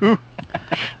 2.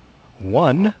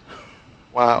 1.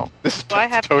 Wow. This is Do I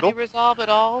have total. any resolve at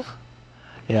all?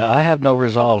 Yeah, I have no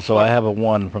resolve, so I have a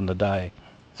 1 from the die.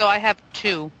 So I have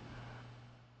 2.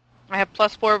 I have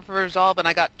 +4 for resolve, and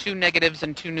I got 2 negatives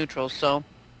and 2 neutrals, so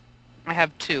I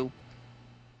have 2.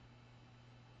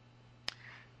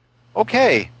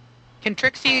 Okay. Can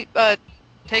Trixie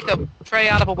take a tray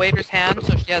out of a waiter's hand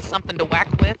so she has something to whack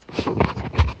with?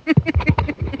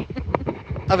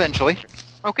 Eventually.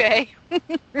 Okay.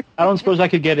 I don't suppose I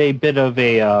could get a bit of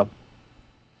a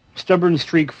stubborn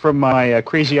streak from my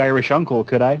crazy Irish uncle,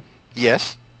 could I?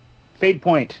 Yes. Fate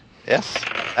point. Yes.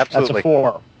 That's Absolutely. a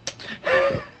 4.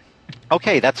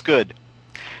 Okay, that's good.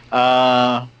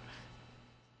 What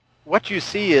you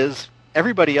see is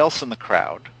everybody else in the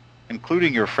crowd,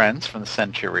 including your friends from the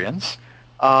Centurions,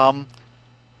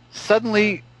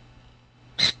 suddenly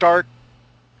start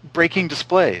breaking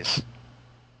displays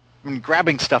and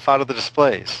grabbing stuff out of the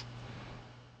displays.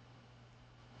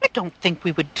 I don't think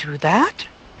we would do that.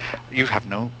 You have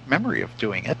no memory of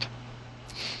doing it.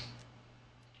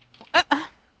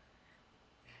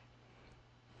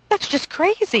 That's just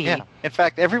crazy. Yeah. In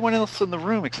fact, everyone else in the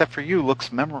room except for you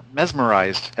looks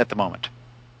mesmerized at the moment.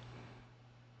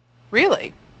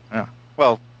 Really? Yeah.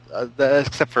 Well,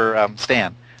 except for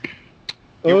Stan.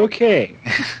 Okay.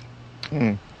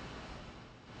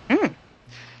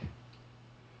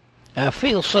 I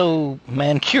feel so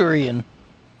Manchurian.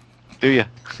 Do you?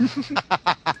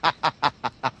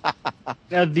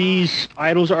 Now these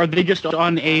idols, are they just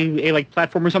on a like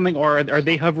platform or something, or are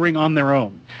they hovering on their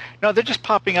own? No, they're just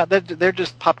popping out. They're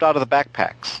just popped out of the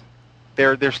backpacks.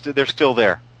 They're still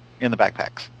there in the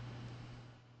backpacks.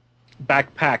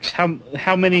 Backpacks.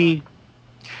 How many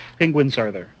penguins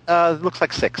are there? It looks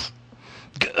like 6.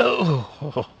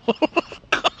 Oh.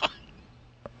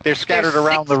 They're scattered There's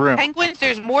around 6 the room. Penguins?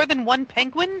 There's more than one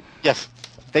penguin? Yes.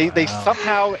 They Wow.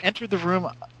 somehow entered the room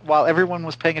while everyone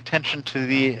was paying attention to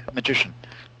the magician.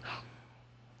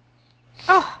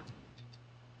 Oh,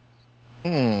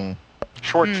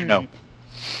 Short, Hmm. you know.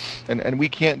 And we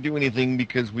can't do anything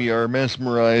because we are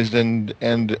mesmerized and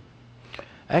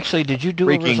Actually, did you do a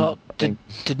breaking resolve? Did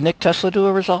Nick Tesla do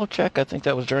a resolve check? I think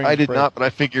that was during. I the did break. not, but I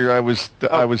figure I was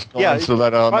gone, yeah, so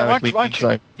that Why automatically don't means you,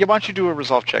 I... yeah, why don't you do a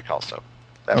resolve check also?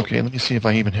 That would- Okay, let me see if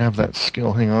I even have that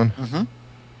skill. Hang on. Mhm.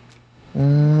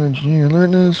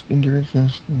 Alertness,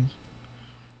 endurance.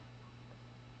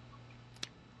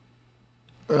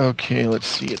 Okay, let's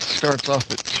see. It starts off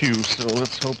at 2, so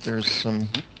let's hope there's some...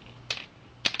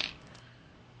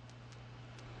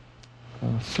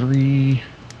 3...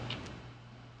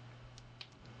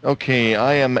 Okay,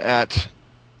 I am at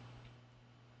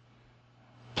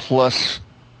 +4.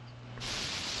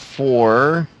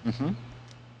 Mhm.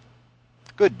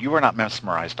 Good. You were not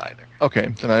mesmerized either.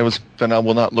 Okay, then I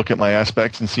will not look at my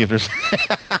aspects and see if there's.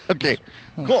 Okay,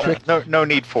 cool. No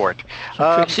need for it.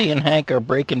 So Trixie and Hank are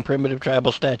breaking primitive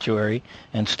tribal statuary,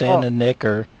 and Stan and Nick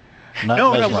are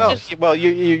not mesmerized.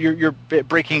 You're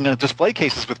breaking display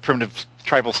cases with primitive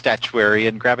tribal statuary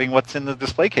and grabbing what's in the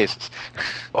display cases.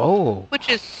 Oh. Which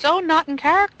is so not in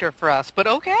character for us, but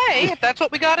okay, if that's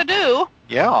what we got to do.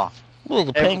 Yeah. Well,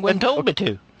 the penguin told me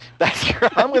to. That's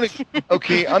right.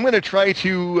 I'm gonna try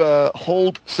to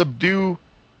subdue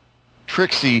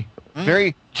Trixie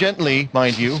very gently,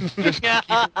 mind you. Just to keep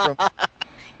it from...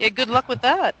 Yeah, good luck with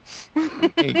that.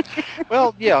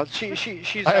 Well, yeah,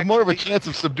 she's. I have more of a chance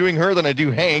of subduing her than I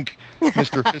do Hank,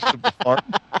 Mr. Fist of the Farm.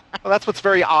 Well, that's what's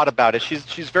very odd about it.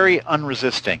 She's very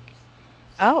unresisting.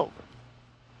 Oh.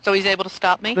 So he's able to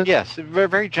stop me? Yes, very,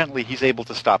 very gently he's able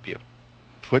to stop you.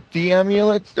 Put the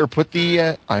amulets, or put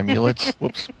the amulets.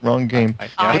 Whoops, wrong game.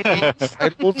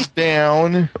 Idols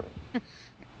down.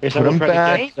 Yes, Put them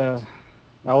back.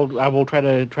 I will try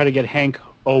to get Hank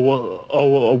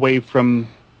away from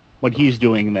what he's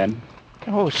doing then.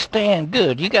 Oh, Stan,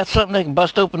 good. You got something that can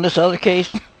bust open this other case?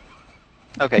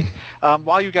 Okay.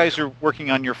 While you guys are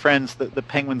working on your friends, the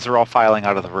penguins are all filing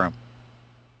out of the room.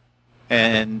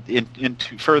 And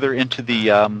further into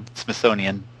the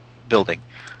Smithsonian building.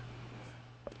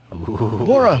 Ooh.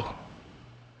 Laura!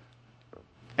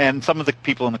 And some of the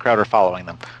people in the crowd are following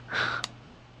them.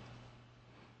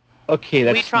 Okay,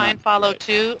 that's we try and follow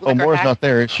too. Oh, Laura's not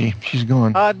there, is she? She's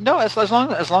gone. No, as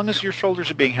long as your shoulders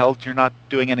are being held, you're not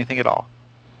doing anything at all.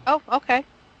 Oh, okay.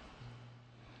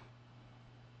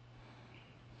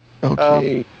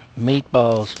 Okay.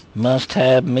 Meatballs. Must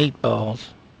have meatballs.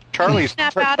 Charlie's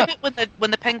Snap out of it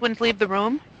when the penguins leave the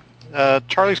room.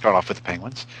 Charlie's gone off with the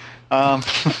penguins.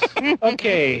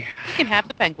 Okay. You can have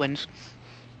the penguins.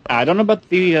 I don't know about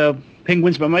the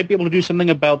penguins, but I might be able to do something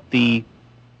about the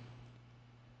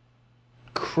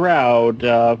crowd.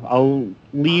 I'll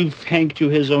leave Hank to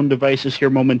his own devices here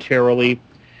momentarily.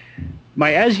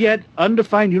 My as yet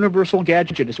undefined universal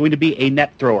gadget is going to be a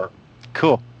net thrower.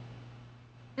 Cool.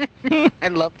 I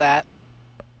love that.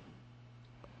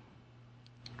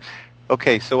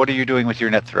 Okay, so what are you doing with your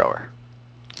net thrower?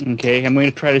 Okay, I'm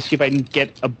going to try to see if I can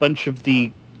get a bunch of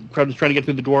the crowd that's trying to get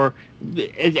through the door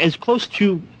as close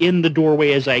to in the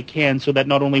doorway as I can, so that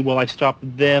not only will I stop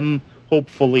them,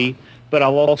 hopefully, but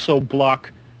I'll also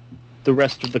block the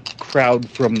rest of the crowd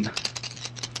from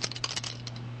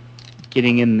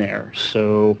getting in there.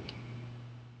 So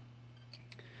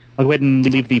I'll go ahead and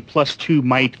leave the +2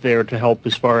 might there to help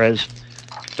as far as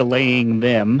delaying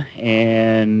them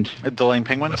and... Delaying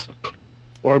penguins?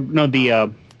 Or, no,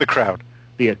 the crowd.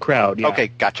 The crowd, yeah. Okay,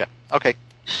 gotcha. Okay.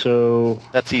 So...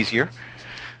 That's easier.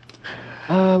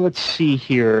 Let's see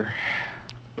here.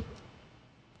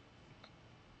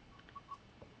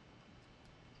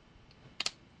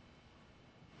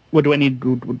 What do I need?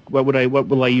 What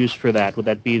will I use for that? Would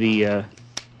that be the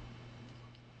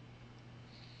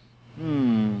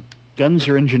guns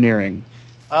or engineering?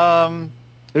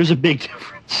 There's a big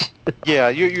difference. Yeah,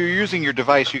 you're using your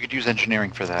device. You could use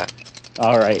engineering for that.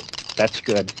 All right, that's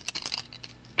good.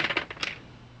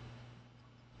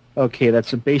 Okay,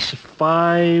 that's a base of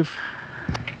 5.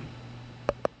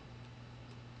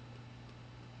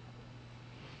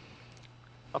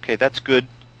 Okay, that's good.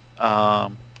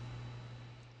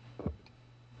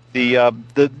 The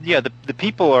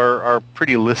people are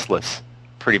pretty listless,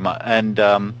 pretty much,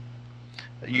 and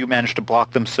you managed to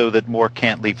block them so that more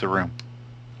can't leave the room.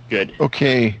 Good.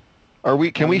 Okay.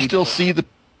 Can we still see the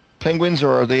penguins,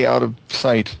 or are they out of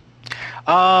sight?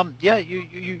 Yeah,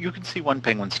 you can see one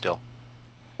penguin still.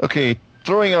 Okay,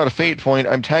 throwing out a fate point,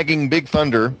 I'm tagging Big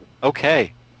Thunder.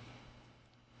 Okay.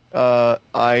 The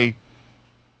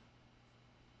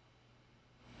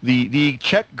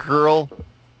Czech girl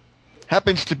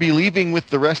happens to be leaving with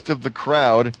the rest of the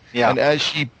crowd, and as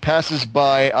she passes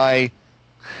by,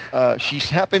 she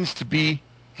happens to be...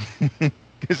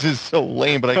 This is so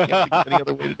lame, but I can't think of any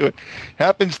other way to do it.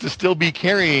 Happens to still be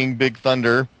carrying Big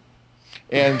Thunder,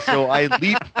 and so I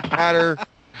leap at her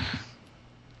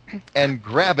and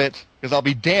grab it, because I'll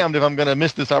be damned if I'm going to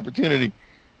miss this opportunity.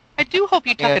 I do hope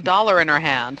you tuck $1 in her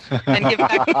hand and give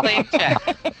back the plain check.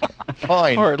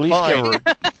 Fine. Or at least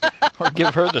fine.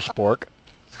 give her the spork.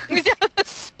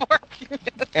 Spork.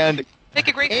 And make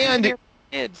a great food for your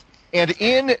kids. And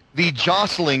in the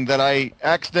jostling that I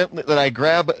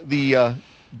grab the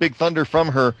Big Thunder from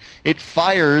her, it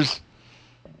fires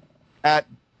at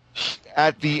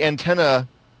the antenna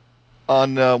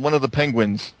on one of the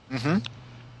penguins. Mm-hmm.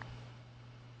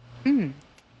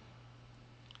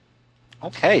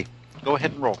 Okay. Go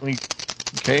ahead and roll.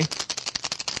 Okay.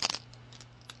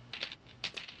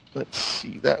 let's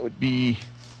see, that would be...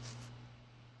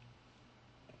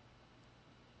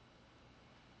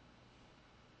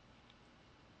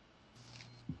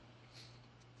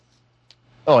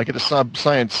 Oh, I get a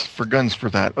science for guns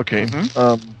for that. Okay.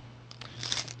 Mm-hmm.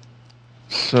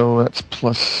 So that's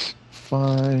plus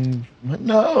 5.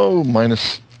 No,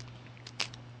 minus...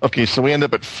 Okay, so we end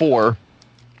up at 4.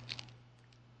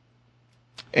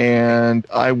 And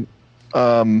I...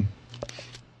 Let's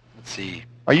see.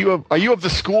 Are you of the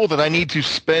school that I need to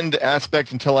spend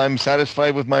aspect until I'm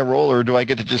satisfied with my roll, or do I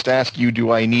get to just ask you,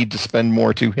 do I need to spend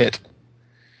more to hit?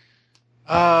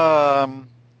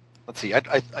 Let's see.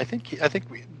 I think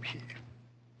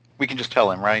we can just tell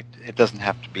him, right? It doesn't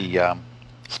have to be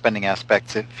spending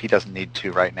aspects if he doesn't need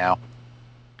to right now.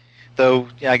 Though,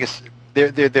 yeah, I guess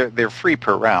they're free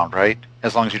per round, right?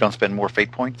 As long as you don't spend more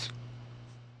fate points.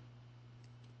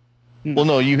 Well,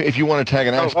 no. If you want to tag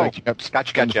an aspect, you have to.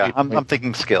 Gotcha. I'm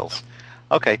thinking skills.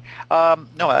 Okay. No,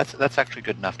 that's actually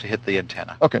good enough to hit the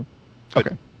antenna. Okay. Good.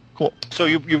 Okay. Cool. So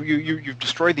you've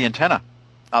destroyed the antenna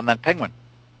on that penguin.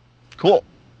 Cool.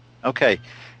 Okay,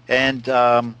 and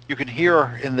you can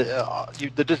hear in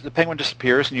the penguin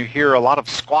disappears, and you hear a lot of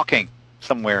squawking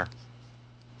somewhere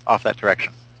off that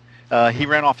direction. He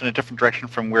ran off in a different direction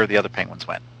from where the other penguins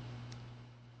went.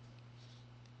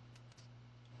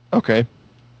 Okay.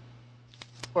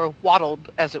 Or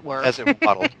waddled, as it were. As it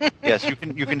waddled. Yes, you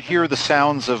can hear the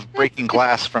sounds of breaking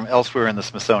glass from elsewhere in the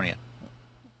Smithsonian.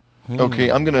 Okay,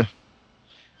 I'm gonna.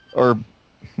 Well,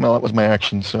 that was my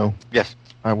action, so yes,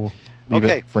 I will leave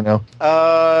it for now.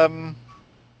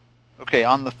 Okay,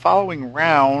 on the following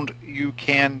round, you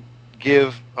can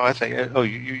give. Oh, I say. Oh,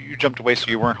 you jumped away,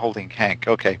 so you weren't holding Hank.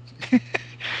 Okay.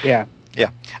 Yeah.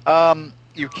 Yeah.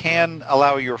 You can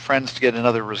allow your friends to get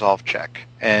another resolve check,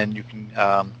 and you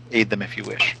can aid them if you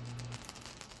wish.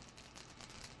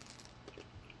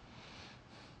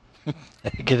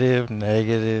 Negative.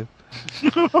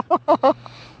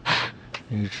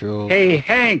 Neutral. Hey,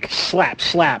 Hank! Slap.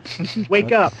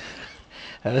 Wake up.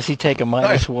 How does he take a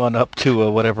 -1 up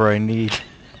to whatever I need?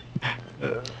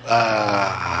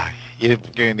 You're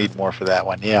going to need more for that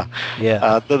one, yeah.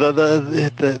 Yeah.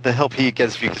 The help he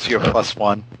gets because you have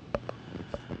 +1.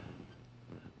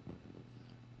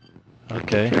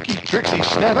 Okay. Trixie,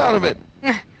 snap out of it.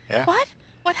 Yeah. What?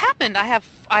 What happened? I have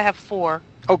 4.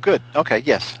 Oh, good. Okay,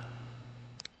 yes.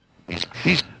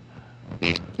 These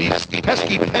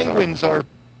pesky penguins are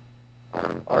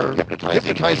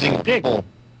hypnotizing people.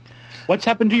 What's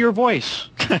happened to your voice?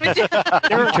 They're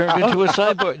turned into a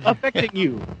cyborg. Affecting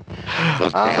you.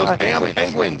 Those damn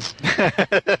penguins. Look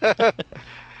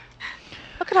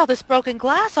at all this broken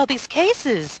glass, all these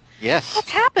cases. Yes. What's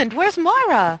happened? Where's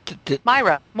Moira?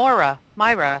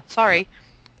 Myra. Sorry.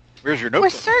 Where's your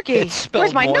notebook? Where's Sergey? It's spelled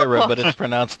Where's my Moira, notebook? but it's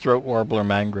pronounced throat warbler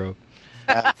mangrove.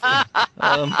 Did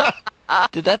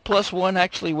that +1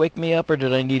 actually wake me up, or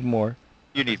did I need more?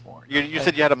 You need more. You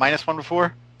said you had a -1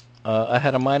 before? I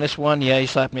had a -1. Yeah, he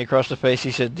slapped me across the face.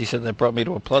 He said that brought me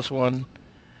to a +1.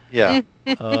 Yeah.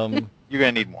 You're going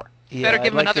to need more. Yeah, Better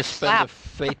give him I'd like another to spend slap. a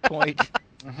fate point.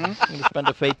 I'm going to spend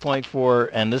a fate point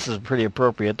for, and this is pretty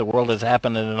appropriate, the world is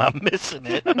happening and I'm missing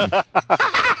it.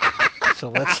 So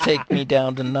let's take me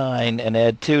down to 9 and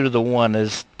add 2 to the 1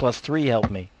 as +3 help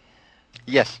me.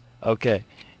 Yes. Okay.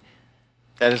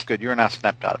 That is good. You're now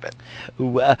snapped out of it.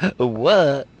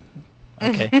 What?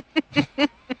 Okay.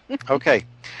 Okay.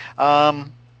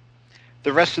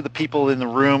 The rest of the people in the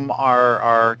room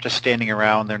are just standing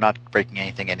around. They're not breaking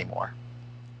anything anymore.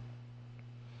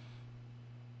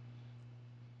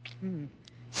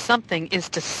 Something is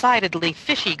decidedly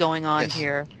fishy going on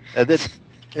here. This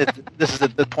is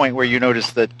the point where you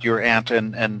notice that your aunt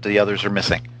and the others are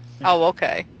missing. Oh,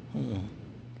 okay.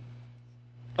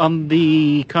 On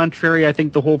the contrary, I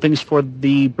think the whole thing's for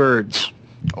the birds.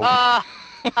 Oh.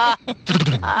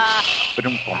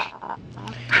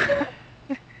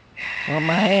 Well,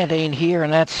 my aunt ain't here,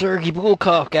 and that Sergey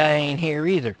Bulkov guy ain't here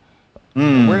either.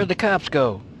 Where'd the cops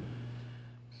go?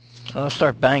 I'll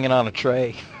start banging on a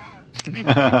tray.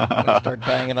 I'll start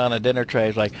banging on a dinner tray.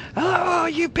 It's like, hello,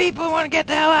 you people want to get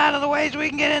the hell out of the way so we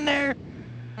can get in there?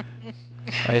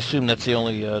 I assume that's the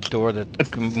only door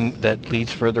that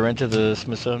leads further into the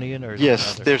Smithsonian, or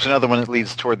yes, there's another one that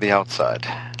leads toward the outside.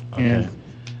 Okay. Yeah.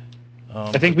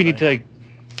 I think we need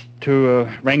to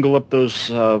wrangle up those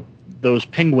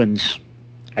penguins.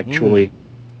 Actually.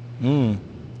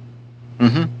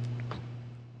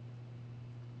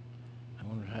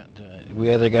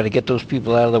 We either got to get those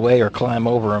people out of the way or climb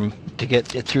over them to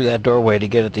get it through that doorway to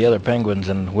get at the other penguins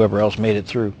and whoever else made it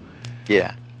through.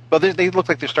 Yeah. But they look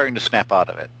like they're starting to snap out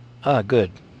of it. Ah, good.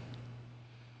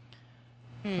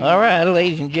 All right,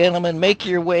 ladies and gentlemen, make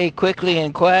your way quickly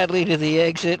and quietly to the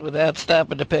exit without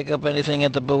stopping to pick up anything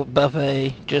at the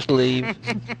buffet. Just leave.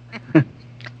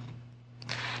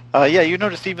 Yeah, you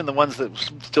noticed even the ones that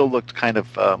still looked kind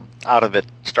of out of it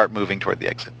start moving toward the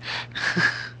exit.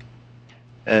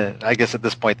 I guess at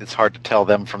this point it's hard to tell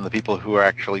them from the people who are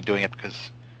actually doing it because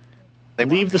they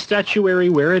Leave the statuary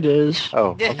where it is.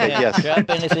 Oh, okay, yes. Drop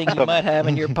anything you might have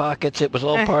in your pockets. It was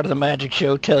all part of the magic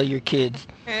show. Tell your kids.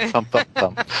 Thump, thump,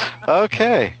 thump.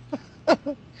 Okay.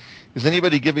 Is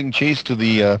anybody giving chase to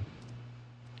the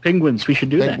Penguins, we should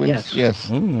do penguins? that, yes.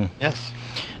 Yes.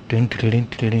 Can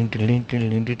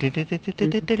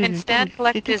Stan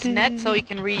collect his net so he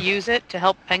can reuse it to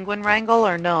help penguin wrangle,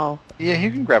 or no? Yeah, you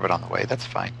can grab it on the way. That's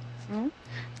fine. Hmm?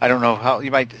 I don't know how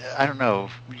you might. I don't know.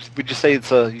 Would you say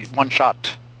it's a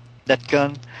one-shot net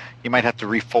gun? You might have to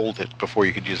refold it before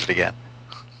you could use it again.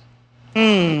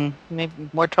 Maybe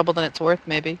more trouble than it's worth,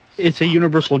 maybe. It's a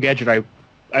universal gadget.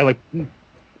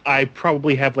 I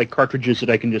probably have like cartridges that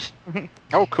I can just...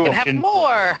 Oh, cool. And have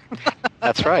more!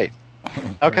 That's right.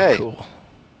 Okay. Cool.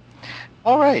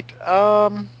 All right.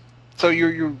 So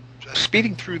you're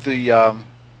speeding through the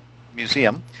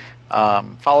museum,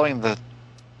 following the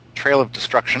trail of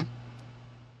destruction.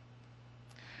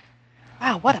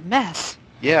 Wow, what a mess.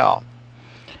 Yeah.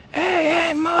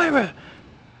 Hey, Moira.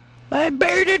 My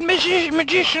bearded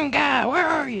magician guy, where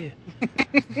are you?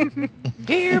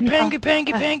 Here, Pangy.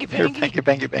 Here,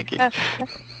 Banky.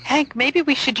 Hank, maybe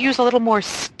we should use a little more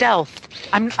stealth.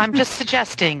 I'm just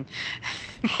suggesting.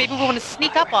 Maybe we want to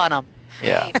sneak up on him.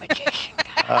 Yeah.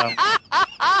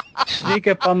 Sneak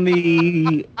up on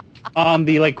the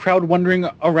like crowd wandering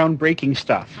around breaking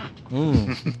stuff.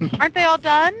 Aren't they all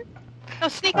done? No,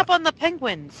 sneak up on the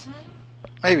penguins.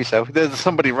 Maybe so. There's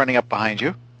somebody running up behind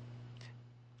you.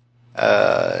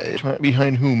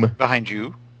 Behind whom? Behind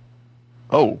you.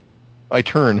 Oh, I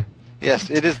turn. Yes,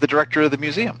 it is the director of the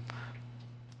museum.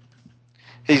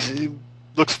 He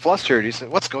looks flustered. He said,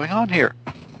 "What's going on here?"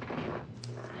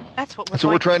 That's what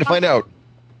we're trying to find out.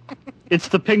 It's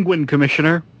the Penguin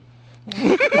Commissioner.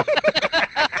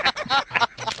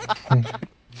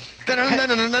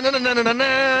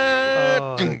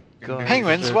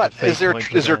 Penguins? What? Is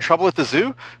there trouble at the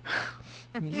zoo?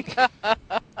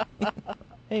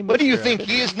 Hey, What do you think?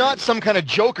 He is not some kind of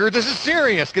joker. This is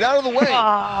serious. Get out of the way.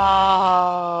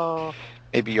 Oh.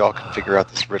 Maybe y'all can figure out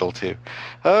this riddle too.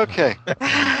 Okay.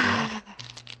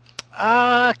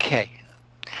 Okay.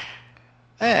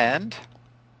 And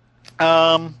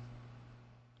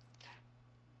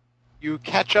you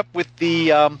catch up with the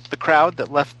crowd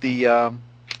that left the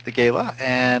gala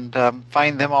and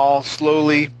find them all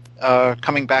slowly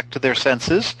coming back to their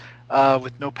senses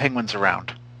with no penguins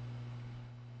around.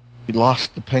 We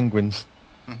lost the penguins.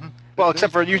 Mm-hmm. Well,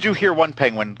 except for you do hear one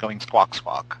penguin going squawk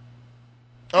squawk.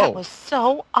 That was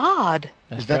so odd.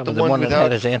 That's Is that probably the the one one that without-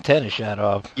 had his antenna shot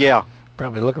off. Yeah.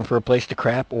 Probably looking for a place to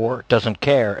crap or doesn't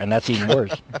care, and that's even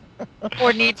worse.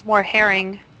 Or needs more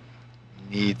herring.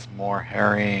 Needs more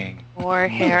herring. More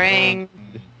herring.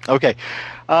 Okay.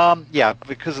 Yeah,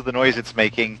 because of the noise it's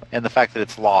making and the fact that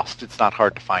it's lost, it's not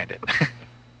hard to find it.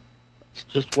 It's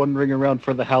just wandering around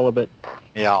for the halibut.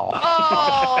 Yeah.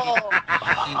 Oh!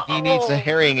 He needs a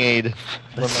hearing aid.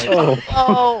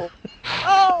 Oh!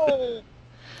 Oh!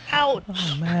 Ouch!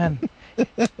 Oh, man.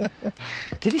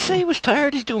 Did he say he was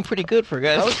tired? He's doing pretty good for a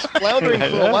guy. I was floundering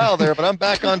for a while there, but I'm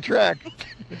back on track.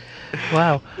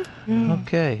 Wow.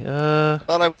 Okay.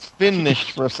 Thought I was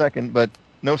finished for a second, but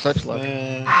no such luck.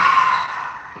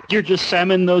 You're just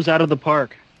salmon those out of the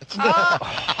park.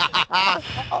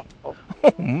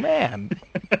 Oh, man.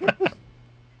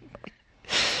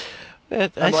 I'm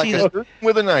like a surgeon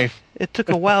with a knife. It took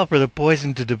a while for the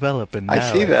poison to develop, and now I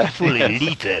see that. it's fully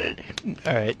lethal.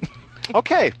 All right.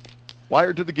 Okay.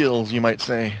 Wired to the gills, you might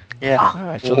say. Yeah. All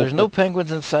right. So there's no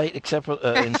penguins in sight except for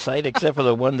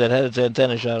the one that had its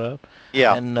antenna shot off.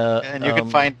 Yeah. And you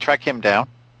can track him down.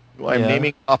 Who I'm Yeah.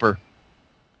 naming Upper.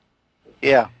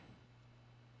 Yeah.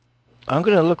 I'm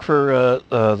going to look for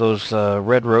those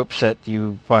red ropes that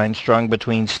you find strung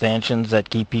between stanchions that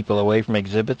keep people away from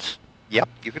exhibits. Yep,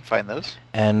 you can find those.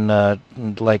 And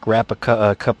like wrap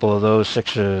a couple of those,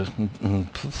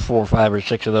 4, 5, or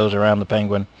 6 of those around the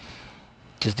penguin,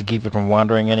 just to keep it from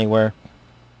wandering anywhere.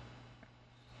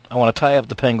 I want to tie up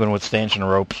the penguin with stanchion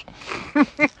ropes.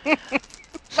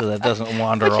 so that doesn't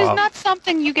wander Which off. is not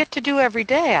something you get to do every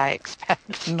day, I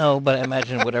expect. No, but I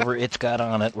imagine whatever it's got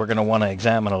on it, we're going to want to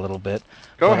examine a little bit.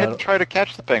 Go ahead and try to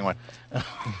catch the penguin.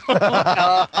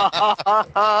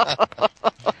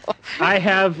 I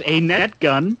have a net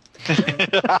gun.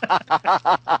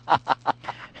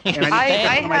 And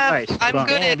I'm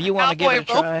good at you want to give cowboy it a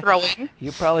try? rope throwing.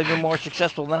 You'll probably be more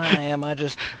successful than I am. I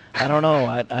don't know.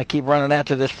 I keep running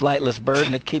after this flightless bird,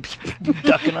 and it keeps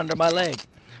ducking under my leg.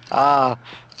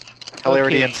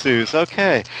 Hilarity Okay. ensues.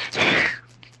 Okay.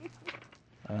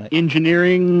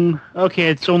 Engineering. Okay,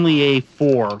 it's only a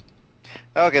 4.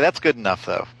 Okay, that's good enough,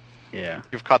 though. Yeah.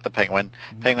 You've caught the penguin.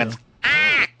 Penguin's...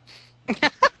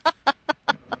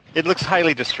 It looks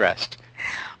highly distressed.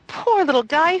 Poor little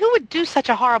guy. Who would do such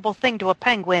a horrible thing to a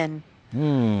penguin?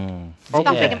 Stuffing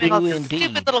him in a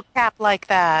stupid little cap like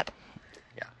that.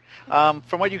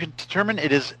 From what you can determine,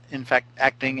 it is, in fact,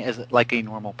 acting as like a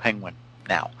normal penguin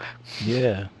now.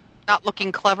 Yeah. Not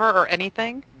looking clever or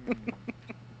anything.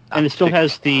 And it still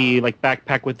has the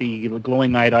backpack with the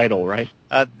glowing-eyed idol, right?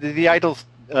 The idol's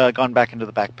gone back into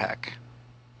the backpack.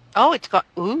 Oh, it's got...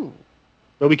 Ooh.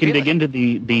 So we can Really? dig into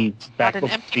the Not an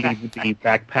empty the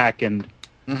backpack and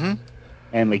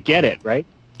Mm-hmm. get it, right?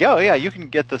 Oh, yeah, you can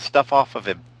get the stuff off of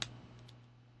him.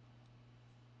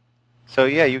 So,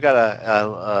 yeah, you got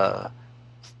a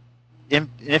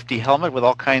nifty helmet with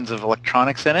all kinds of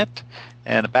electronics in it,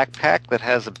 and a backpack that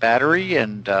has a battery,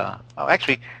 and...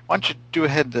 actually, why don't you do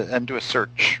ahead and do a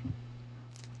search?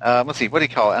 Let's see, what do you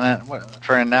call it?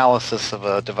 For an analysis of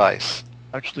a device.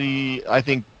 Actually, I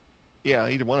think, yeah,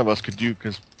 either one of us could do,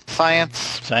 because...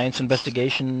 Science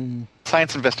investigation.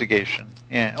 Science investigation.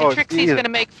 Yeah. And Trixie's going to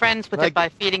make friends with it by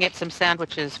feeding it some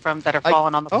sandwiches that are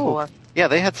falling on the floor. Yeah,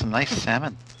 they had some nice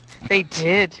salmon. They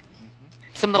did.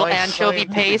 Some little My anchovy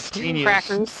scientific paste, genius.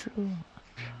 crackers.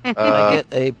 I get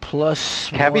a plus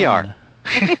caviar.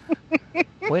 1.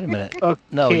 Wait a minute. Okay,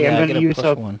 No, yeah, I'm I get gonna a use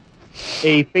plus 1.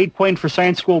 A fate point for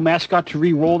Science School mascot to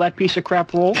re-roll that piece of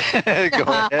crap roll. Go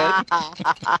ahead.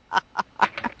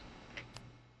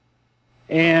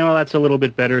 And, well, that's a little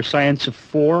bit better. Science of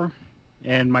 4.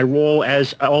 And my roll,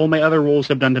 as all my other rolls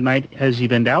have done tonight, has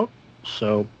evened out.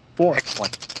 So, 4.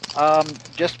 Excellent.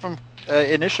 Just from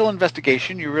initial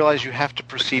investigation, you realize you have to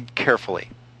proceed carefully.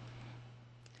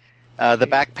 The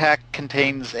backpack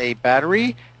contains a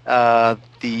battery,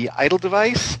 the idle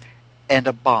device, and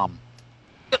a bomb.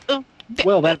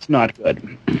 Well, that's not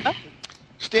good.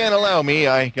 Stan, allow me.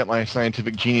 I got my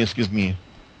scientific genius gives me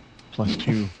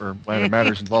 +2 for minor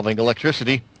matters involving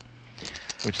electricity,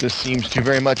 which this seems to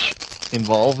very much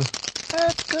involve.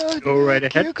 That's good. Go right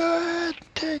ahead. You go ahead.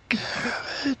 Take care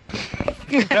of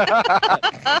it.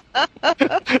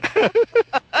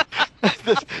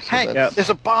 Hank, Yeah. there's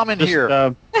a bomb in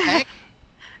here. Hank?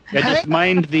 Just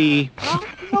mind the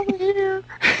Over here.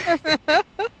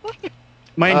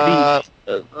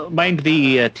 mind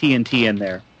the TNT in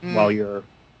there while you're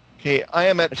Okay, I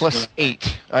am at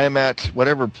 +8. I am at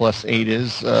whatever +8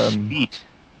 is. beat.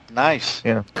 Nice.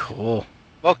 Yeah. Cool.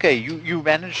 Okay, you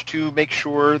managed to make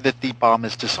sure that the bomb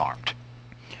is disarmed.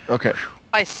 Okay.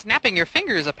 By snapping your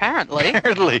fingers, apparently.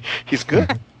 Apparently, he's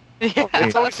good. Yeah.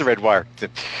 That's always the red wire.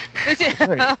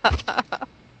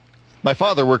 My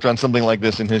father worked on something like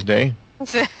this in his day,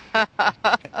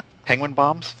 Penguin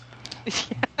bombs?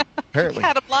 apparently.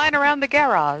 Had them lying around the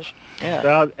garage.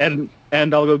 Yeah.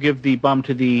 And I'll go give the bomb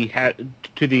to the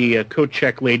coat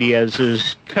check lady, as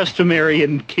is customary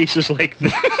in cases like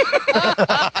this.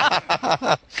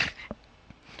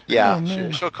 Yeah,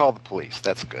 she'll call the police.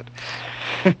 That's good.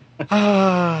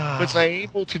 Was I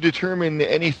able to determine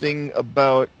anything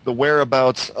about the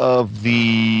whereabouts of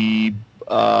the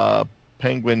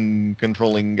penguin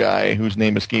controlling guy whose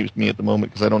name escapes me at the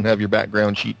moment because I don't have your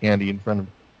background sheet handy in front of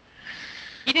me?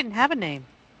 He didn't have a name.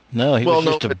 No, he Well, was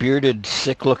no, just a but- bearded,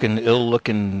 sick-looking,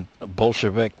 ill-looking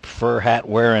Bolshevik fur hat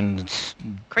wearing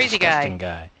Crazy disgusting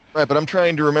guy. Right, but I'm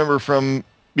trying to remember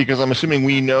because I'm assuming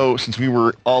we know, since we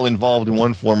were all involved in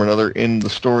one form or another in the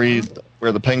story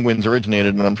where the penguins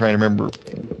originated, and I'm trying to remember.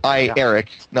 Eric,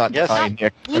 not Yes. I,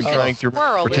 Nick. I'm trying to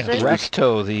Squirrel, is it?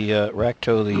 Rakto,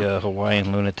 the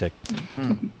Hawaiian lunatic.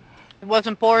 It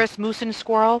wasn't Boris Moose and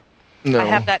Squirrel? No. I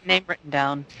have that name written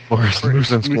down. Boris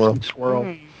Moose and Squirrel.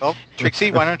 Squirrel. Well,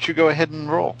 Trixie, why don't you go ahead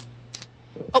and roll?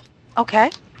 Okay.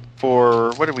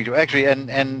 For, what did we do? Actually,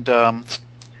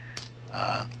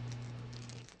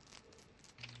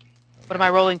 What am I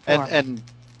rolling for? and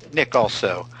Nick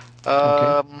also.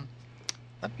 Okay.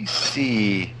 Let me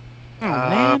see. Oh,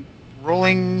 man.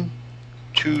 Rolling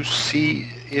to see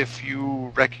if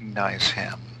you recognize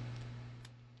him.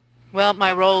 Well,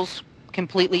 my rolls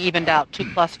completely evened out. 2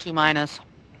 plus, 2 minus.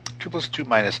 2 plus 2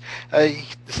 minus.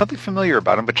 There's something familiar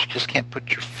about him, but you just can't put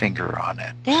your finger on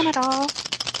it. Damn it all.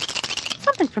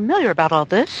 Something familiar about all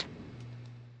this.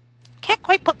 Can't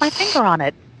quite put my finger on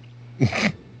it.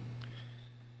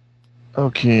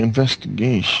 Okay,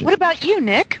 investigation. What about you,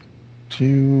 Nick?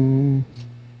 2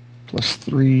 plus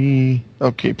 3.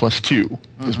 Okay, plus 2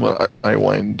 is what I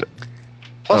wind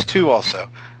Plus up. 2 also.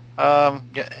 Yeah,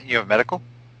 you have medical?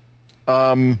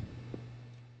 I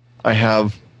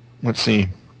have, let's see.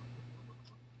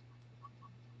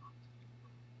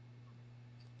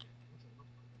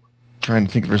 Trying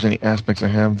to think if there's any aspects I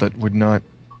have that would not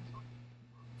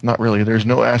really. There's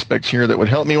no aspects here that would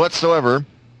help me whatsoever.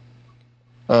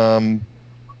 Let's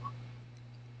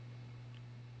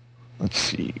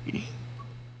see.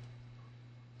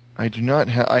 I do not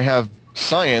have. I have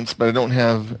science, but I don't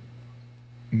have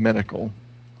medical.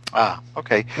 Ah,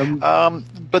 okay.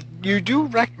 But you do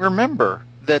remember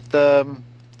that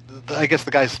I guess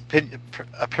the guy's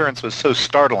appearance was so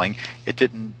startling, it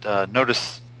didn't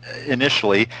notice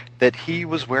initially that he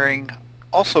was wearing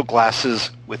also glasses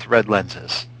with red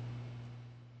lenses.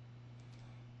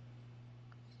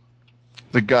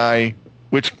 The guy,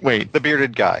 wait. The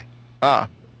bearded guy. Ah.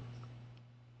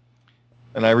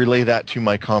 And I relay that to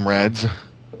my comrades.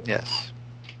 Yes.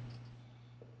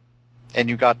 And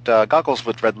you got goggles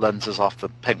with red lenses off the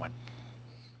penguin.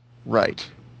 Right.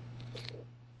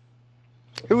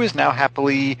 Who is now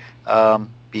happily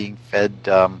being fed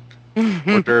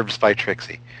hors d'oeuvres by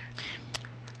Trixie.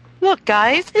 Look,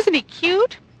 guys, isn't he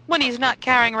cute? When he's not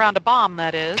carrying around a bomb,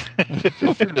 that is.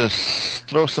 Feel free to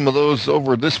throw some of those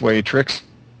over this way, Trix.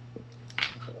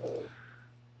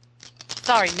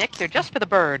 Sorry, Nick, they're just for the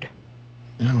bird.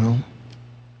 Yeah, well.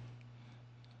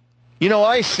 You know,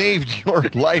 I saved your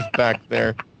life back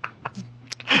there.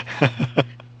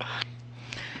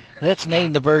 Let's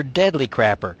name the bird Deadly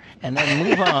Crapper, and then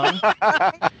move on.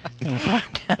 And find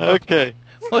out Okay.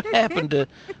 what happened to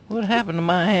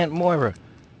my Aunt Moira.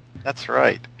 That's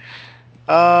right.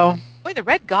 Boy, the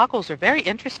red goggles are very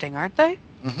interesting, aren't they?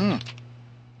 Mm-hmm.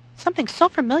 Something so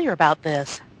familiar about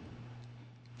this.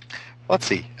 Let's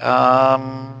see.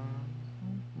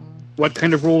 What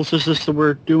kind of roles is this that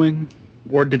we're doing?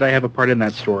 Or did I have a part in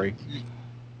that story?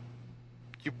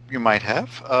 You might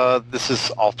have. This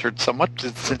is altered somewhat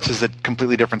since it's a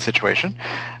completely different situation.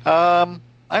 I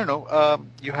don't know.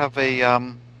 You have a...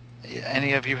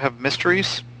 any of you have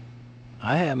mysteries?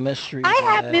 I have mysteries. I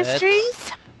have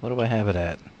mysteries. What do I have it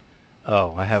at?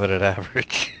 Oh, I have it at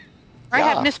average. I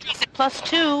Yeah. have mysteries at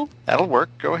 +2, That'll work.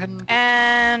 Go ahead and...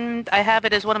 and I have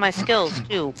it as one of my skills,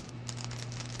 too.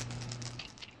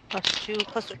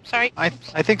 +2, sorry. I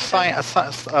think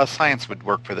science would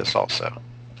work for this also.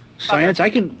 Science? I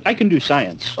can do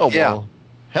science. Oh, Yeah. well,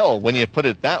 hell, when you put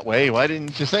it that way, why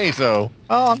didn't you say so?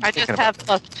 Oh, I'm I just thinking have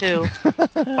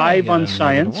 +2. 5 on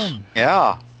science.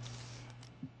 Yeah.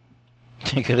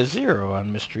 You get a 0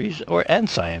 on mysteries and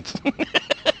science.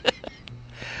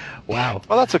 Wow.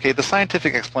 Well, that's okay. The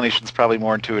scientific explanation is probably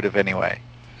more intuitive anyway.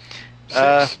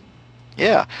 6.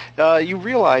 Yeah. You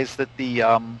realize that the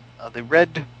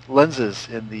red lenses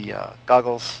in the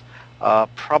goggles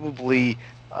probably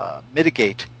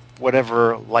mitigate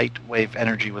whatever light wave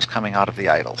energy was coming out of the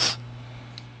idols.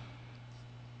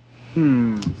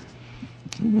 Hmm.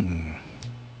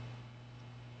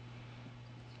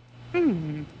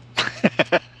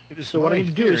 So what I need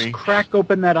to do is crack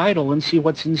open that idol and see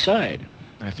what's inside.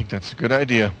 I think that's a good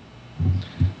idea.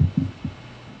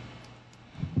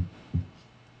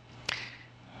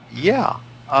 Yeah.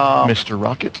 Mr.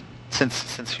 Rocket?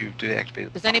 Since you do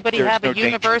activate... Does anybody there's have no a danger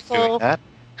of universal doing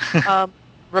that.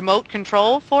 remote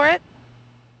control for it?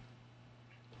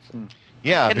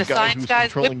 Yeah, Can the the guy science who's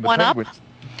guys controlling whip the one up? penguins.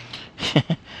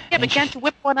 Yeah, but can't you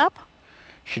whip one up?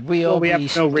 Should we Well, all we be...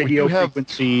 have no radio do have-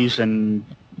 frequencies and...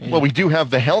 Well, we do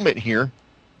have the helmet here.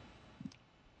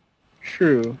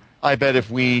 True. I bet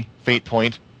if we, Fate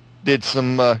Point, did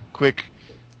some quick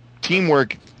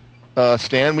teamwork,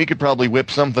 Stan, we could probably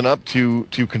whip something up to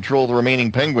control the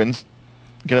remaining penguins,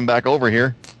 get them back over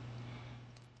here.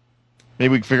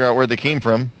 Maybe we can figure out where they came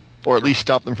from, or at least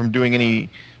stop them from doing any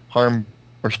harm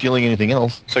or stealing anything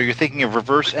else. So you're thinking of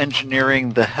reverse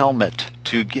engineering the helmet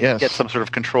to get some sort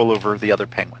of control over the other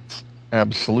penguins.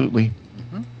 Absolutely.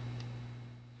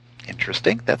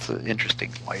 Interesting. That's an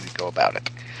interesting way to go about it.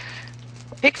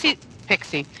 Trixie's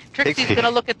Pixie. going to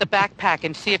look at the backpack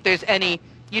and see if there's any,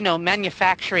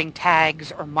 manufacturing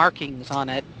tags or markings on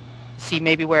it. See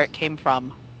maybe where it came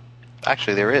from.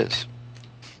 Actually, there is.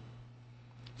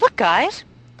 Look, guys.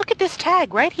 Look at this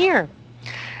tag right here.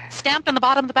 Stamped on the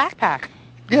bottom of the backpack.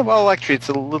 Yeah, well, actually, it's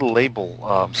a little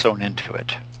label sewn into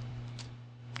it.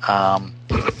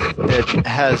 It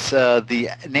has the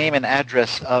name and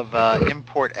address of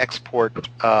import-export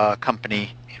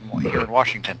company here in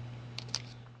Washington.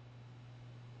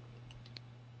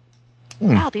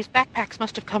 Wow, these backpacks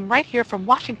must have come right here from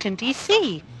Washington,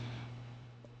 D.C.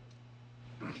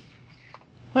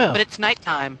 Well, But it's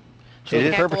nighttime. so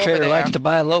the perpetrator likes to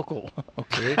buy local.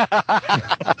 Okay.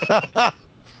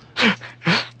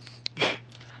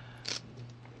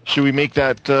 Should we make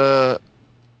that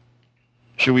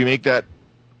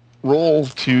roll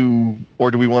to,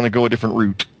 or do we want to go a different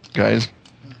route, guys?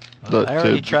 I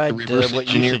already tried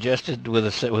what you suggested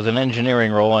with an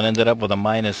engineering roll and ended up with a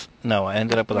minus. No, I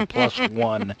ended up with a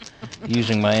 +1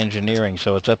 using my engineering.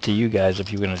 So it's up to you guys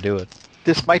if you're going to do it.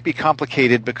 This might be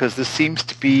complicated because this seems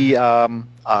to be a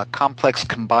complex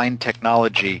combined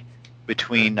technology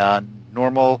between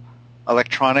normal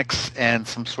electronics and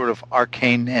some sort of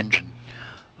arcane engine.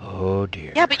 Oh,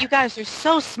 dear. Yeah, but you guys are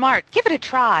so smart. Give it a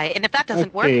try. And if that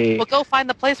doesn't work, we'll go find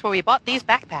the place where we bought these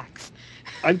backpacks.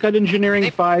 I've got engineering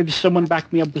 5. Someone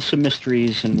back me up with some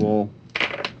mysteries, and we'll...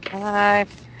 5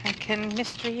 freaking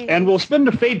mysteries. And we'll spend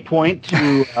a fate point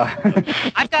to...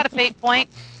 I've got a fate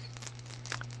point.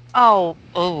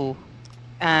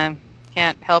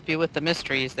 Can't help you with the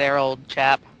mysteries there, old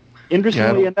chap.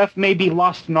 Interestingly enough, maybe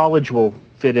lost knowledge will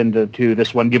fit into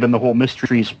this one, given the whole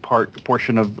mysteries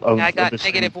portion of I got this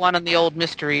 -1 on the old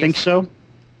mysteries. Think so?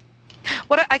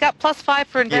 What I got +5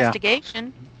 for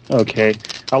investigation. Okay.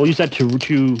 I'll use that to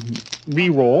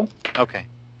re-roll. Okay.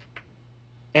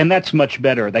 And that's much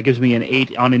better. That gives me an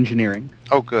 8 on engineering.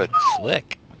 Oh, good.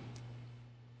 Slick.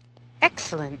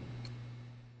 Excellent.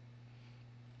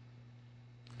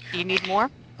 Do you need more?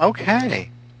 Okay.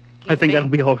 I think that'll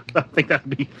be all. I think that'll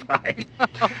be fine.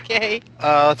 Okay.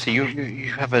 Let's see.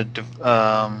 You have a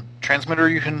transmitter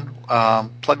you can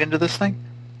plug into this thing?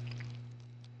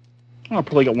 I'll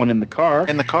probably got one in the car.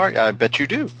 In the car? I bet you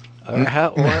do. Or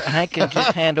Hank can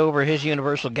just hand over his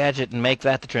universal gadget and make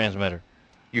that the transmitter.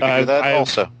 You can do that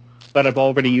also. But I've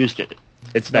already used it.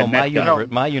 It's that my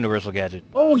universal gadget.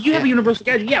 Oh, you have a universal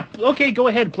gadget? Yeah. Okay, go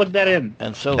ahead. Plug that in.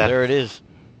 And so there it is.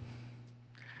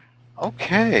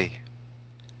 Okay.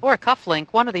 Or a cufflink,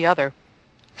 one or the other.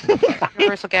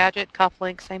 Universal gadget,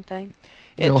 cufflink, same thing.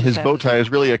 His bow tie is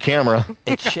really a camera.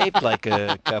 It's shaped like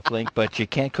a cufflink, but you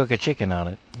can't cook a chicken on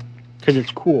it. Because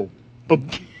it's cool.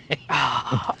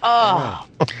 Oh.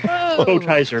 Bow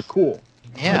ties are cool.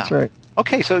 Yeah. That's right.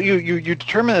 Okay, so you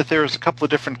determine that there's a couple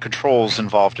of different controls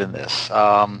involved in this.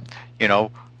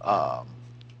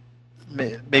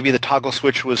 Maybe the toggle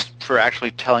switch was for actually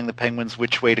telling the penguins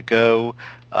which way to go,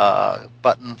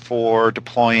 button for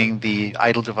deploying the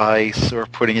idle device or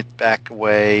putting it back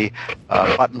away,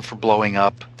 button for blowing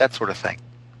up, that sort of thing.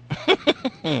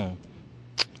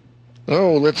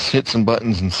 Oh, let's hit some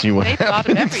buttons and see what They've happens. thought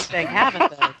of everything,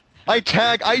 haven't they?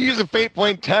 I use a fate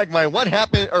point, tag my what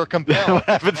happened, or compel. What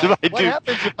happens if I do? What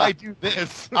happens if I do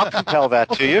this? I'll compel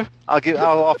that to you.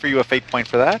 I'll offer you a fate point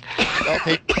for that.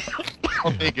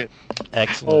 I'll take it.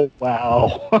 Excellent. Oh,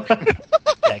 wow.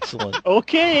 Excellent.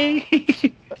 Okay.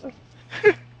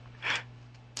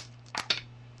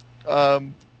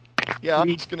 I'm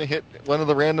just going to hit one of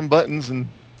the random buttons and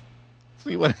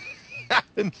see what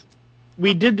happens.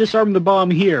 We did disarm the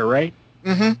bomb here, right?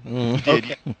 Mm-hmm.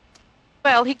 Okay.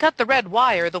 Well, he cut the red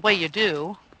wire the way you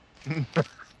do. But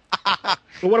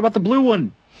what about the blue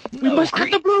one? We must cut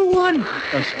the blue one!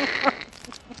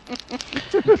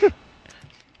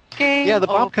 Yeah, the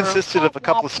bomb consisted of a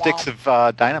couple of sticks of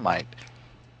dynamite.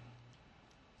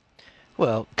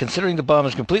 Well, considering the bomb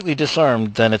is completely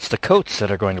disarmed, then it's the coats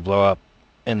that are going to blow up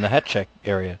in the hat check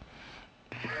area.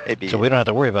 Maybe so we don't have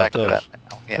to worry about those.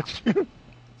 Yeah.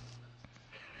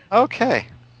 Okay.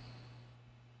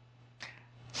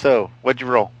 So, what'd you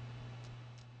roll?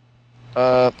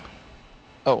 I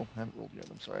haven't rolled yet.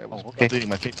 I'm sorry. I was updating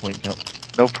my fate point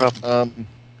count. No problem.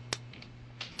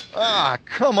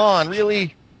 Come on,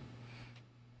 really?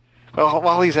 Well,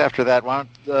 while he's after that, why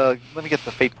don't, let me get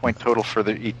the fate point total for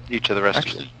each of the rest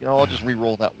of you. I'll just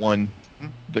re-roll that one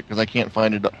because I can't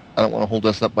find it. I don't want to hold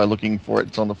us up by looking for it.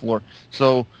 It's on the floor.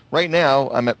 So right now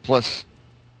I'm at +2.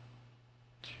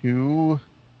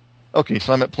 Okay,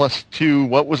 so I'm at +2.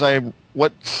 What was I?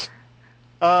 What's?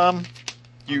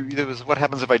 There was what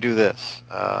happens if I do this?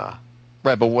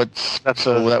 Right, but what's? That's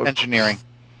engineering.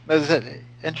 Is it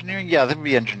engineering? Yeah, that would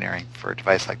be engineering for a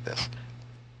device like this.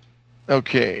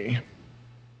 Okay.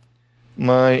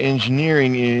 My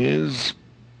engineering is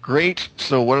great.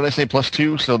 So what did I say?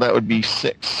 +2. So that would be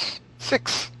 6.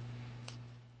 6.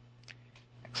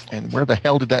 And where the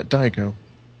hell did that die go?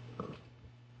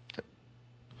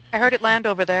 I heard it land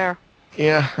over there.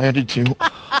 Yeah, I did too.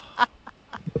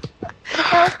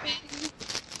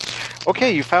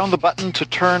 Okay, you found the button to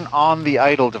turn on the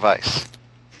idle device.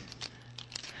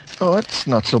 Oh, that's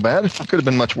not so bad. It could have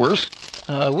been much worse.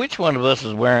 Which one of us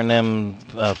is wearing them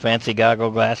fancy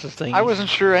goggle glasses things? I wasn't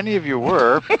sure any of you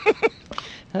were.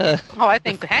 I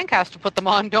think Hank has to put them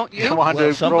on, don't you? You want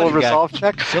to roll a resolve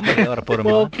check? Somebody ought to put them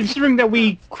Well, on. considering that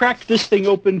we cracked this thing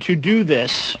open to do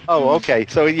this, Oh, okay.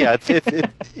 So yeah,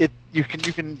 you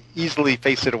can easily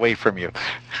face it away from you.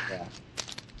 Yeah.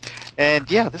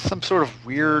 And yeah, this is some sort of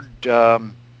weird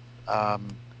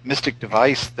mystic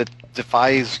device that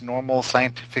defies normal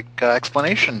scientific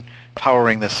explanation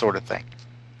powering this sort of thing.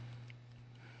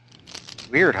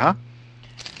 Weird, huh?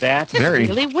 that's Very.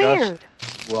 Really weird.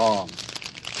 wrong.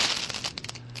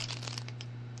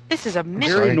 This is a Sorry.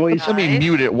 mystery. noisy. Let me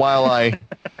mute it while I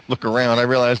look around. I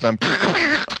realized I'm...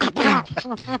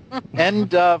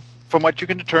 And from what you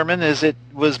can determine is it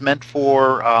was meant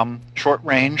for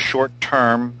short-range,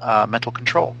 short-term mental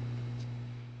control.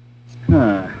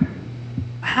 Huh.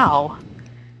 Wow.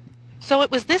 So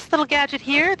it was this little gadget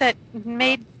here that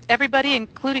made everybody,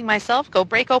 including myself, go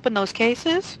break open those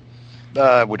cases?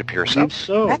 Would appear I so. believe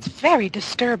so. That's very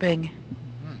disturbing.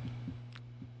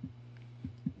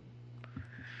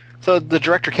 So the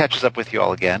director catches up with you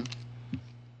all again,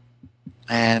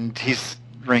 and he's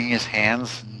wringing his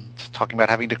hands and talking about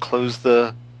having to close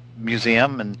the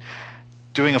museum and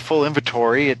doing a full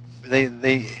inventory.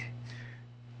 They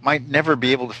might never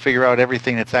be able to figure out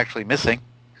everything that's actually missing.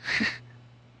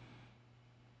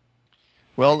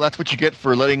 Well, that's what you get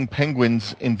for letting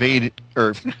penguins invade,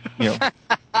 or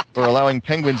or allowing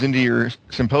penguins into your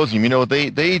symposium.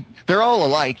 They're all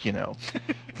alike.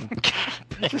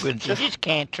 Penguins, you just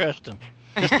can't trust them.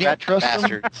 You can't trust them.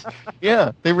 Bastards.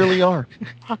 Yeah, they really are.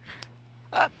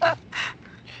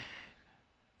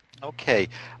 Okay.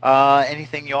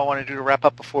 Anything you all want to do to wrap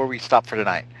up before we stop for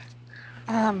tonight?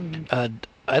 I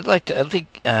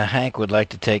think Hank would like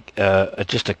to take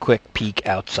just a quick peek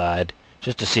outside,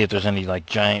 just to see if there's any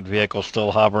giant vehicles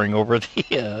still hovering over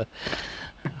the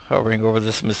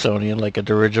Smithsonian, like a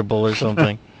dirigible or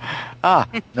something.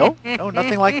 No,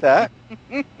 nothing like that.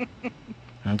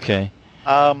 Okay.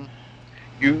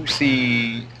 You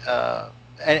see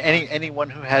anyone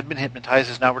who had been hypnotized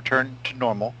has now returned to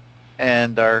normal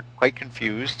and are quite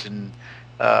confused, and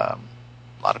a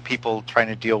lot of people trying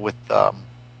to deal with the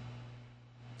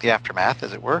aftermath,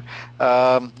 as it were.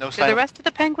 No Did sign the rest of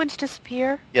the penguins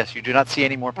disappear? Yes, you do not see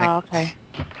any more Oh,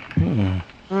 penguins.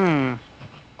 okay.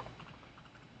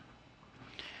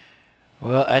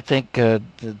 Well, I think the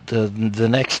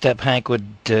next step Hank would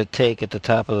take at the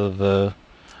top of,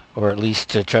 or at least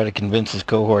to try to convince his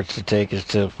cohorts to take, is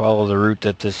to follow the route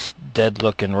that this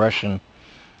dead-looking Russian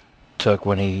took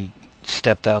when he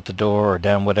stepped out the door or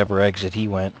down whatever exit he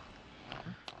went.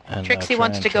 And, Trixie try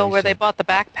wants and to go trace where they it. bought the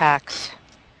backpacks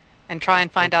and try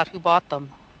and find out who bought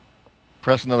them.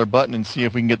 Press another button and see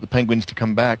if we can get the penguins to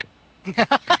come back.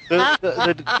 The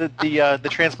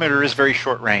transmitter is very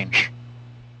short range.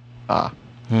 Ah,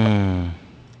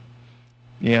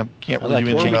 yeah, can't I'd really like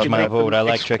do to anything change about my that. vote. I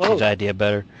like Explode. Trixie's idea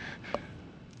better.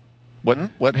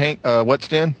 What, Hank? What,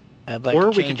 Stan? I'd like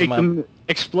Or to we could change make my... them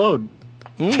explode.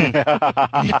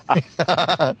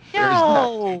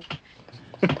 No!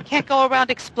 Can't go around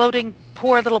exploding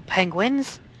poor little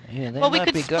penguins. Yeah, they Well, we might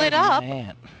could be split guarding up. my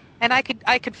aunt. And I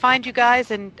could find you guys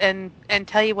and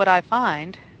tell you what I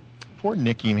find. Poor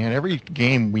Nikki, man. Every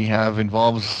game we have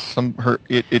involves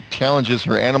it challenges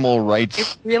her animal rights.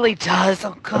 It really does.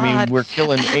 Oh, God. I mean, we're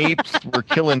killing apes, we're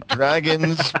killing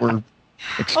dragons, we're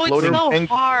Oh, it's exploding so penguins.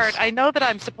 hard. I know that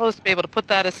I'm supposed to be able to put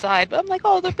that aside, but I'm like,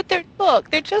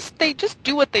 they just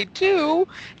do what they do.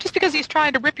 Just because he's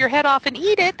trying to rip your head off and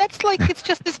eat it, that's like, it's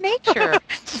just his nature.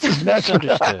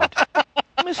 Misunderstood.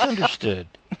 Misunderstood.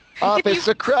 Officer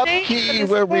stay Krupke, for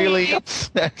we're this really game.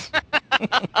 upset.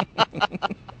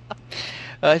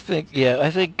 I think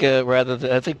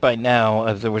by now,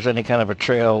 if there was any kind of a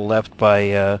trail left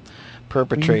by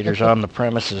perpetrators on the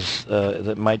premises,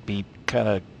 that might be kind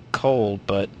of cold,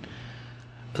 but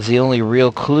the only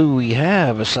real clue we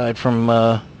have, aside from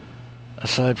the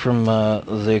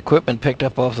equipment picked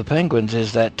up off the penguins,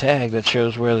 is that tag that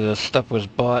shows where the stuff was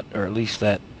bought, or at least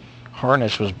that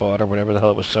harness was bought, or whatever the hell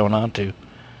it was sewn onto.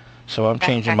 So I'm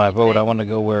changing my vote. I want to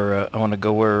go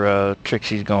where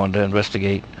Trixie's going to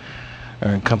investigate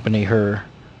or accompany her.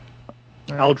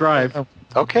 I'll drive.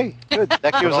 Okay, good.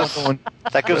 That gives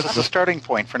us a starting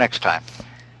point for next time.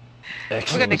 We're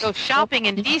Excellent. going to go shopping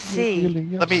in D.C.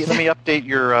 Let me update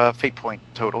your fate point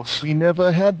totals. We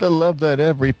never had the love that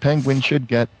every penguin should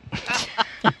get.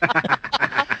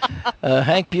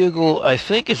 Hank Bugle, I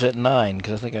think, is at 9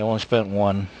 because I think I only spent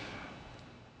 1.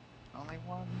 Only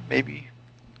one, maybe.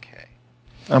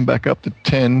 I'm back up to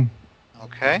 10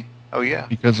 Okay. Oh, yeah.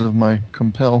 because of my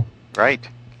compel. Right.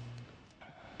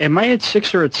 Am I at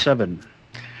 6 or at 7?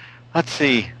 Let's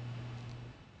see.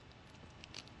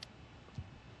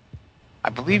 I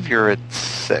believe you're at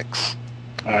 6.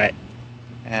 All right.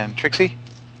 And Trixie?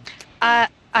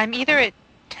 I'm either at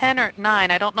 10 or at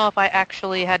 9. I don't know if I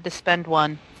actually had to spend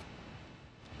one.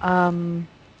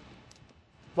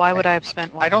 Why would I have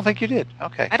spent one? I don't think you did.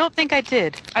 Okay. I don't think I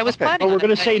did. I was Okay. planning Well, we're on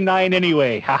going to say 9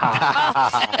 anyway.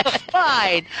 Haha.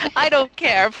 Fine. I don't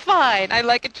care. Fine. I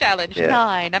like a challenge. Yeah.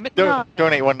 9. I'm at 9.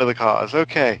 Donate one to the cause.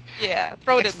 Okay. Yeah,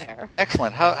 throw it in there.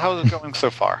 Excellent. How's it going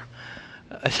so far?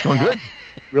 It's Going good?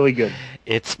 Really good.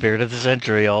 It's Spirit of the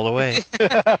Century all the way.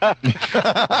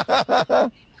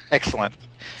 Excellent.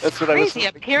 That's what I was Crazy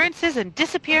thinking. appearances and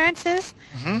disappearances.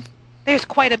 Mm-hmm. There's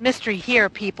quite a mystery here,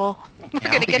 people. We're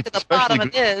going to get to the Especially bottom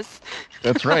of this.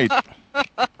 That's right. I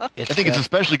think it's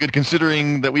especially good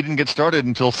considering that we didn't get started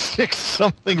until 6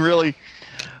 something really.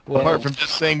 Well, Apart from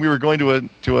just saying we were going to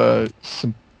the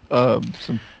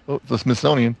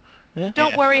Smithsonian.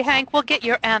 Don't worry, Hank. We'll get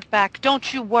your aunt back.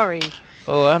 Don't you worry.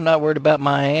 oh, I'm not worried about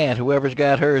my aunt. Whoever's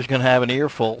got her is going to have an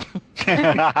earful.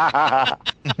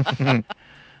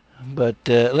 But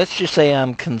let's just say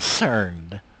I'm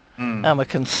concerned. I'm a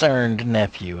concerned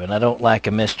nephew, and I don't like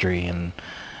a mystery. And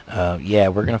yeah,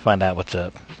 we're going to find out what's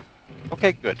up.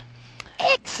 Okay, good.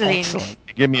 Excellent.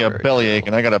 You give me a bellyache,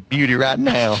 and I got a beauty right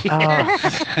now.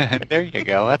 There you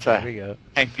go. That's There we go.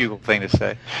 Hank Bugle thing to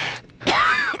say.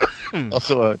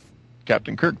 Also a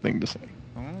Captain Kirk thing to say.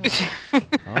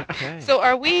 Okay. So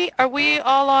are we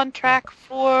all on track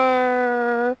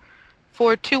for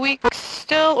 2 weeks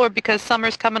still, or because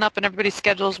summer's coming up and everybody's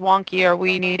schedule's wonky, are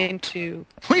we needing to?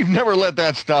 We've never let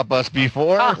that stop us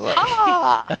before.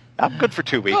 Aha! I'm good for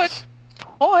 2 weeks.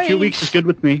 Point. 2 weeks is good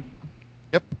with me.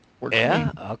 Yep. Works for Yeah,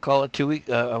 me. I'll call it 2 weeks.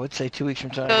 I would say 2 weeks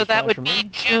from time. So is that fine would for be me.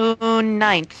 June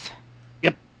 9th.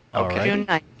 All okay. right. June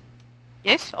 9th.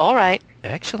 Yes, all right.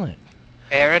 Excellent.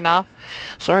 Fair enough.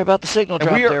 Sorry about the signal And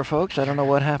drop we are- there, folks. I don't know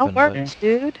what No happened. worries,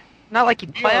 dude. Not like you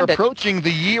We are planned it. approaching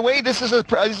the year. Wait, this is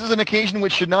an occasion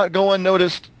which should not go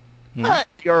unnoticed. Hmm.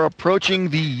 We are approaching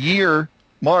the year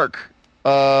mark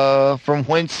from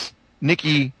whence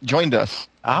Nikki joined us.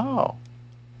 Oh.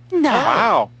 No.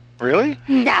 Wow. Really?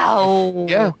 No.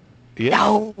 Yeah,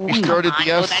 No. we started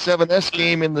the S7S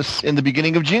game in the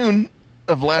beginning of June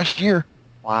of last year.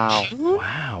 Wow.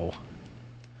 Wow.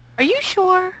 Are you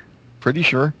sure? Pretty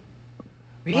sure.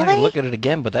 I can Really? look at it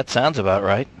again, but that sounds about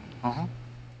right. Uh-huh.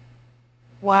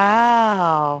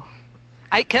 Wow.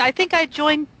 I think I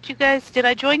joined you guys. Did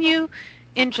I join you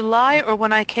in July or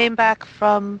when I came back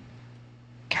from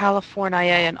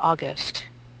California in August?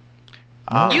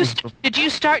 Did you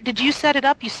set it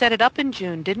up? You set it up in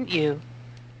June, didn't you?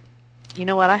 You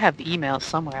know what? I have the emails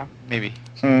somewhere. Maybe.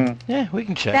 Yeah, we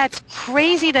can check. That's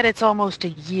crazy that it's almost a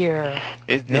year.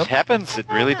 It happens. It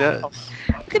really does.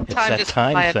 Good It's time that just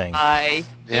time flying thing. by.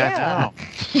 Yeah.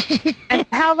 And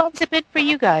how long's it been for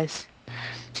you guys?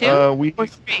 2 We or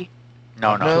 3?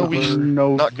 No. no, we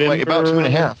November, not quite about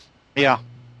 2.5. Yeah.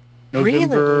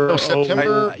 November, No,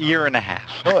 September. A year and a half.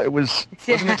 No, wasn't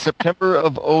it September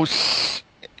of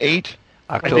 08?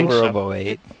 October so. of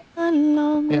 08. A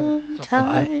long, Yeah. long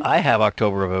time. I have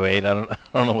October of 08. I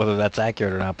don't know whether that's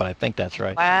accurate or not, but I think that's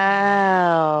right.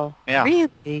 Wow. Yeah.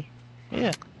 Really?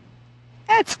 Yeah,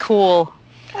 That's cool.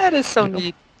 That is so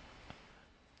neat.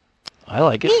 I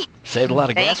like it. Saved a lot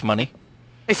of gas money.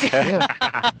 Yeah.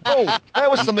 Oh, that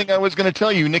was something I was going to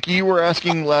tell you, Nikki. You were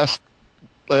asking the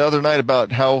other night about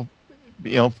how,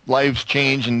 lives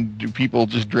change and do people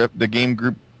just drift the game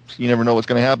group. You never know what's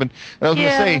going to happen. And I was going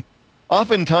to say,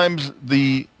 oftentimes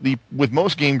with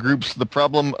most game groups, the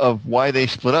problem of why they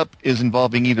split up is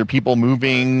involving either people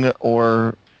moving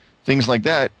or things like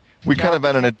that. We kind of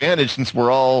at an advantage since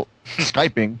we're all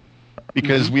Skyping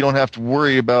because we don't have to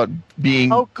worry about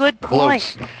being Oh, good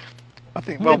close. point. I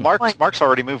think. Well, Mark's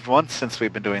already moved once since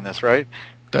we've been doing this, right?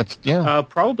 That's yeah.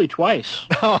 probably twice.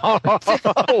 Oh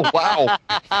wow!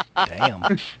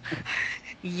 Damn.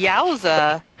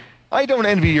 Yowza. I don't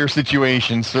envy your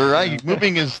situation, sir.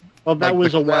 Moving is Well, that like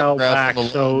was the a while crabgrass back, on the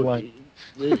so lawn.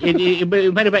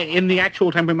 it might have been in the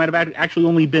actual time. It might have actually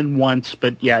only been once,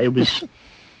 but yeah, it was.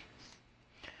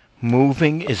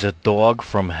 Moving is a dog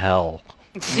from hell.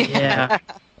 Yeah.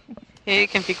 It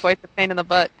can be quite the pain in the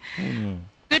butt.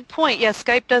 Good point. Yeah,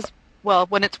 Skype does well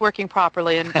when it's working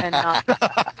properly and not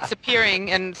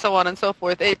disappearing and so on and so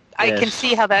forth. I can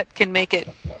see how that can make it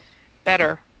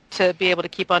better to be able to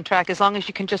keep on track as long as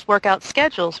you can just work out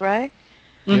schedules, right?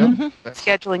 Yeah,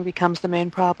 Scheduling becomes the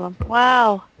main problem.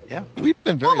 Wow. we've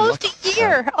been very Almost lucky. a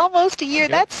year. Almost a year.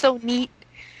 Yep. That's so neat.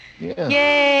 Yeah.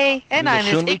 Yay! And You I'm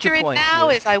will as soon reach a ignorant point now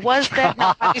where- as I was then.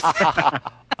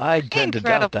 I tend to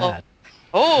doubt Incredible. that.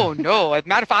 Oh no! As a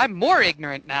matter of fact, I'm more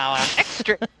ignorant now. I'm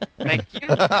extra. Thank you.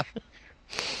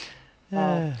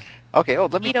 Okay. Oh,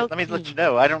 let me let you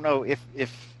know. I don't know if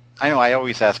I know. I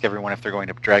always ask everyone if they're going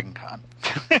to Dragon Con,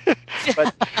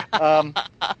 but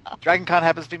Dragon Con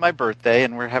happens to be my birthday,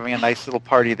 and we're having a nice little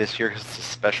party this year because it's a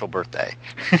special birthday.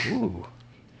 Ooh.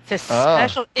 It's a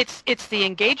special. It's the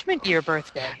engagement year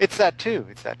birthday. It's that too.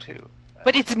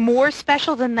 But it's more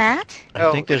special than that.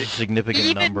 I think there's a significant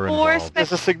Even number more involved.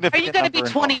 There's a Are significant. you going to be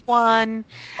number 21? involved.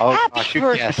 Oh, Happy gosh, you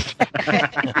birthday. guessed.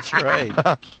 That's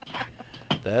right.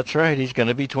 That's right. He's going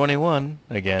to be 21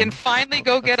 again. Can finally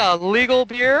go get a legal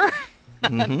beer.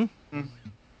 Mm-hmm.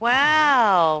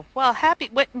 Wow. Well, happy.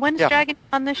 When's Yeah. Dragon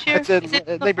Con this year? It's Is it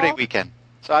in the Labor Day fall? weekend.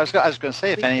 So I was going to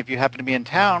say, if any of you happen to be in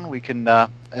town, we can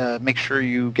make sure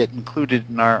you get included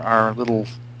in our little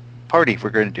party we're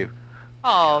going to do.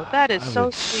 Oh, that is I so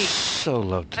would sweet. so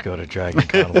love to go to Dragon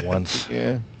Con once.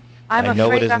 Yeah. I'm I know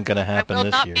it afraid isn't going to happen I will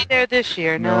this not year. be there this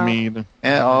year. No, No. me either.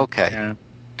 Yeah. Okay. Yeah.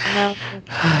 No.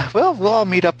 Well, we'll all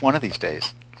meet up one of these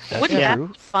days. That's Wouldn't that true.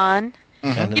 be fun?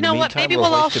 And in You the know what? meantime, Maybe we'll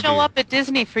we'll all hoist a show beer. up at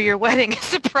Disney for your wedding.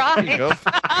 Surprise. There you go.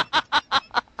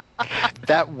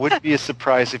 That would be a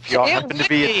surprise if you all It happen to would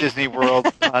be be. at Disney World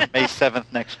on May 7th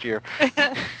next year.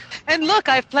 And look,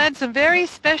 I've planned some very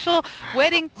special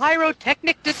wedding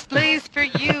pyrotechnic displays for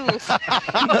you.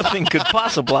 Nothing could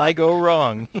possibly go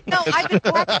wrong. No, I've been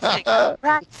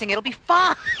practicing. It'll be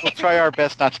fun. We'll try our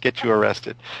best not to get you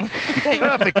arrested.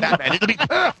 Perfect, Batman. It'll be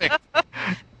perfect.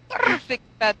 Perfect,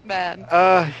 Batman.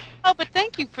 Uh, But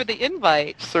thank you for the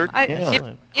invite.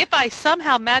 Certainly. If I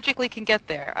somehow magically can get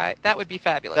there, that would be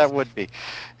fabulous. That would be.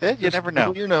 You Just never know.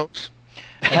 wiggle your notes.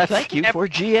 And thank you for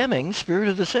GMing Spirit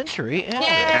of the Century. And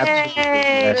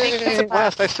Yay! It's a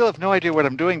blast. I still have no idea what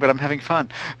I'm doing, but I'm having fun.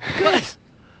 Good.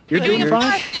 You're doing You're-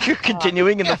 fine. You're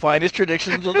continuing in the finest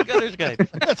traditions of the Gutter Skype.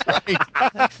 That's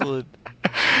right. Excellent.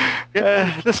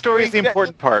 The story is the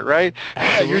important part, right?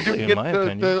 Yeah, you're Absolutely, doing in it my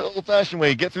opinion. the old-fashioned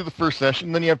way. Get through the first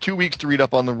session, then you have 2 weeks to read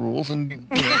up on the rules, and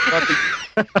not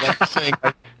the saying.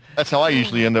 That's how I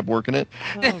usually end up working it.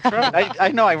 I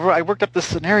know. I worked up this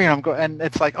scenario, and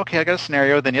it's like, okay, I got a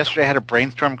scenario. Then yesterday I had a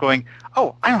brainstorm going,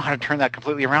 oh, I know how to turn that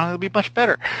completely around. It'll be much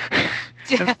better.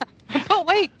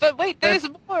 But wait, there's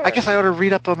more. I guess I ought to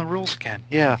read up on the rules again.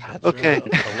 Yeah. That's Okay.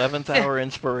 right. 11th hour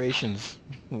inspirations.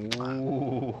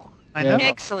 Ooh. I know.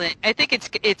 Excellent. I think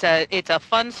it's a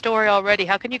fun story already.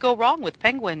 How can you go wrong with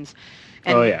penguins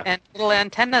and, Oh, yeah. and little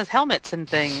antennas, helmets, and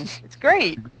things? It's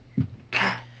great.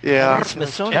 Yeah. The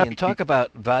Smithsonian, talk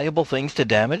about valuable things to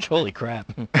damage. Holy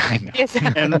crap. I know. Yes.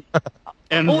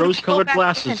 And Oh, rose-colored go back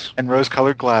glasses. And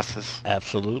rose-colored glasses.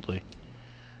 Absolutely.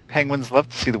 Penguins love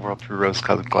to see the world through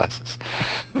rose-colored glasses.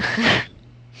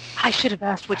 I should have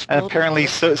asked which. And building apparently,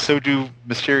 it was. so do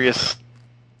mysterious,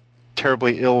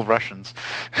 terribly ill Russians.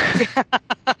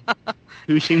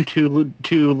 Who seem to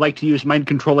like to use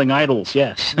mind-controlling idols,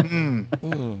 yes.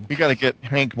 Mm. We got to get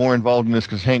Hank more involved in this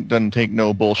because Hank doesn't take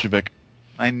no Bolshevik.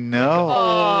 I know.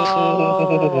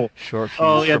 Oh. Short fuse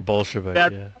Oh, yeah, for Bolshevik,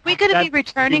 that- yeah. Are we going to be That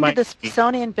returning to might the be.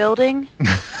 Smithsonian building?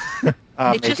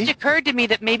 It just Maybe. occurred to me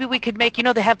that maybe we could make,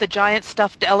 they have the giant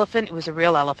stuffed elephant. It was a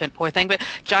real elephant, poor thing, but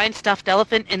giant stuffed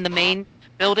elephant in the main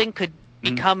building could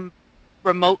become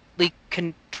remotely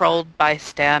controlled by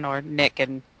Stan or Nick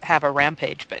and have a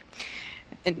rampage. But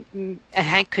and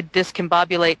Hank could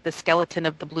discombobulate the skeleton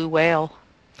of the blue whale.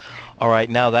 All right,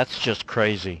 now that's just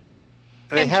crazy.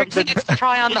 They And have Trixie been, gets to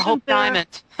try on the Hope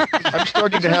Diamond. I'm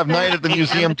starting to have Night at the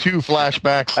Museum 2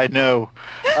 flashbacks. I know.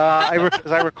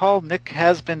 As I recall, Nick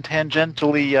has been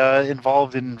tangentially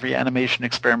involved in reanimation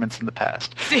experiments in the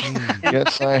past.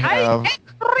 Yes, I have.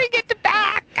 Bring it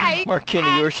back! Mark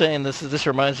Kinney, you were saying this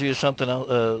reminds you of something else.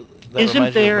 That Isn't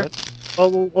reminds you there-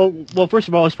 of what? Well, first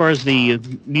of all, as far as the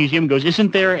museum goes,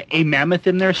 isn't there a mammoth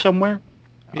in there somewhere?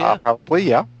 Yeah. Probably,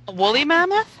 yeah. A woolly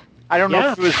mammoth? I don't know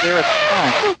Yeah. if it was there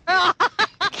at the time.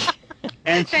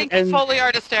 And Thank you, Foley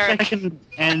Artist Eric.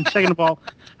 Second of all,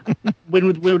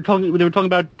 when they were talking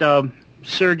about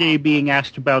Sergei being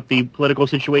asked about the political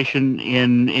situation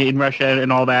in Russia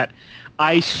and all that,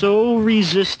 I so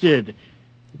resisted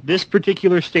this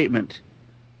particular statement.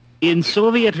 In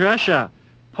Soviet Russia,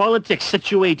 politics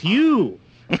situate you.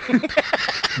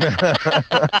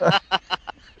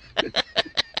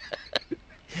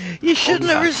 You shouldn't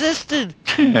have resisted.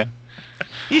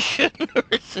 You shouldn't have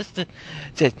resisted.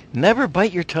 Said, never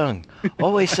bite your tongue.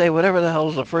 Always say whatever the hell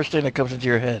is the first thing that comes into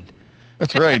your head.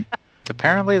 That's right.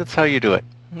 Apparently, that's how you do it.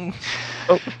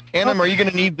 Oh, Annam, are you going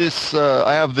to need this?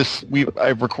 I have this.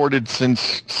 I've recorded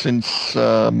since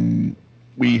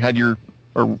we had your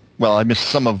I missed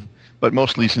some of, but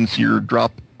mostly since your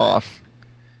drop off.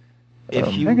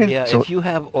 If you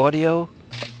have audio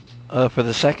for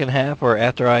the second half or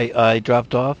after I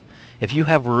dropped off, if you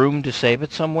have room to save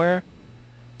it somewhere,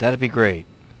 that'd be great.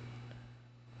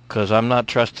 Because I'm not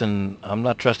trusting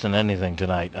anything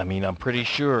tonight. I mean, I'm pretty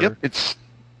sure. Yep,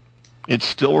 it's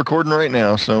still recording right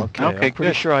now. So okay, I'm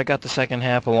pretty sure I got the second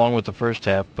half along with the first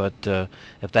half. But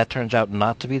if that turns out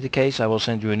not to be the case, I will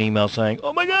send you an email saying,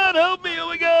 "Oh my God, help me! Oh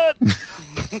my God!"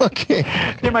 Okay.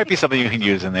 There might be something you can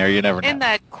use in there. You never know. In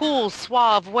that cool,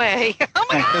 suave way. Oh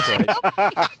my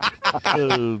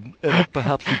God. And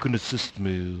perhaps you can assist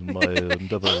me in my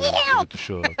endeavor with the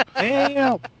show.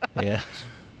 Yeah.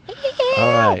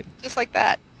 All right. Just like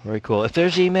that. Very cool. If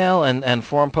there's email and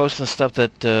forum posts and stuff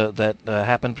that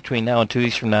happen between now and 2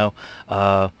 weeks from now,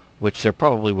 which there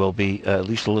probably will be, at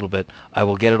least a little bit, I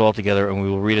will get it all together and we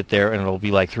will read it there, and it'll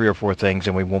be like 3 or 4 things,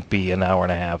 and we won't be an hour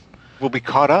and a half. We'll be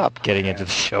caught up. Getting into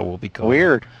the show, we'll be caught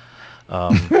Weird.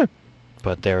 up.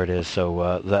 But there it is.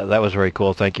 So that was very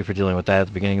cool. Thank you for dealing with that at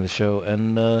the beginning of the show.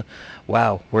 And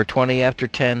wow, we're 20 after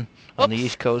 10 on the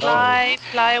East Coast. Fly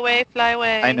away, fly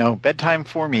away. I know. Bedtime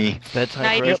for me.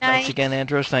 Bedtime for us. Thanks again,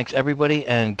 Andros. Thanks, everybody.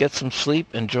 And get some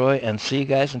sleep, enjoy, and see you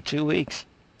guys in 2 weeks.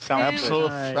 Sounds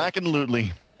absolutely.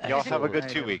 Frackin' Y'all have a good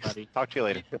 2 weeks. Talk to you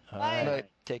later. All right.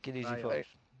 Take it easy, folks.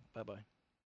 Bye-bye.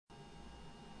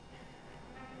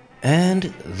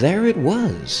 And there it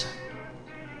was.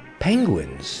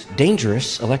 Penguins.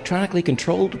 Dangerous, electronically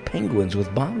controlled penguins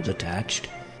with bombs attached.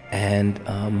 And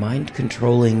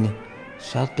mind-controlling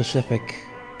South Pacific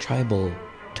tribal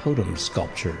totem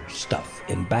sculpture stuff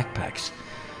in backpacks.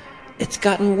 It's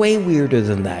gotten way weirder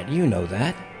than that. You know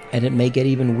that. And it may get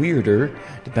even weirder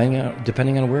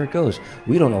depending on where it goes.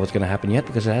 We don't know what's going to happen yet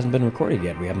because it hasn't been recorded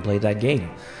yet. We haven't played that game.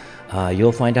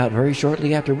 You'll find out very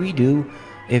shortly after we do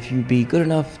if you be good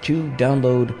enough to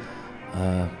download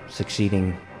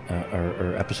succeeding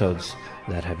or episodes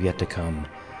that have yet to come.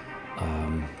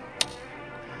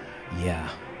 Yeah.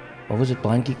 What was it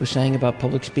Blind Geek was saying about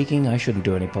public speaking? I shouldn't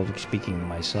do any public speaking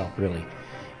myself, really,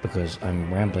 because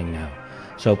I'm rambling now.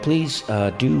 So please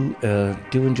do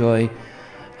enjoy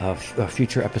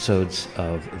future episodes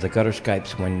of the Gutter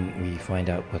Skypes when we find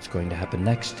out what's going to happen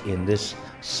next in this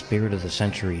Spirit of the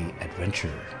Century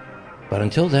adventure. But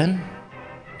until then,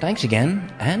 thanks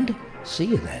again, and see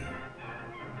you then.